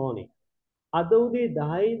 this morning. අද උදේ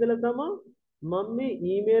 10 ඉඳලා තමයි මම මේ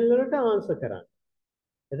ඊමේල් වලට ආන්සර් කරන්නේ.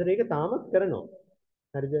 එතකොට ඒක තාමත් කරනවා.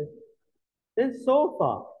 හරිද? Then so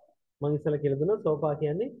far මම ඉස්සෙල්ලා කියලා දුන්නා so far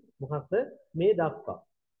කියන්නේ මොකක්ද? මේ දක්වා.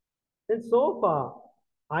 Then so far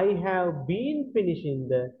I have been finishing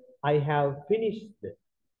the I have finished the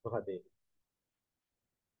මොකද ඒක?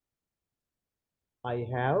 I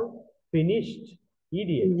have finished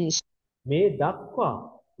idiot. Finished. මේ දක්වා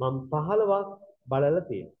මම 15ක් බලලා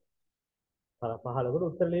තියෙනවා. 15කට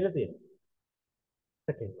උත්තර ලියලා තියෙනවා.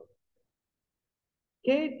 Second one.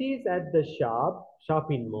 Kate is at the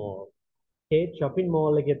shopping mall. Kate shopping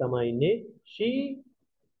mall එකේ තමයි ඉන්නේ. She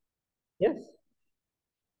yes.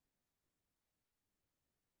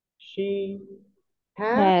 She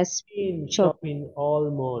has Has been shop. shopping all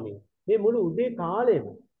morning. මේ මුළු උදේ කාලෙම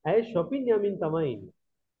ඇය shopping යමින් තමයි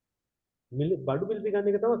ඉන්නේ. බඩු බිල් ගන්න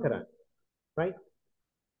එක තමයි කරන්නේ. Right?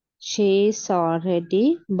 She's already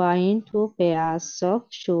buying 2 pairs of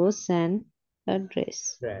shoes and a dress.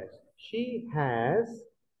 Dress. She has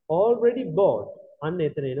already bought. අන්න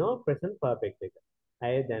එතන එනවා present perfect එක.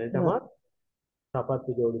 ඇය දැනටමත්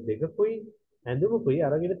සපත්තු ජෝඩු දෙකකුයි ඇඳුමකුයි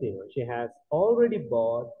අරගෙන තියෙනවා. She has already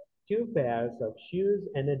bought 2 pairs of shoes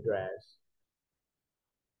and a dress.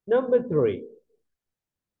 Number 3.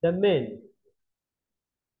 The men.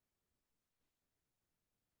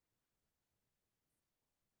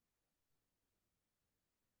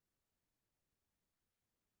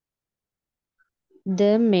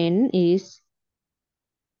 The men is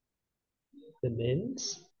The men.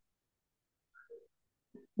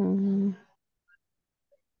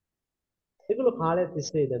 ඒගොල්ලෝ කාලයක්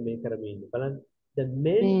තිස්සේ දැන් මේ කරමින් ඉන්නේ. බලන්න. The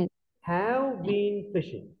men men have been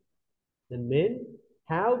fishing. The men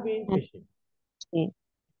have been fishing.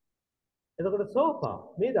 එතකොට so far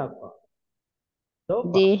මේ දක්වා. So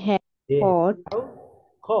far they have they caught have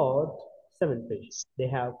caught 7 fish. They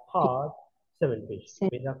have caught 7 fish.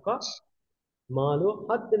 මේ දක්වා මාළුව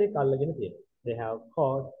 7 දෙනෙක් අල්ලගෙන තියෙනවා. They have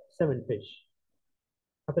caught 7 fish.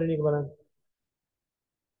 හතරවෙනි එක බලන්න.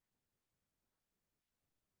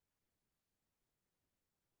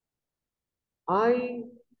 I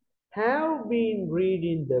have been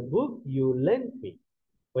reading the book you lent me.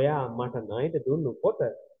 ඔයා මට ණයට දුන්නු පොත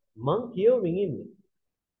මං කියවමින් ඉන්නේ.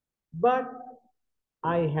 But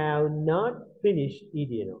I have not finished it,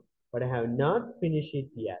 you know. But I have not finished it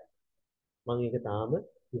yet. මං ඒක තාම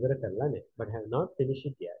ඉවර කරලා නැහැ. But I have not finished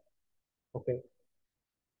it yet. Okay.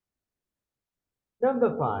 Number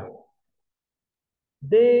 5.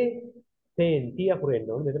 They paint T අකුර එන්න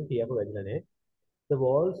ඕනේ. මෙතන T අකුර වැදිලා නැහැ. The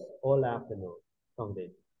walls all afternoon.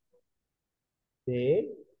 Something. They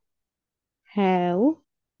have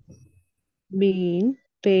been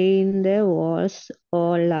paint the walls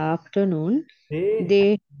all afternoon. They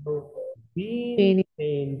They have been finished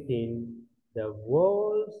painting the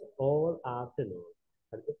walls all afternoon.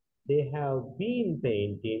 They have been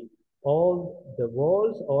painting all the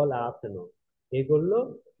walls all afternoon. ඒගොල්ලෝ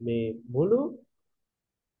මේ මුළු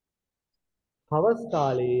හවස්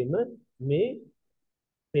කාලයේම මේ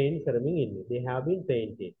paint කරමින් ඉන්නේ. They have been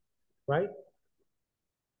painting, right?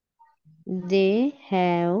 they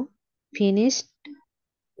have finished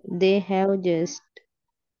they have just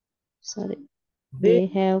sorry They they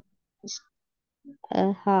have finished a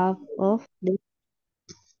half of the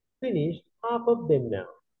finished half of them now.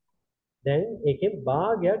 දැන් ඒකෙන්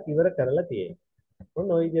භාගයක් ඉවර කරලා තියෙනවා.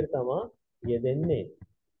 ඔන්න ඔය විදිහට තමයි යෙදෙන්නේ.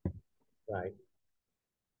 Right.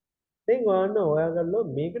 දැන් ඔයාගල්ලෝ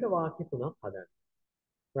මේකට වාක්‍ය තුනක් හදන්න.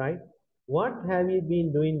 Right? What have you been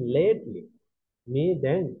doing lately? මේ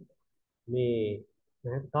දැන්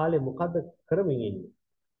මේ කාලේ මොකද්ද කරමින් ඉන්නේ?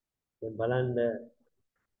 දැන් බලන්න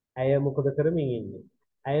ඇය මොකද කරමින් ඉන්නේ?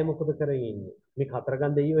 ඇය මොකද කරමින් ඉන්නේ? මේ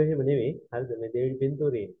කතරගම් දෙයියෝ එහෙම නෙවෙයි. හරිද? මේ දෙවියන්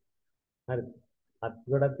පින්තූරේ. හරිද? අත්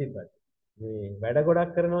ගොඩක් තිබ්බත්. මේ වැඩ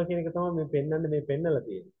ගොඩක් කරනවා කියන එක තමයි මේ පෙන්වන්න මේ පෙන්නලා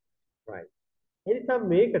තියෙන්නේ. right. ඒ නිසා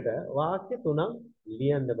මේකට වාක්‍ය තුනක්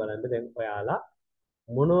ලියන්න බලන්න දැන් ඔයාලා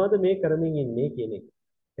මොනවද මේ කරමින් ඉන්නේ කියන එක.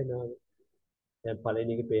 එනවා. දැන්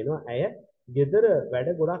පළවෙනි එක පේනවා ඇය ගෙදර වැඩ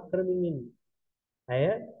ගොඩක් කරමින් ඉන්නේ. ඇය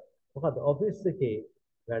මොකද ඔෆිස් එකේ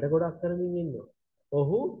වැඩ ගොඩක් කරමින් ඉන්නවා.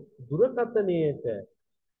 ඔහු දුරකථනයට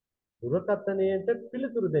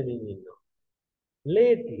පිළිතුරු දෙමින් ඉන්නවා.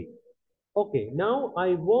 lately. Okay, now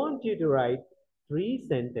I want you to write 3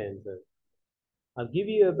 sentences. I'll give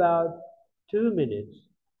you about 2 minutes.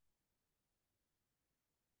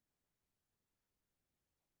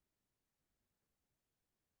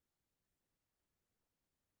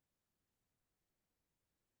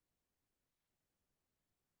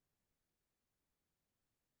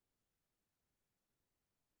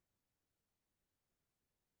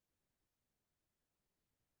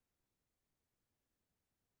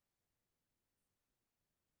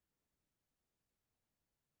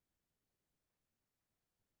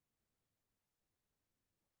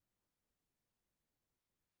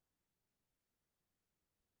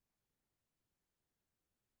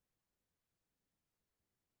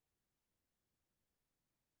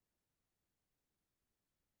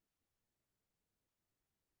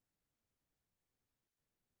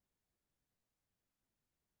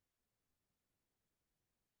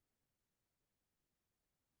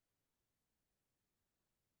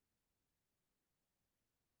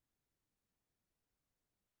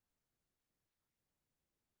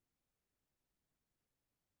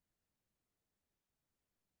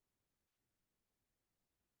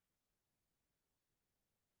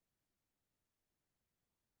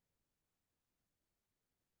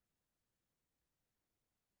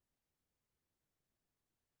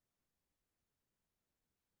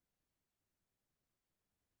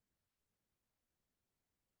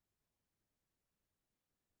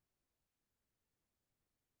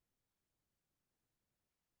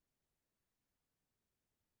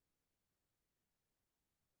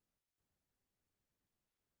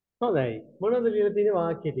 හොඳයි. මොනවද ලියලා තියෙන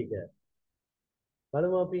වාක්‍ය ටික?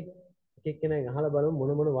 බලමු අපි එක එක්කෙනෙක් අහලා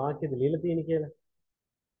බලමු මොන වාක්‍යද ලියලා තියෙන්නේ කියලා.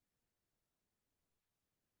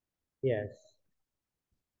 Yes.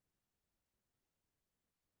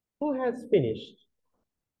 Who has finished?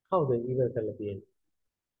 කවුද ඉවර කරලා තියෙන්නේ?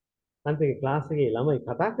 අන්තිම ක්ලාස් එකේ ළමයි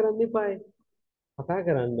කතා කරන්න එපායි. කතා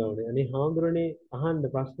කරන්න ඕනේ. අනේ හාමුදුරනේ අහන්න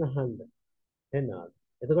ප්‍රශ්න අහන්න. එන්නාද?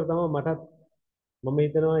 එතකොට තමයි මටත් මම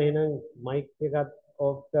හිතනවා එහෙනම් මයික් එකත්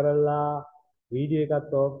ඔෆ් කරලා වීඩියෝ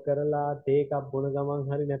එකත් ඔෆ් කරලා තේ එකක් බොන ගමන්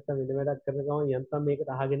හරි නැත්නම් වෙන වැඩක් කරන ගමන් යන්තම් මේකට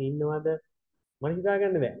අහගෙන ඉන්නවද මම හිතා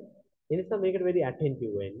ගන්න බෑ. ඒ නිසා මේකට වැඩි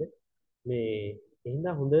ඇටෙන්ටිව් වෙන්න. මේ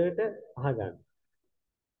එහෙනම් හොඳට අහගන්න.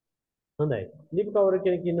 හොඳයි. ලිපි කවර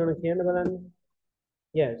කෙනෙක් ඉන්නවද කියන්න බලන්න.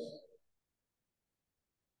 yes.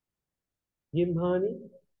 ගිම්හානි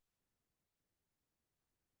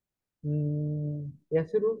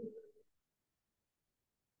යසිරු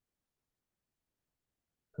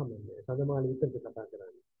කමන්නේ. සදමාලි විතරද කතා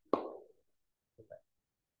කරන්නේ.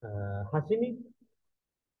 Hasini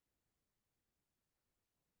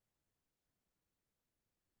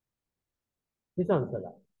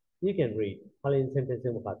Nisansala. You can read. පළවෙනි sentence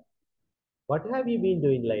එක මොකක්ද? What have you been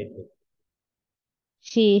doing lately?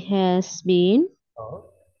 she has been Oh,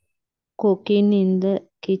 cooking in the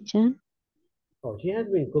kitchen. oh, she has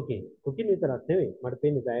been cooking. Cooking විතරක් නෙවෙයි. මට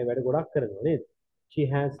පේන්නේ දැන් වැඩ ගොඩක් කරනවා නේද? She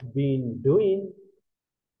has been doing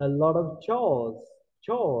a lot of chores.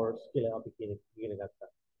 Chores කියලා අපි ඉගෙන ගත්තා.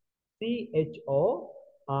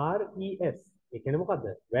 CHORES. ඒ කියන්නේ මොකද්ද?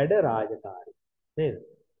 වැඩ රාජකාරී. nේද?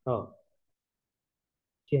 ඔව්.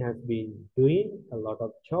 She has been doing a lot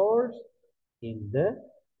of chores in the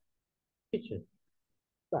kitchen.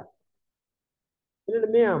 Right.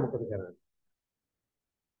 ඊළඟට මෙයා මොකද කරන්නේ?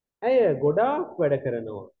 ඇය ගොඩාක් වැඩ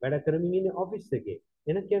කරනවා. වැඩ කරමින් ඉන්නේ ඔෆිස් එකේ.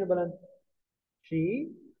 එන කියන බලන්න. She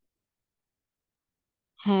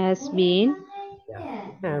has been yeah,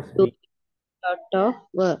 has doing been a lot of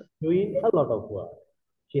work. doing a lot of work.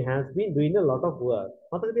 She has been doing a lot of work.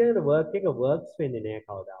 මතක තියාගන්න work එක works වෙන්නේ නෑ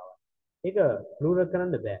කවදාවත්. ඒක plural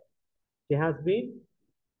කරන්න බෑ. She has been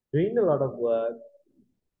doing a lot of work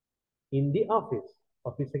in the office.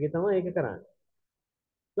 Office එකේ තමයි ඒක කරන්නේ.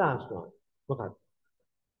 Last one. මොකක්ද?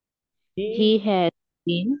 He has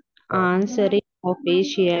been answering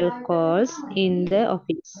official calls in the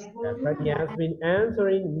office. That's right. He has been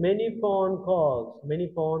answering many phone calls. Many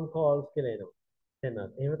phone calls කියලා එනවා.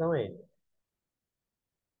 එන්නත්. එහෙම තමයි එන්නේ.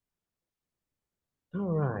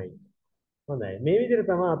 All right. හොඳයි. මේ විදිහට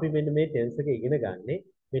තමයි අපි මෙන්න මේ tense එක ඉගෙන ගන්නෙ.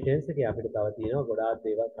 මේ tense එකේ අපිට තව තියෙනවා ගොඩාක්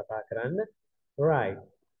දේවල් කතා කරන්න. right.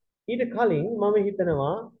 ඊට කලින් මම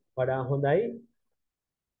හිතනවා වඩා හොඳයි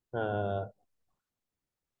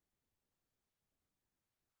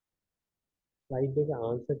ස්ලයිඩ් එකේ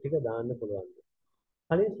ආන්සර් ටික දාන්න පුළුවන්.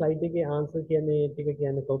 කලින් ස්ලයිඩ් එකේ ආන්සර් කියන්නේ ටික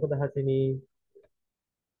කියන්නේ කොහොමද හසිනේ?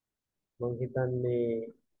 මම හිතන්නේ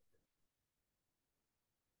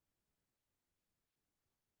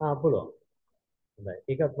පුළුවන්. හොඳයි.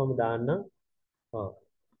 ඒකත් මම දාන්නම්. ඔව්.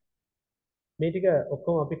 මේ ටික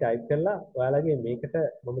ඔක්කොම අපි ටයිප් කරලා ඔයාලගේ මේකට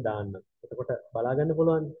මම දාන්නම්. එතකොට බලා ගන්න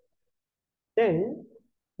පුළුවන්. දැන්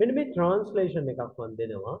මෙන්න මේ ට්‍රාන්ස්ලේෂන් එකක් මම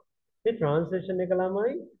දෙනවා. මේ ට්‍රාන්ස්ලේෂන් එක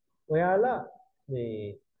ළමයි ඔයාලා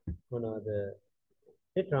මේ මොනවද?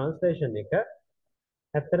 මේ ට්‍රාන්ස්ලේෂන් එක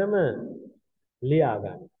ඇත්තරම ලියා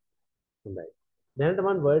ගන්න. හොඳයි. දැනට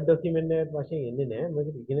මම Word document එකක් වශයෙන් එන්නේ නැහැ.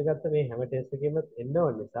 මොකද ඉගෙන ගත්ත මේ හැම ටෙස්ට් එකෙම එන්න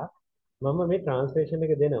ඕන නිසා මම මේ ට්‍රාන්ස්ලේෂන්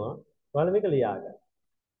එක දෙනවා. ඔයාලා මේක ලියා ගන්න.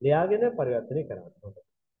 ලියාගෙන පරිවර්තනය කරන්න. හොඳයි.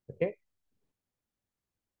 Okay?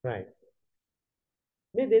 Right.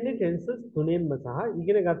 මේ දෙන්නේ ටෙන්සස් තුනෙන්ම සහ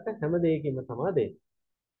ඉගෙන ගත්ත හැම දෙයකින්ම තමයි දෙන්නේ.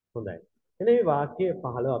 හොඳයි. එනේ මේ වාක්‍ය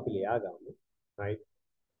 15 අපි ලියා ගමු. right.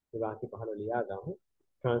 මේ වාක්‍ය 15 ලියා ගමු.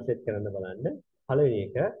 ට්‍රාන්ස්ලේට් කරන්න බලන්න. පළවෙනි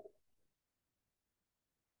එක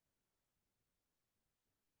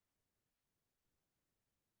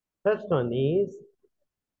first one is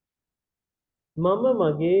මම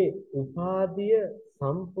මගේ උපාධිය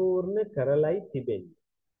සම්පූර්ණ කරලයි තිබෙන්නේ.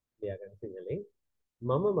 ලියා ගන්න සිංහලෙන්.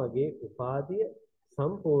 මම මගේ උපාධිය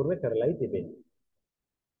සම්පූර්ණ කරලයි තිබෙන්නේ.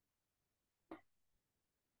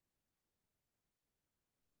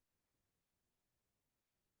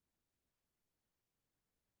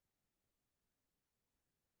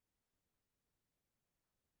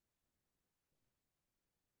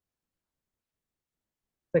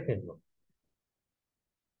 second one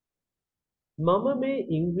මම මේ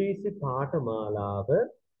ඉංග්‍රීසි පාඨමාලාව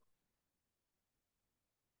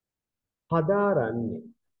හදාරන්නේ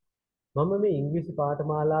මම මේ ඉංග්‍රීසි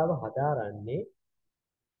පාඨමාලාව හදාරන්නේ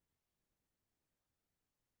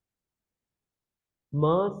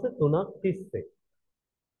මාස 3ක් තිස්සේ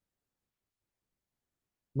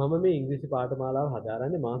මම මේ ඉංග්‍රීසි පාඨමාලාව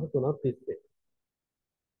හදාරන්නේ මාස 3ක් තිස්සේ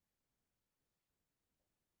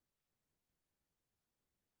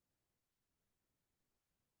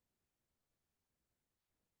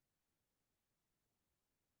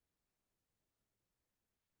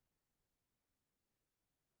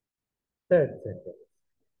third sentence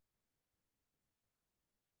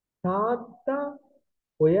තාත්තා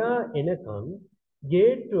ඔයා එනකන්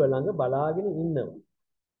ගේට්ටුව ළඟ බලාගෙන ඉන්නවා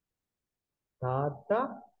තාත්තා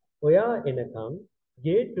ඔයා එනකන්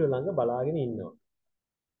ගේට්ටුව ළඟ බලාගෙන ඉන්නවා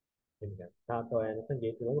එනික තාත්තා ඔයා එනකන්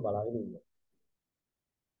ගේට්ටුව ළඟ බලාගෙන ඉන්නවා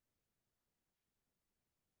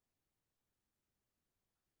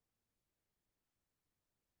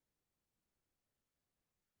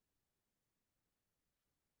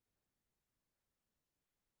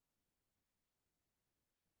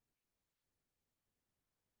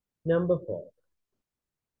number 4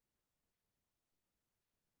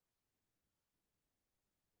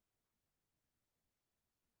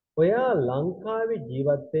 ඔයා ලංකාවේ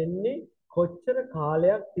ජීවත් වෙන්නේ කොච්චර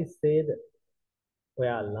කාලයක් තිස්සේද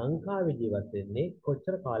ඔයා ලංකාවේ ජීවත් වෙන්නේ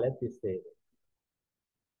කොච්චර කාලයක් තිස්සේද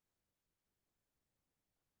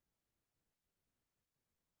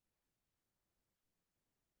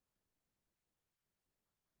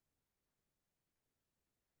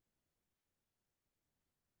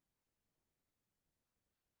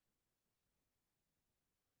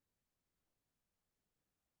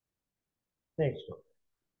next one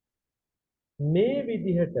මේ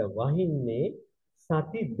විදිහට වහින්නේ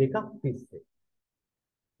සති දෙකක් තිස්සේ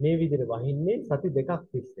මේ විදිහට වහින්නේ සති දෙකක්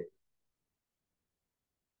තිස්සේ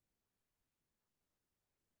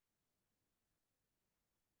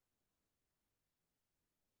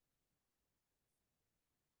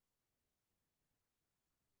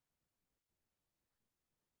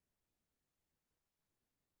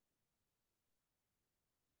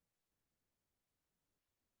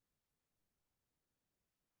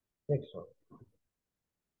Next one.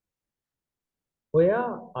 ඔයා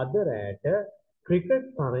අද රෑට ක්‍රිකට්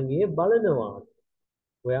තරගය බලනවා.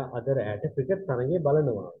 ඔයා අද රෑට ක්‍රිකට් තරගය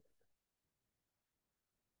බලනවා.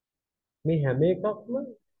 මේ හැම එකක්ම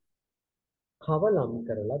කවලම්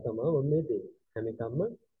කරලා තමයි මම මේ දෙන්නේ. හැම එකක්ම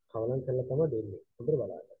කවලම් කරලා තමයි දෙන්නේ. හොඳට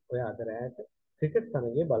බලන්න. ඔයා අද රෑට ක්‍රිකට්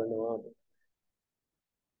තරගය බලනවාද?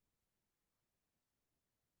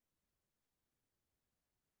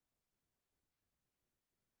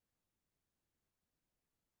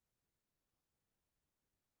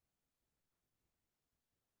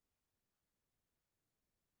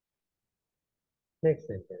 Next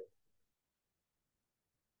sentence.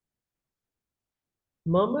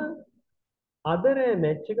 මම අද රෑ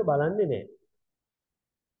මැච් එක බලන්නේ නැහැ.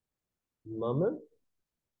 මම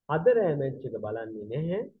අද රෑ මැච් එක බලන්නේ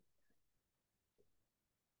නැහැ.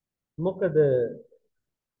 මොකද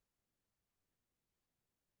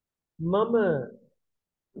මම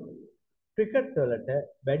ක්‍රිකට් වලට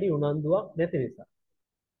වැඩි උනන්දුවක් නැති නිසා.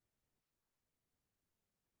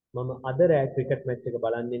 මම අද රෑ ක්‍රිකට් මැච් එක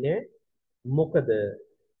බලන්නේ නැහැ. මොකද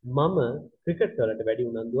මම ක්‍රිකට් වලට වැඩි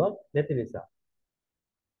උනන්දුවක් නැති නිසා.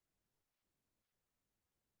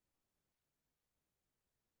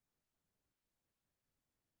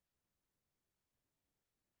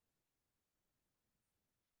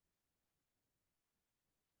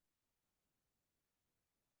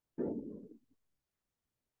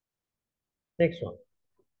 Next one.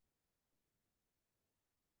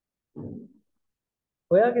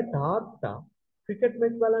 ඔයාගේ තාත්තා ක්‍රිකට්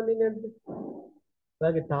මැච් බලන්නේ නැද්ද?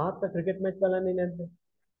 ඔයාගේ තාත්තා ක්‍රිකට් මැච් බලන්නේ නැද්ද?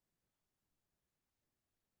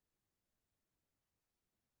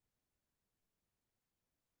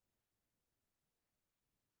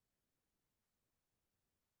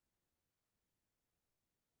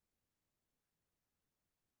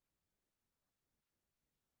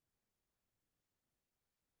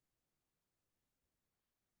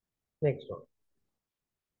 Next one.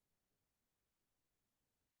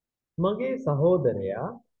 මගේ සහෝදරයා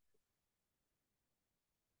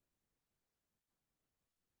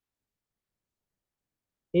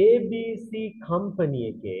ABC කම්පැනි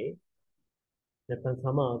එකේ නැත්නම්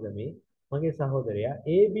සමාගමේ මගේ සහෝදරයා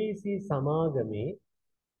ABC සමාගමේ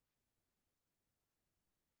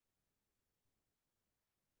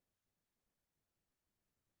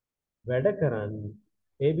වැඩ කරන්නේ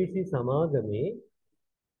ABC සමාගමේ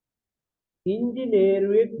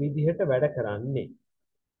ඉංජිනේරුවෙක් විදිහට වැඩ කරන්නේ.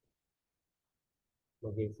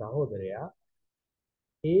 මගේ සහෝදරයා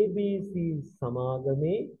ABC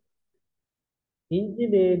සමාගමේ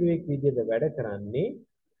ඉංජිනේරුවෙක් විදිහට වැඩ කරන්නේ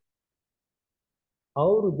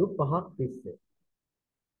අවුරුදු 5ක් තිස්සේ.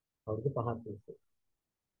 අවුරුදු 5ක් තිස්සේ.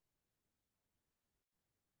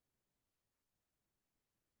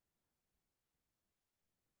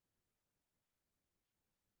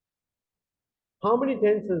 How many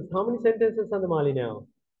tenses? How many sentences on the Mali now?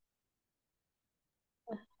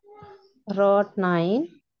 Wrote 9.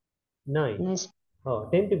 9. Next. Oh,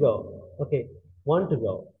 10 to go. Okay, 1 to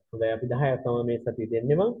go. හොඳයි අපි 10ක් තමයි මේ සතිය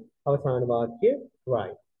දෙන්නේ මං. අවසාන වාක්‍ය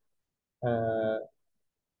right.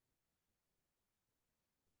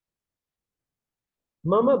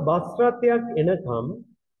 මම බස් රථයක් එනකම්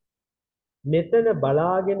මෙතන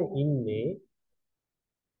බලාගෙන ඉන්නේ.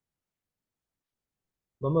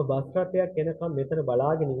 මම බස් රථයක් එනකම් මෙතන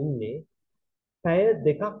බලාගෙන ඉන්නේ පැය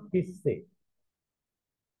දෙකක් තිස්සේ.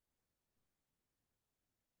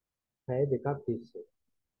 පැය දෙකක් තිස්සේ.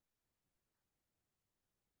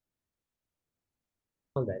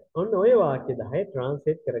 හොඳයි. ඔන්න ඔය වාක්‍ය 10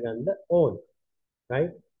 ට්‍රාන්ස්ලේට් කරගන්න ඕන.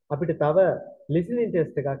 right? අපිට තව listening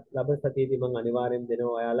test එකක් ලබන සතියේදී මම අනිවාර්යෙන්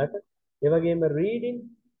දෙනවා ඔයාලට. ඒ වගේම reading,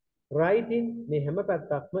 writing මේ හැම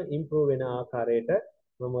පැත්තක්ම improve වෙන ආකාරයට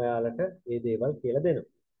මම ඔයාලට මේ දේවල් කියලා දෙනවා.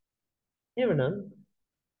 එවනම්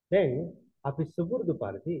දැන් අපි සුපුරුදු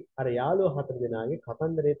පරිදි අර යාළුවෝ හතර දෙනාගේ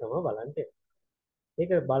කතන්දරේ තමයි බලන්න යන්නේ.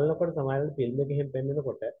 ඒක බලනකොට සමහරවිට ෆිල්ම් එකකින්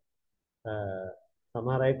පෙන්නකොට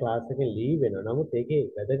සමහර අය ක්ලාස් එකෙන් ලීව් වෙනවා. නමුත් ඒකේ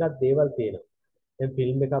වැදගත් දේවල් තියෙනවා. දැන්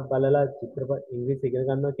ෆිල්ම් එකක් බලලා චිත්‍රපට ඉංග්‍රීසි ඉගෙන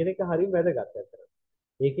ගන්නවා කියන එක හරිම වැදගත් ඇත්තට.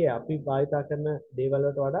 ඒකේ අපි භාවිතා කරන දේවල්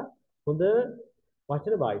වලට වඩා හොඳ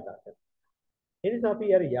වචන භාවිතා කරනවා. ඒ නිසා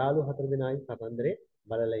අපි අර යාළු හතර දෙනාගේ කතන්දරේ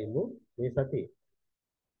බලලා ඉමු මේ සතියේ.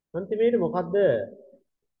 අන්තිමේට මොකද්ද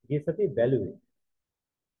ගිය සතියේ බැලුවේ?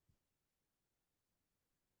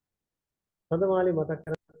 සඳමාලි මතක්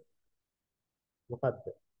කරගන්න මොකද්ද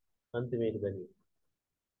අන්තිමේට බැලුවේ?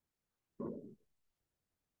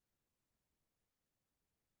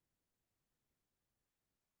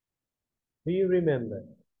 Do you remember?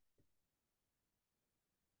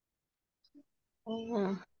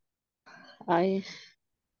 I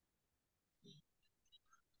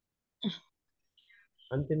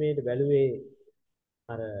අන්තිමේට බැලුවේ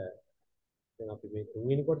අර දැන් අපි මේ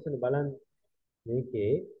තුන්වෙනි කොටසනේ බලන්නේ.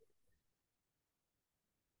 මේකේ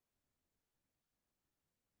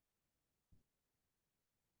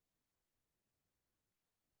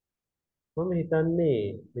මම හිතන්නේ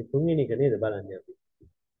මේ තුන්වෙනි එක නේද බලන්නේ අපි.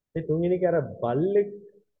 මේ තුන්වෙනි එක අර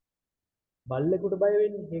බල්ලෙකුට බය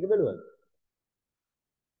වෙන්නේ. ඒක බැලුවද?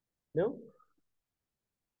 නෝ?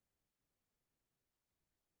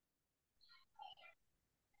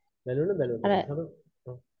 බැලුණා. අර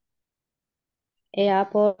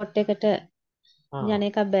එයාපෝට් එකට යන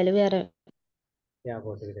එකක් බැලුවේ අර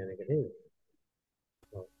එයාපෝට් එකට යන එක නේද?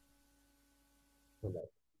 ඔව්. හොඳයි.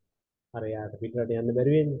 අර යාට පිටරට යන්න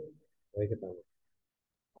බැරි වෙන්නේ. ඒක තමයි.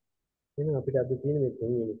 එහෙනම් අපිට අද තියෙන මේ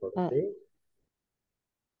තුන්වෙනි කොටසේ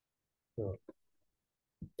ඔව්.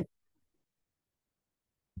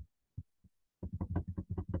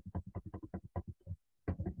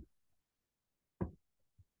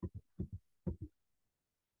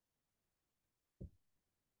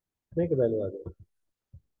 මේක බැලුවාද?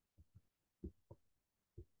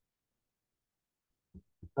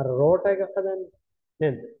 අර රෝට එකක් හදන්නේ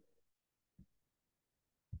නේද?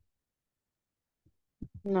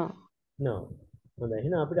 නෝ. නෝ. හොඳයි.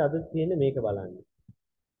 එහෙනම් අපිට අද තියෙන්නේ මේක බලන්න.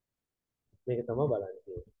 මේක තමයි බලන්න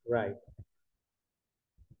තියෙන්නේ. right.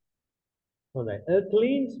 හොඳයි. a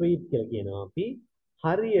clean sweep කියලා කියනවා අපි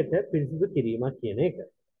හරියට පිරිසිදු කිරීමක් කියන එක.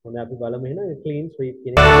 හොඳයි අපි බලමු එහෙනම් clean sweep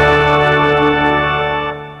කියන එක.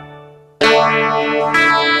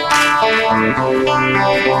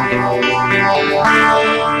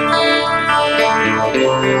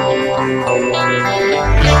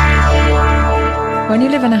 When you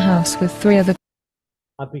live in a house with 3 other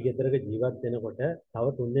අපි ගෙදරක ජීවත් වෙනකොට තව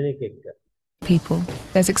 3 දෙනෙක් එක්ක people,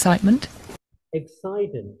 there's excitement.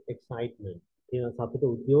 excitement කියන සතුට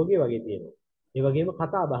උද්‍යෝගය වගේ තියෙනවා. ඒ වගේම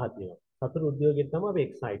කතා බහක් තියෙනවා. සතුට උද්‍යෝගය තමයි අපි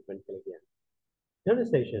excitement කියලා කියන්නේ.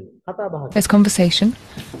 Conversation කතා බහක්. There's conversation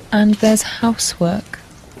and there's housework.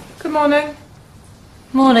 Good morning.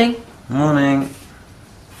 Morning. Morning.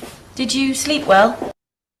 Did you sleep well?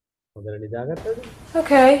 හොඳට නිදාගත්තද?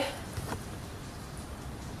 Okay.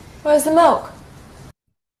 Where's the milk?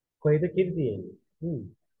 කොහෙද කිරි තියෙන්නේ?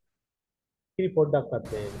 කිරි පොඩ්ඩක්වත්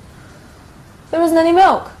නැහැ. There isn't any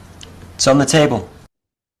milk. It's on the table.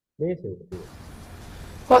 මේසෙ උඩ තියෙන්නේ.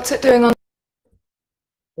 What's it doing on?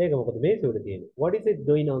 ඒක මොකද මේසෙ උඩ තියෙන්නේ? What is it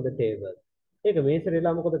doing on the table? ඒක මේසෙ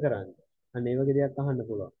ඉරලා මොකද කරන්නේ? අන්න ඒ වගේ දෙයක් අහන්න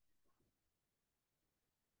පුළුවන්.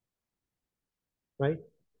 Right?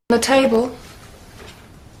 The table.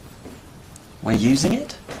 We're using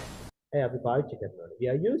it? ඒ අපි පාවිච්චි කරනවා. We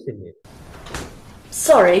are using it.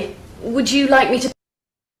 Sorry, would you like me to?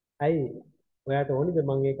 අයි ඔයාට ඕනිද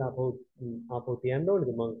මම ඒක ආපහු තියන්න ඕනිද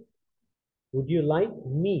මම would you like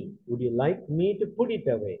me to put it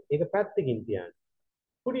away ඒක පැත්තකින් තියන්න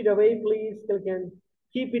put it away please කියලා කියන්නේ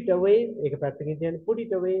keep it away ඒක පැත්තකින් තියන්න put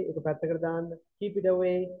it away ඒක පැත්තකට දාන්න keep it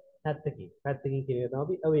away පැත්තකින් කියන එක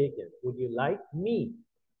තමයි away කියන්නේ would you like me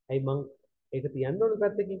අයි මම ඒක තියන්න ඕන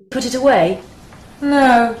පැත්තකින් Put it away? No,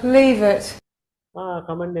 leave it.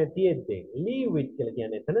 කමන්නේ තියෙද්දි leave it කියලා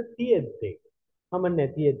කියන්නේ එතන තියෙද්දි කමන්නේ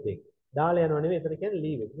තියෙද්දි දාලා යනවා නෙමෙයි එතන කියන්නේ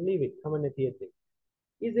leave it කමන්නේ තියෙද්දි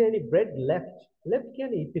is there any bread left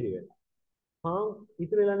කියන්නේ ඉතිරි වෙලා පාන්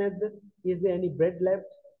ඉතිරි වෙලා නැද්ද is there any bread left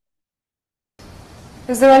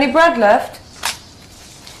Is there any bread left?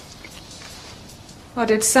 Or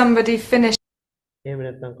did somebody finish එහෙම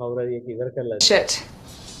නැත්නම් කවුරු හරි ඒක ඉවර කරලා it?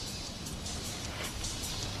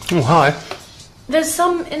 Oh, hi. There's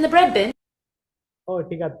some in the bread bin. ඔව්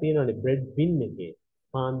ටිකක් තියෙනවානේ bread bin එකේ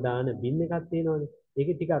පාන් දාන bin එකක් තියෙනවානේ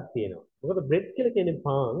ඒකේ ටිකක් තියෙනවා මොකද bread කියලා කියන්නේ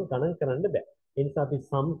පාන් ගණන් කරන්න බෑ ඒ නිසා අපි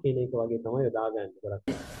some කියන එක වගේ තමයි යොදාගන්නේ ගොඩක්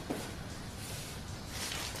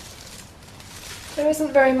There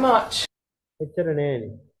isn't very much. එච්චර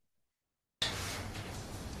නෑනේ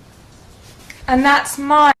And that's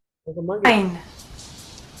mine. ඒක මගේ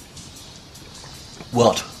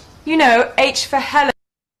What? You know, H for Helen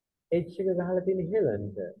H එක ගහලා තියෙන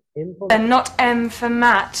හෙලන්ට M for and not M for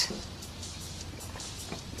Matt.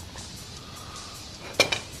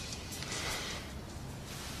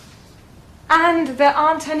 And there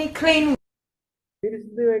aren't any clean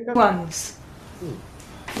පිරිසිදු එකක් ones.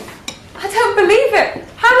 I don't believe it.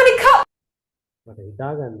 How many cups මට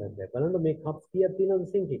හිතා ගන්නත් බැහැ බලන්න මේ කප්ස් කීයක් තියෙනවද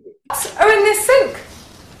සිංක් එකේ are in this sink?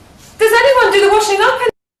 Does anyone do the washing up?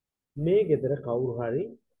 මේ ගෙදර කවුරු හරි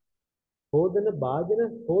හොදන භාජන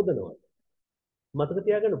හොදනවද මතක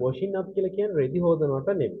තියාගන්න washing up කියලා කියන්නේ රෙදි හොදනවට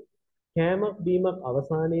නෙමෙයි කෑමක් බීමක්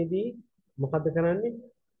අවසානයේදී මොකද කරන්නේ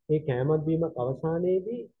ඒ කෑමක් බීමක්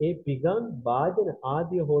අවසානයේදී ඒ පිගන් භාජන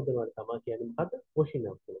ආදිය හොදනවට තමයි කියන්නේ මොකද washing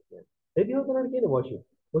up කියලා කියන්නේ රෙදි හොදනවට කියන්නේ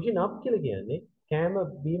washing up කියලා කියන්නේ කෑම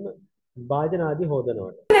බීම භාජන ආදී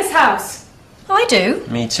හොදනවට. This house. I do.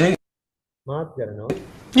 Me too. මාත් කරනවා.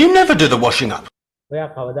 You never do the washing up. ඔයා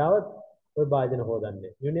කවදාවත් ඔය භාජන හොදන්නේ.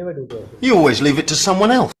 You never do that. You always leave it to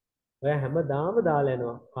someone else. ඔයා හැමදාම දාලා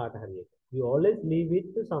යනවා කාට හරි. You always leave it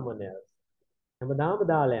to someone else. හැමදාම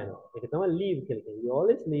දාලා යනවා. ඒක තමයි leave කියලා කියන්නේ. You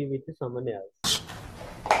always leave it to someone else.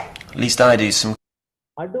 At least I do some.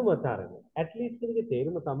 අඩුම තරම. At least කියනකේ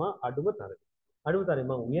තේරුම තමයි අඩුම තරම. අඩුම තරම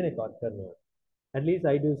මම උයන එකවත් කරනවා. At least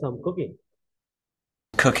I do some cooking.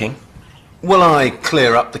 Cooking. Well, I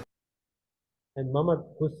clear up the. And මම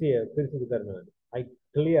කුස්සිය පිරිසිදු කරනවා. I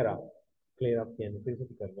clear up. Clear up කියන්නේ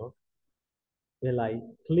පිරිසිදු කරනවා. Well, I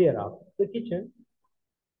clear up the kitchen.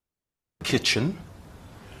 kitchen.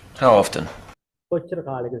 How often? කොච්චර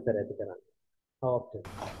කාලෙක සැරයක්ද කරන්නේ? How often?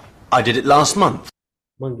 I did it last month.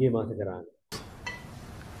 මං ගිය මාසේ කරානේ.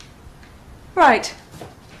 Right.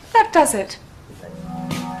 That does it.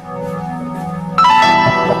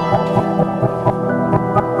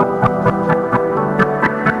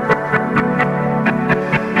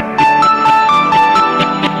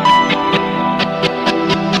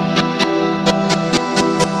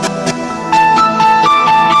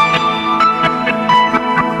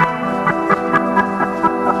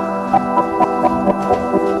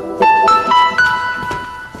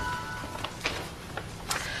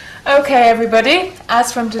 Okay, everybody.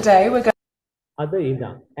 As from today, we're going. අද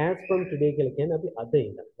ඉඳන් as from today කියලා කියන්නේ අපි අද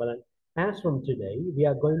ඉඳන් බලන්න. As from today we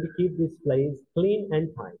are going to keep this place clean and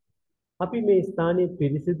tidy. අපි මේ ස්ථානයේ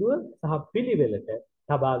පිරිසිදුව සහ පිළිවෙලට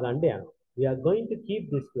තබා ගන්න යනවා. We are going to keep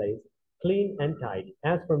this place clean and tidy.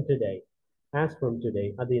 As from today. As from today.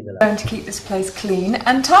 අද ඉඳලා. to keep this place clean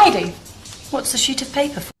and tidy. What's the sheet of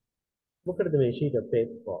paper for? මොකටද මේ sheet of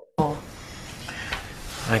paper for?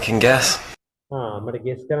 I can guess. මට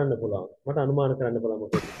guess කරන්න පුළුවන්. මට අනුමාන කරන්න පුළුවන්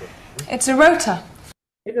මොකද කියලා. It's a rota.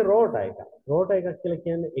 ඒක රෝටා එකක්. රෝටා එකක් කියලා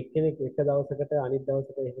කියන්නේ එක්කෙනෙක් එක දවසකට අනිත්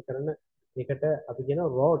දවසට එහෙම කරන එකට අපි කියනවා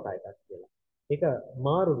රෝටා එකක් කියලා. ඒක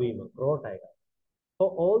මාරු වීම රෝටා එකක්. For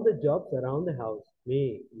all the jobs around the house මේ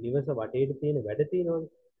නිවස වටේට තියෙන වැඩ තියෙනවනේ.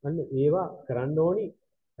 අන්න ඒවා කරන්න ඕනි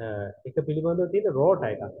එක පිළිබඳව තියෙන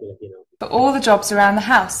රෝටා එකක් කියලා කියනවා. For all the jobs around the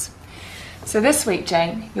house. So this week,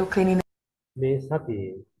 Jane, you're cleaning මේ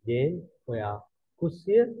සතියේ ජේන් ඔයා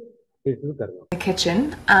කුස්සිය පිරිසිදු කරනවා. the kitchen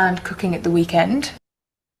and cooking at the weekend.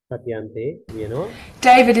 සතියන්තේ කියනවා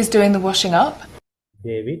David is doing the washing up.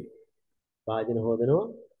 David භාජන හොදනවා.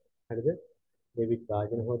 හරිද? ඩේවිඩ්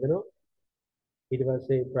භාජන හොදනවා. ඊට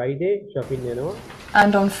පස්සේ Friday shopping යනවා.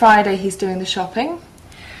 And on Friday, he's doing the shopping.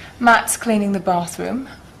 Matt's cleaning the bathroom.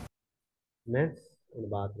 Maths in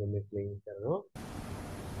the bathroom clean කරනවා.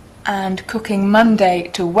 And cooking Monday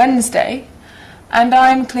to Wednesday. And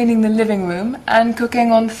I'm cleaning the living room and cooking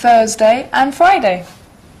on Thursday and Friday.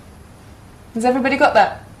 Has everybody got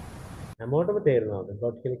that? හැමෝටම තේරෙනවද?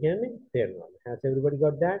 got කියලා කියන්නේ තේරෙනවද? Has everybody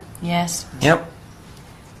got that? Yes. Yep.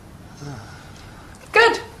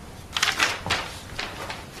 Good.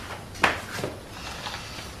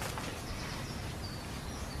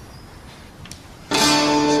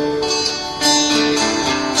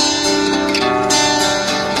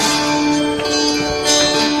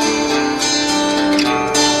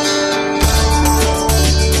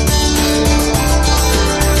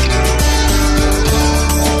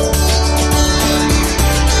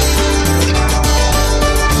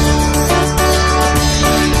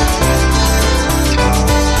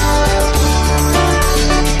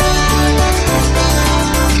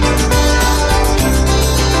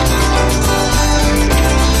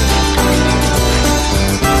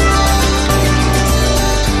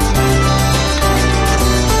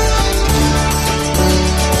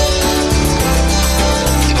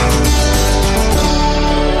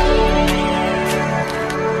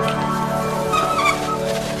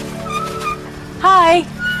 Hi.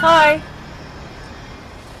 Hi.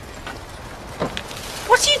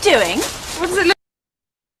 What are you doing? What does it look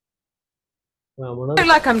ඔයා මොනවද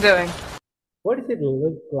like I'm doing? What does it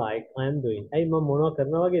look like I'm doing? ඇයි මම මොනවද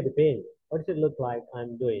කරනවා වගේද පේන්නේ? What does it look like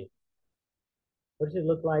I'm doing? What does it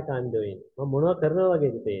look like I'm doing? මම මොනවද කරනවා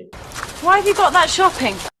වගේද පේන්නේ? Why have you got that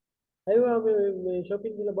shopping? ඇයි ඔයා මේ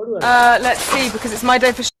shopping ගිහලා බඩු අරන්? Let's see, because it's my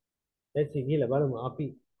day for Let's see ගිහලා බලමු අපි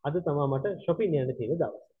අද තමයි මට shopping යන්න තියෙන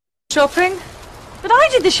දවස. shopping. But I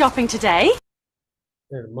did the shopping today.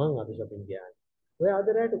 නේද මං අද shopping ගියානේ. ඔයා අද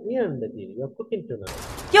රැට උයන්න තියෙන්නේ. You're cooking tonight.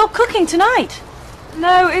 You're cooking tonight.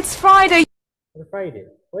 No, it's Friday. On Friday.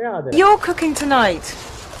 ඔයා අද You're cooking tonight.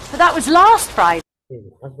 But that was last Friday.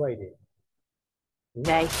 on Friday.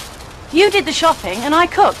 You did the shopping and I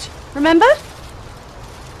cooked. Remember?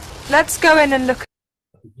 Let's go in and look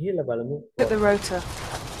ගිහලා බලමු. at the rota.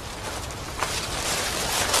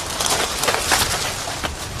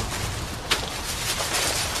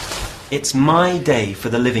 It's my day for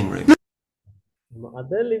the living room.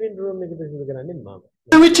 Other living room එක පිරිසිදු කරන්නේ මම.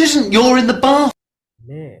 No, it isn't. You're in the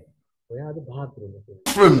නෑ. ඔයා අද bathroom එකේ.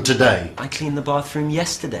 bathroom today. I cleaned the bathroom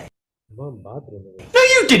yesterday. මම bathroom එකේ. No,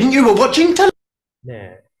 you didn't. You were watching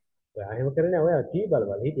නෑ. ඔයා එහෙම කරන්නේ නැහැ. ඔයා TV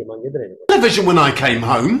බලබල හිටියේ මං ගෙදර එනකොට. television when I came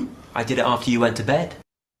home. I did it after you went to bed.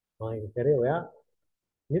 මම ඒක කරේ ඔයා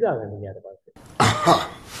නිදාගන්න ගියාට පස්සේ.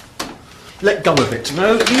 Let go of it. No,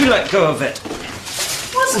 you let go of it.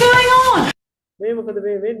 What's going on? මේ මොකද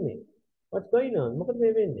මේ වෙන්නේ? What's going on? මොකද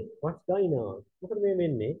මේ වෙන්නේ? What's going on? මොකද මේ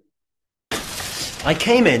වෙන්නේ? I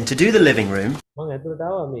came in to do the living room. මම ඇතුළට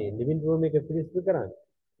ආවා මේ living room එක පිරිසිදු කරන්න.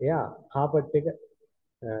 එයා carpet එක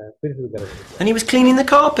පිරිසිදු කරගන්න. And he was cleaning the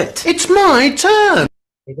carpet. It's my turn.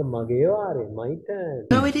 ඒක මගේ වාරේ, my turn.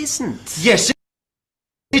 No, it isn't. Yes,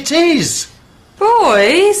 it is.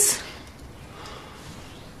 Boys?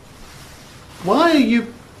 Why are you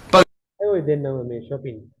ඒ ඔය දෙන්නම මේ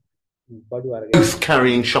shopping බඩු අරගෙන both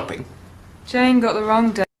carrying shopping? Jane got the wrong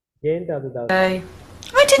day. ගේන්ට අද දවසේ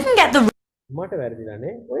I didn't get the මට වැරදිලා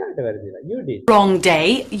නේ. ඔයාට වැරදිලා. You did. wrong day.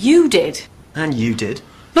 You did. And you did.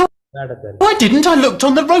 ඔයාටත් වැරදිලා. I didn't. I looked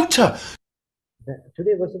on the rotor.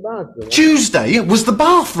 Today was the bathroom. Tuesday was the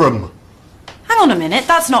bathroom. Hang on a minute.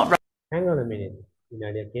 That's not Hang on a minute.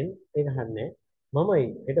 විනාඩියකින් ඒක අහන්නේ. මමයි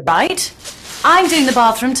හෙට right. I'm doing the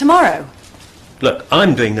bathroom tomorrow. Look,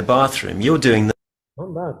 I'm doing the bathroom. You're doing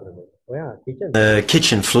මම bathroom එක. ඔයා kitchen. the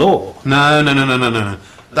kitchen floor. No, no, no, no, no, no, no.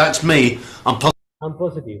 That's me. I'm I'm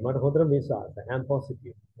positive. මට හොඳට විශ්වාසයි. I'm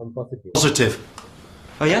positive. I'm positive. positive.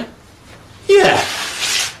 Oh, yeah? Yeah.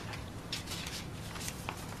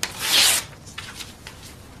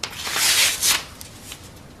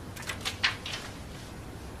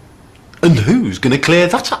 And who's going to clear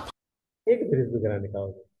that up? ඒක පිරිසිදු කරන්න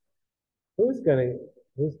කවුද? Who's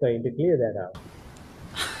going to clear that out?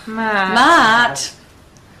 Matt.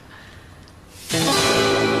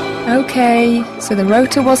 Okay, so the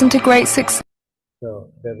rota wasn't a great success. So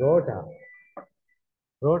the rota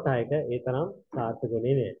එක ඒ තරම්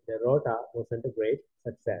සාර්ථකුනේ නේ. The rota wasn't a great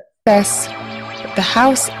success. But the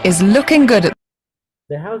house is looking good at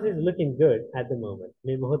The house is looking good at the moment.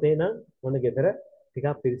 මේ මොහොතේ නම් මොන ගෙදර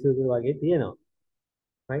ටිකක් පිරිසිදු වගේ තියෙනවා.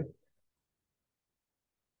 Right?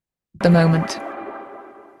 the moment.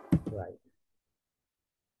 Right.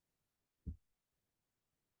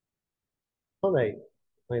 හොඳයි.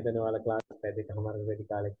 මම හිතනවා ඔයාලා ක්ලාස් එක දෙකමාරකට වැඩි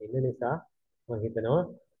කාලෙක ඉන්න නිසා මම හිතනවා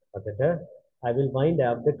අදට I will wind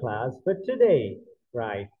up the class for today.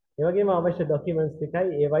 Right. ඒ වගේම අවශ්‍ය documents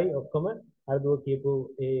ටිකයි ඒවයි ඔක්කොම අර දුව කියපු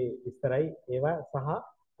ඒ විස්තරයි ඒවා සහ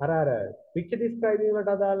අර picture describing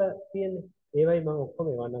වලට අදාළ තියෙන්නේ ඒවයි මම ඔක්කොම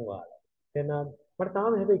එවන්නම් ඔයාලා. එහෙනම් මට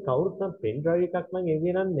තාම හැබැයි කවුරුත් නම් pen drive එකක් නම්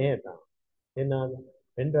එව්වේ නම් නෑ තාම. එහෙනම්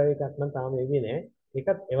pen drive එකක් නම් තාම එව්වේ නෑ.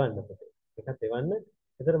 ඒකත් එවන්න පුතේ. ඒකත් එවන්න.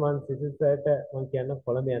 එතන මම සිසිල්ට මම කියන්න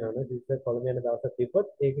කොළඹ යනවනේ සිසිල් කොළඹ යන දවසක් තිබ්බොත්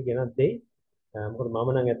ඒක ගෙනත් දෙයි. මොකද මම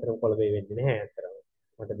නම් ඇත්තටම කොළඹ වෙන්නේ නැහැ ඇත්තටම.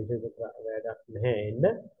 මට විශේෂ වැඩක් නැහැ එන්න.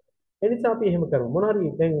 ඒ නිසා අපි එහෙම කරමු. මොන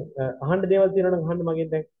හරි දැන් අහන්න දේවල් තියෙනවා නම් අහන්න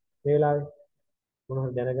මගෙන් දැන් මේ වෙලාවේ මොන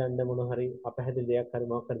හරි දැනගන්න මොන හරි අපහැදිලි දෙයක්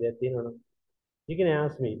හරි මොකක් හරි දෙයක් තියෙනවා නම් you can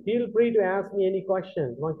ask me. Feel free to ask me any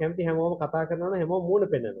questions. මම කැමති හැමෝම කතා කරනවා නම් හැමෝම මූණ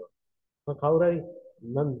පෙන්නනවා.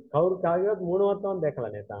 මම කවුරු කාගේවත් මූණවත් මම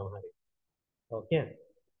දැකලා නැහැ තාම හරි. Okay.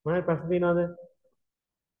 මොනවද ප්‍රශ්න තියෙනවද?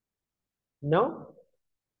 No?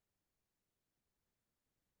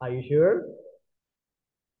 Are you sure?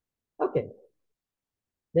 Okay.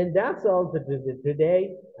 Then that's all for today.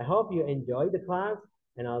 I hope you enjoyed the class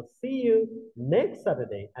and I'll see you next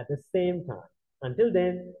Saturday at the same time. Until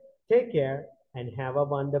then, take care and have a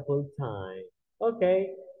wonderful time.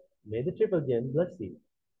 Okay. May the triple gem bless you.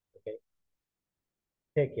 Okay.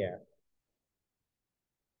 Take care.